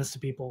recommend this to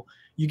people.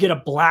 You get a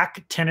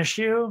black tennis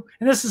shoe,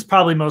 and this is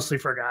probably mostly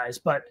for guys,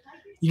 but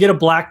you get a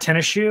black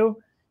tennis shoe,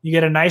 you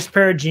get a nice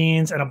pair of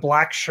jeans and a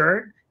black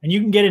shirt, and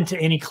you can get into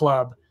any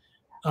club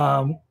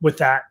with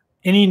that.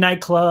 Any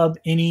nightclub,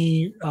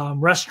 any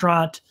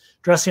restaurant,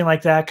 dressing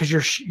like that,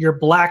 because your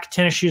black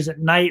tennis shoes at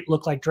night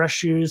look like dress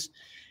shoes.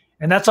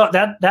 And that's all.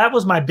 That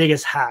was my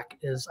biggest hack,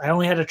 is I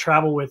only had to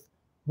travel with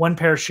one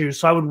pair of shoes.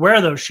 So I would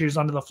wear those shoes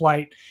onto the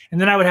flight, and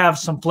then I would have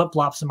some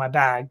flip-flops in my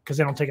bag because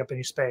they don't take up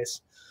any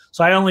space.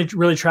 So I only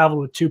really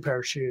traveled with two pair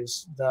of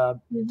shoes, the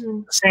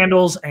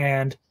sandals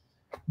and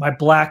my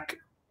black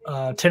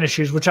tennis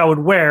shoes, which I would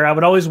wear. I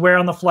would always wear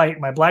on the flight,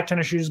 my black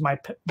tennis shoes, my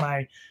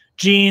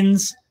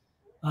jeans,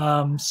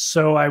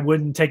 so I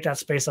wouldn't take that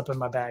space up in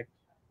my bag.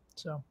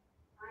 So,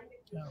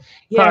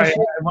 sorry, I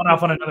went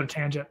off on another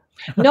tangent.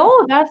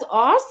 No, that's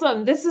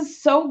awesome. This is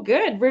so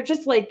good. We're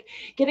just like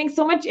getting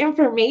so much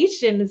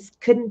information. This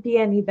couldn't be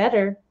any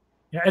better.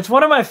 Yeah, it's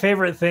one of my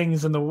favorite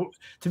things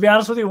to be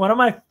honest with you, one of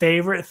my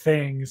favorite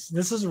things,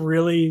 this is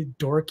really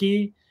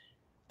dorky,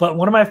 But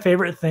one of my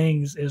favorite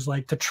things is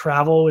like to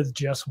travel with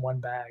just one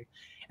bag.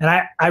 And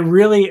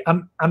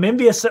I'm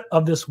envious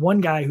of this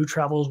one guy who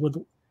travels with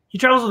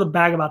a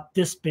bag about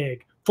this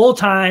big, full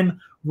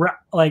time,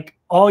 like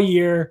all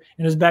year,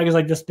 and his bag is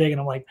like this big. And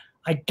I'm like,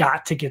 I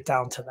got to get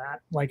down to that.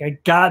 Like I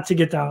got to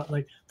get down,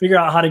 like figure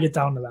out how to get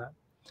down to that.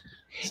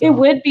 So. It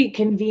would be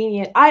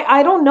convenient.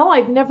 I don't know.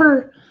 I've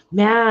never,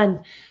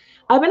 man.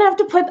 I'm gonna have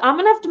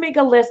to make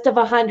a list of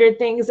 100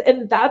 things,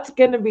 and that's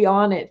gonna be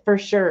on it for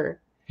sure.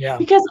 Yeah.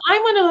 Because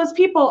I'm one of those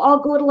people, I'll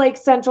go to like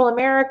Central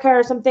America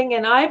or something,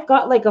 and I've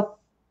got like a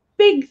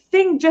big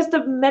thing just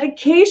of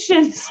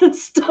medications and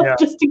stuff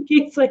just in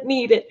case I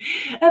need it.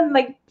 And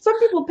like some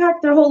people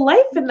pack their whole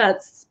life in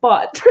that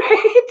spot,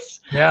 right?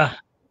 Yeah.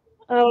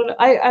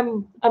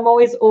 I'm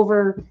always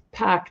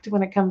overpacked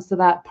when it comes to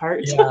that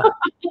part. Yeah.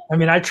 I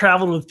mean, I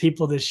traveled with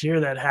people this year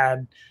that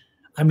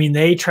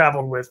they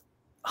traveled with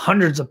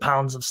hundreds of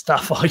pounds of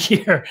stuff all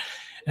year.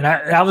 And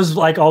I was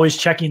like always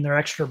checking their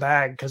extra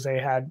bag because they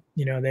had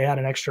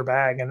an extra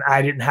bag and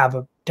I didn't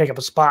take up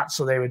a spot.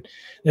 So they'd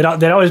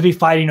always be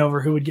fighting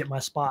over who would get my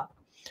spot.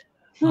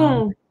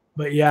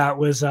 But yeah, it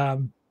was,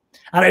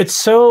 it's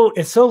so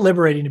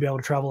liberating to be able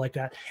to travel like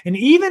that. And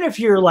even if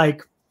you're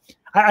like,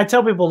 I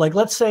tell people, like,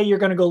 let's say you're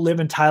going to go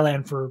live in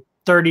Thailand for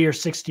 30 or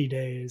 60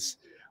 days.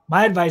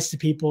 My advice to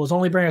people is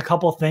only bring a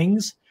couple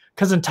things,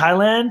 because in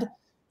Thailand,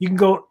 you can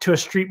go to a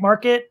street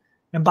market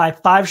and buy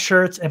 5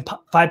 shirts and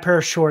 5 pair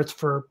of shorts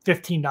for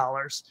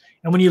 $15.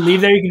 And when you leave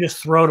there, you can just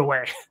throw it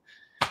away.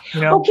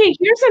 Okay,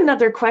 here's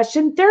another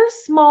question. They're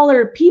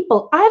smaller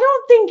people. I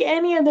don't think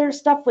any of their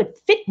stuff would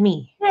fit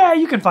me. Yeah,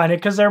 you can find it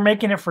because they're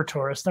making it for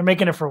tourists. They're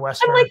making it for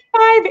Western. I'm like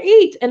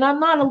 5'8", and I'm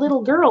not a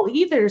little girl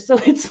either. So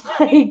it's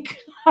like,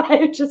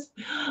 I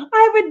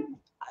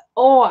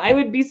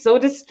would be so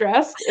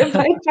distressed if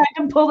I tried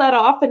to pull that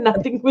off and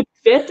nothing would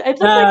fit. I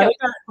just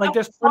like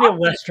there's plenty of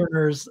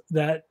Westerners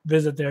that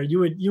visit there. You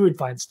would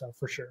find stuff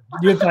for sure.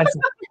 You would find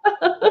stuff.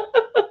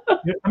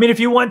 I mean, if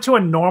you went to a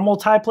normal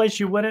Thai place,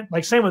 you wouldn't.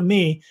 Like, same with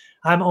me.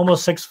 I'm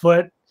almost 6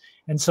 foot,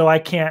 and so I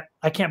can't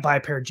buy a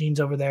pair of jeans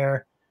over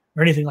there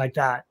or anything like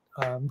that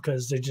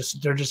because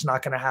they're just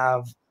not going to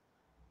have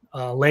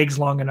legs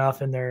long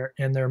enough, and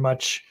they're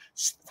much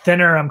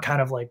thinner. I'm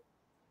kind of like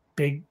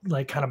big,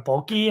 like kind of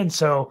bulky, and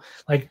so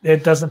like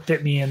it doesn't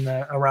fit me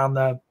around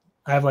the.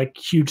 I have like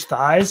huge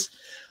thighs,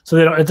 so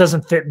it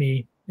doesn't fit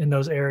me in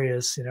those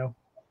areas, yeah,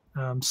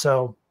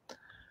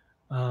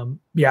 I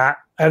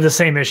have the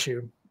same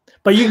issue.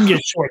 But you can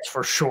get shorts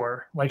for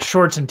sure, like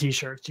shorts and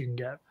t-shirts you can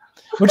get,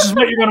 which is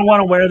what you're going to want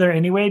to wear there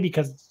anyway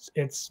because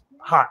it's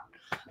hot.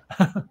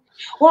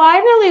 Well, I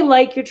really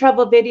like your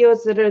travel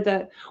videos that are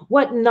the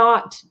what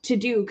not to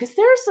do, because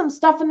there's some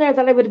stuff in there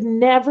that I would have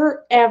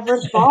never, ever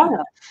thought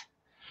of.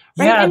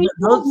 Right? Yeah, and you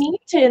don't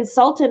need to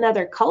insult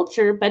another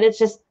culture, but it's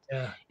just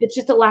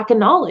a lack of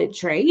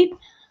knowledge, right?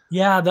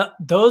 Yeah,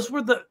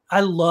 I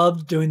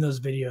loved doing those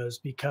videos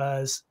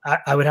because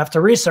I would have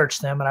to research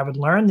them and I would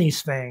learn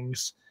these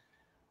things.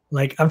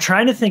 Like I'm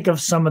trying to think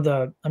of some of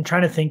the ones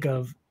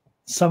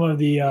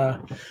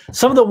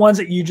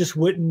that you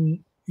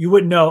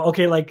wouldn't know.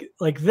 Okay, like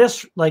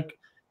this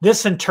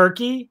in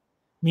Turkey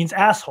means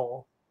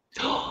asshole.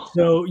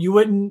 So you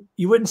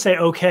wouldn't say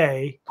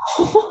okay.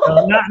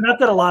 Not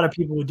that a lot of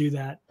people would do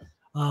that.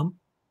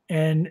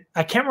 And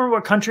I can't remember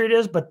what country it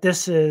is, but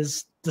this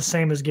is the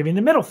same as giving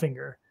the middle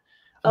finger.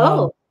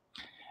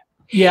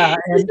 Yeah.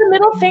 Is the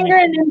middle finger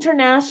an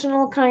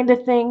international kind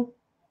of thing?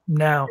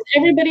 No. Does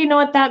everybody know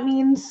what that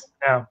means?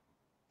 No.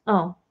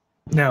 Oh.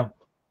 No.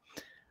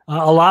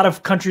 A lot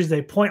of countries,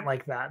 they point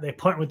like that. They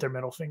point with their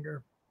middle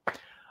finger.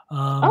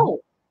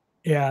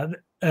 Yeah.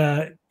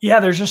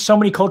 There's just so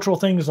many cultural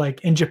things.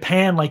 Like in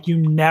Japan, like you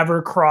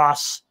never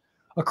cross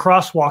a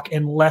crosswalk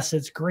unless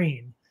it's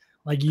green.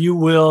 Like you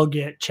will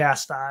get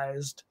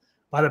chastised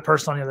by the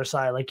person on the other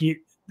side. Like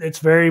it's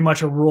very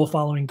much a rule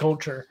following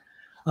culture.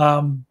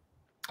 Even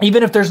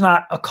if there's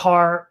not a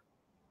car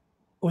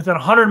within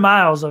 100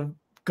 miles of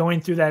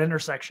going through that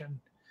intersection,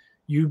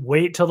 you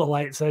wait till the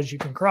light says you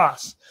can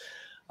cross.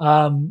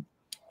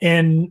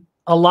 In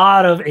a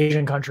lot of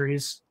Asian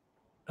countries,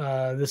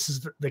 this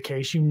is the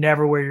case. You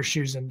never wear your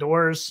shoes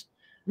indoors.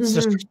 It's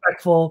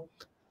disrespectful.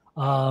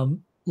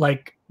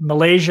 Like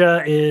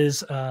Malaysia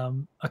is a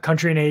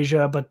country in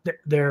Asia, but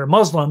they're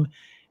Muslim.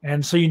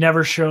 And so you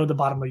never show the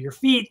bottom of your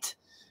feet.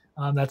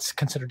 That's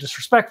considered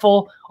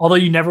disrespectful, although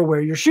you never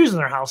wear your shoes in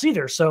their house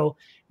either. So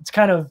it's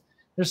kind of,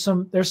 there's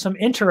some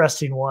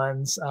interesting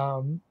ones.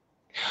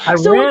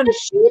 With the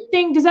shoe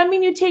thing, does that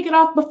mean you take it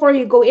off before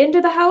you go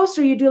into the house,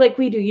 or you do like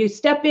we do? You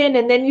step in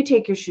and then you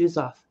take your shoes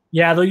off?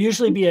 Yeah, there'll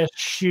usually be a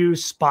shoe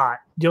spot.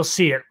 You'll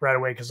see it right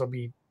away because there'll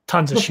be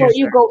tons of shoes before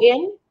you go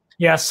in.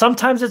 Yeah,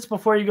 sometimes it's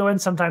before you go in.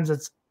 Sometimes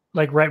it's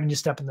like right when you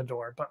step in the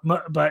door.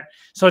 But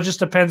so it just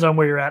depends on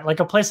where you're at. Like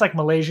a place like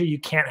Malaysia, you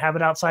can't have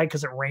it outside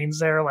because it rains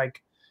there,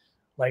 like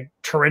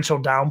torrential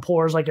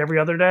downpours like every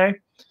other day.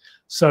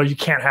 So you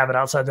can't have it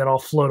outside. That'll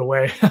float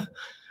away.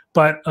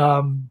 But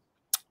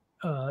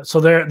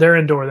so they're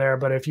indoor there.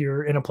 But if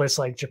you're in a place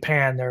like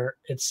Japan,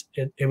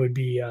 it'd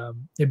be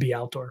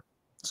outdoor.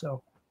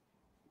 So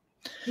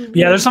But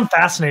yeah, there's some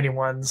fascinating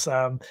ones,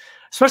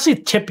 especially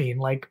tipping.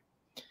 Like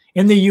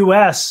in the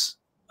U.S.,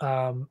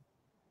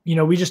 you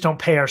know, we just don't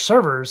pay our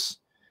servers.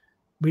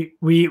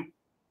 We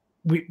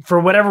for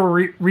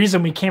whatever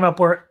reason, we came up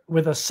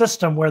with a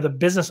system where the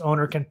business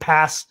owner can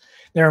pass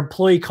their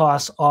employee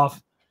costs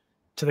off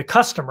to the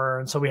customer.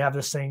 And so we have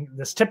this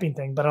tipping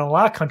thing. But in a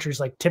lot of countries,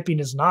 like, tipping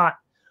is not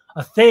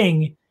a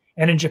thing.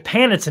 And in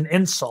Japan, it's an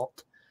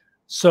insult.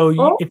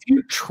 So if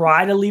you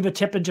try to leave a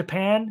tip in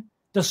Japan,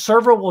 the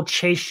server will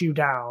chase you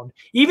down.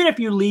 Even if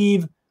you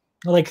leave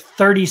like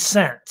 30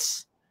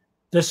 cents,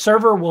 the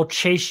server will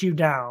chase you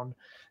down.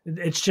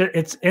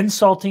 It's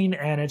insulting,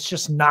 and it's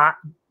just not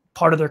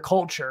part of their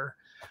culture.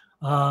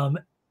 And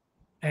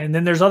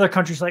then there's other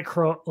countries like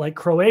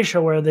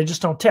Croatia where they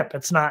just don't tip.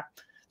 It's not,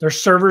 their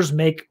servers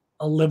make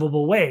a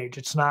livable wage.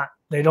 It's not,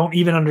 they don't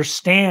even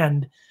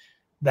understand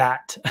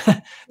that.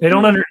 They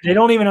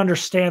don't even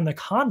understand the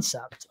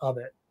concept of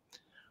it.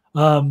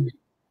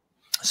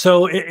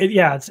 So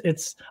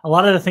it's a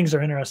lot of the things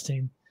are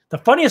interesting. The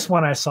funniest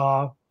one I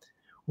saw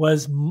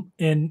was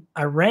in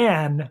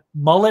Iran,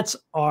 mullets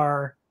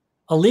are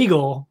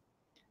illegal.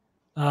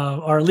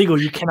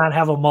 You cannot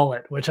have a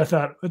mullet, which I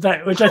think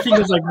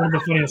is like one of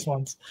the funniest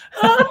ones.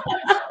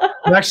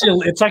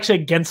 It's actually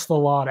against the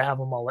law to have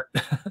a mullet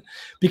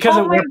because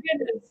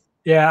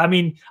I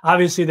mean,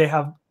 obviously they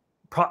have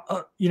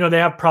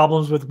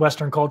problems with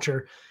Western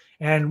culture,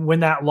 and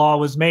when that law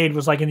was made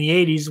was like in the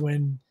 80s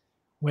when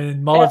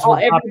mullets were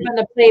everyone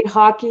that played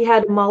hockey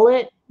had a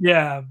mullet.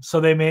 Yeah, so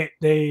they made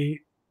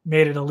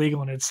it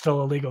illegal, and it's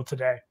still illegal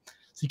today.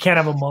 So you can't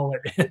have a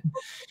mullet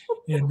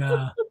in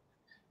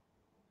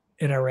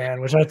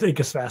Iran, which I think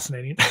is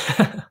fascinating.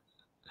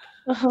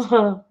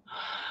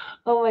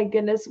 Oh my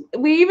goodness.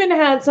 We even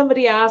had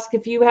somebody ask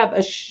if you have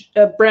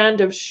a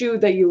brand of shoe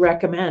that you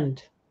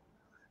recommend.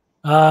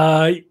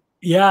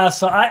 Yeah,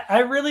 so I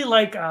really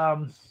like,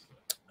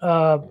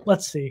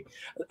 let's see.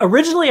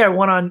 Originally I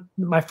went on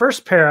my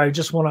first pair. I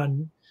just went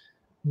on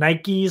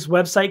Nike's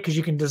website because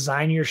you can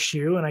design your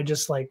shoe, and I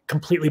just like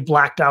completely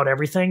blacked out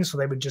everything. So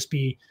they would just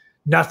be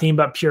nothing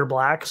but pure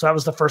black. So that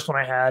was the first one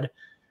I had.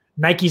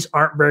 Nikes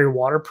aren't very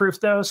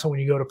waterproof though. So when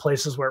you go to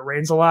places where it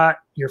rains a lot,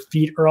 your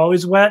feet are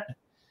always wet.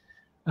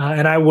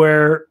 And I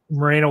wear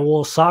merino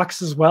wool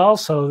socks as well.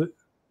 So,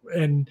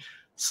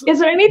 is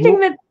there anything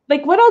that,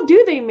 like, what all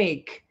do they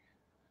make?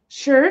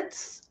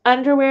 Shirts,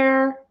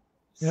 underwear,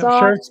 socks?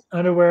 Shirts,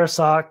 underwear,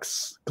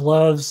 socks,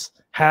 gloves,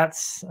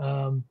 hats.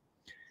 I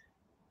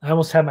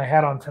almost had my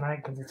hat on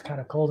tonight because it's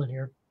kind of cold in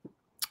here.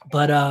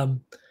 But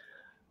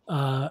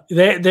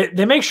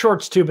they make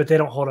shorts too, but they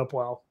don't hold up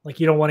well. Like,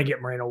 you don't want to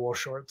get merino wool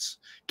shorts.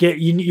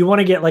 You want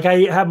to get, like,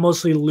 I have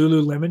mostly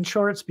Lululemon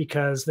shorts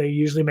because they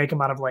usually make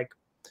them out of like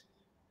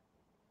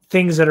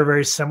things that are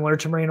very similar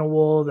to merino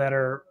wool that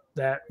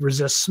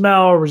resist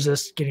smell,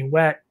 resist getting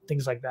wet,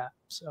 things like that.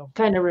 So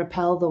kind of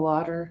repel the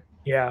water.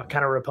 Yeah,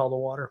 kind of repel the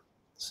water.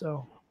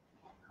 So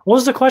what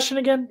was the question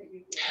again?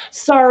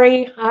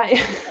 Sorry,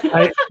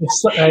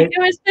 it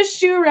was the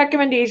shoe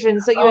recommendation.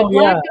 So you had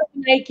blacked out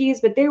the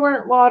Nikes, but they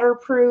weren't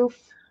waterproof.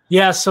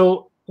 Yeah,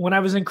 so when I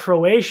was in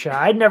Croatia,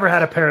 I'd never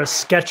had a pair of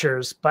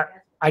Skechers, but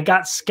I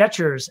got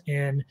Skechers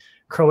in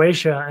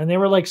Croatia, and they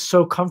were like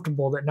so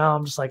comfortable that now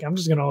I'm just going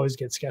to always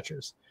get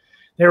Skechers.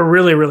 They were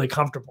really, really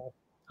comfortable.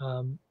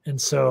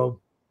 And so,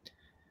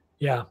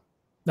 yeah,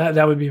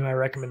 that would be my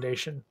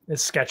recommendation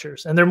is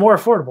Skechers. And they're more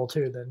affordable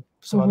too than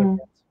some other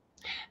brands.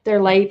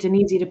 They're light and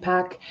easy to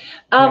pack.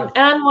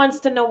 Anne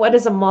wants to know, what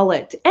is a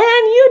mullet? And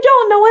you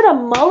don't know what a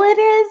mullet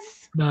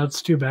is? No,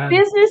 it's too bad.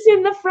 Business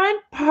in the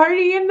front,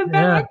 party in the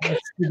back. Yeah,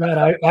 it's too bad.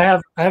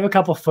 I have a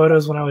couple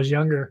photos when I was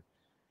younger.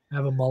 I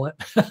have a mullet.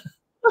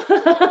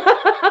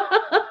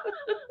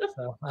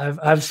 So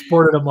I've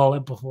sported a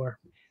mullet before.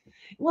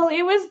 Well,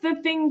 it was the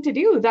thing to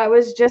do. That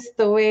was just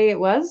the way it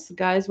was.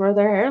 Guys wear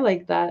their hair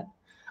like that.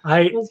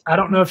 I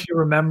don't know if you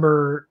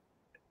remember,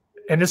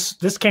 and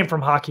this came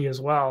from hockey as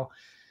well.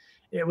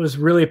 It was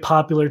really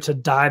popular to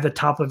dye the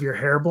top of your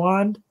hair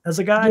blonde as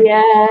a guy.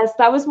 Yes,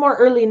 that was more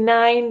early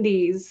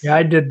 90s. Yeah,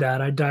 I did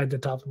that. I dyed the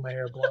top of my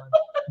hair blonde.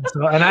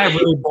 and I have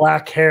really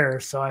black hair,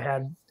 so I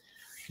had,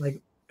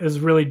 like, it was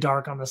really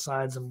dark on the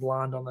sides and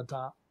blonde on the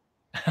top.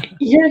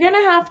 You're going to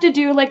have to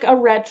do like a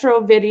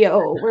retro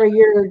video where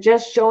you're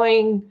just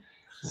showing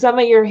some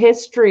of your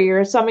history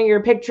or some of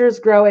your pictures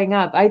growing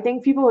up. I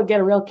think people would get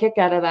a real kick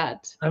out of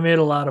that. I made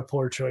a lot of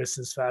poor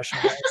choices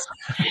fashion-wise.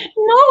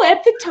 No,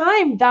 at the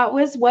time, that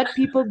was what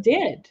people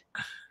did.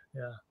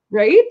 Yeah.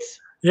 Right?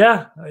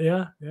 Yeah.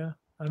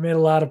 I made a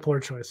lot of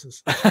poor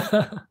choices.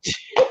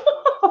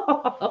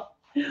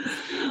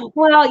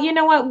 Well, you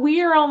know what?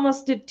 We are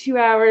almost at 2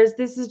 hours.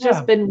 This has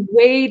just been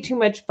way too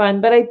much fun,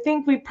 but I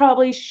think we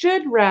probably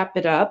should wrap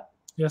it up.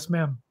 Yes,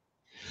 ma'am.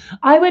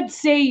 I would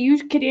say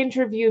you could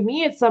interview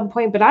me at some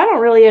point, but I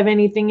don't really have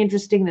anything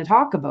interesting to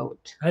talk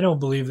about. I don't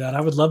believe that.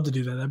 I would love to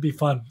do that. That'd be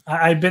fun.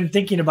 I've been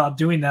thinking about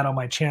doing that on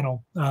my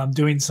channel,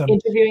 doing some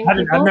interviewing.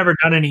 I've never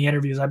done any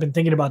interviews. I've been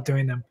thinking about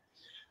doing them.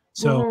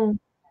 So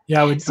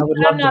yeah, I would love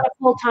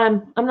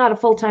I'm not a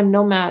full-time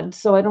nomad,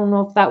 so I don't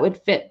know if that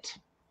would fit.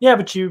 Yeah,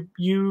 but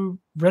you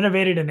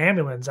renovated an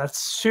ambulance. That's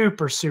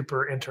super,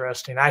 super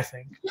interesting, I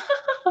think.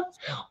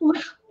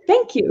 Well,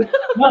 thank you.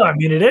 No, I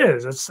mean, it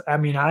is.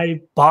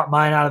 I bought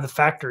mine out of the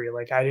factory.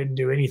 Like, I didn't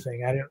do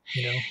anything. I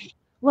didn't.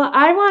 Well,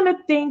 I want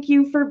to thank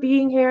you for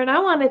being here, and I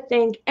want to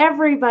thank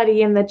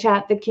everybody in the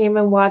chat that came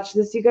and watched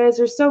this. You guys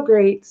are so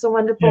great, so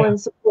wonderful, Yeah. and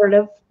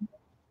supportive.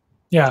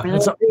 Yeah, And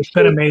it's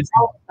been amazing.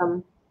 all of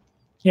them.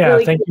 Yeah,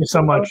 Really thank you so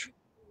cool. much.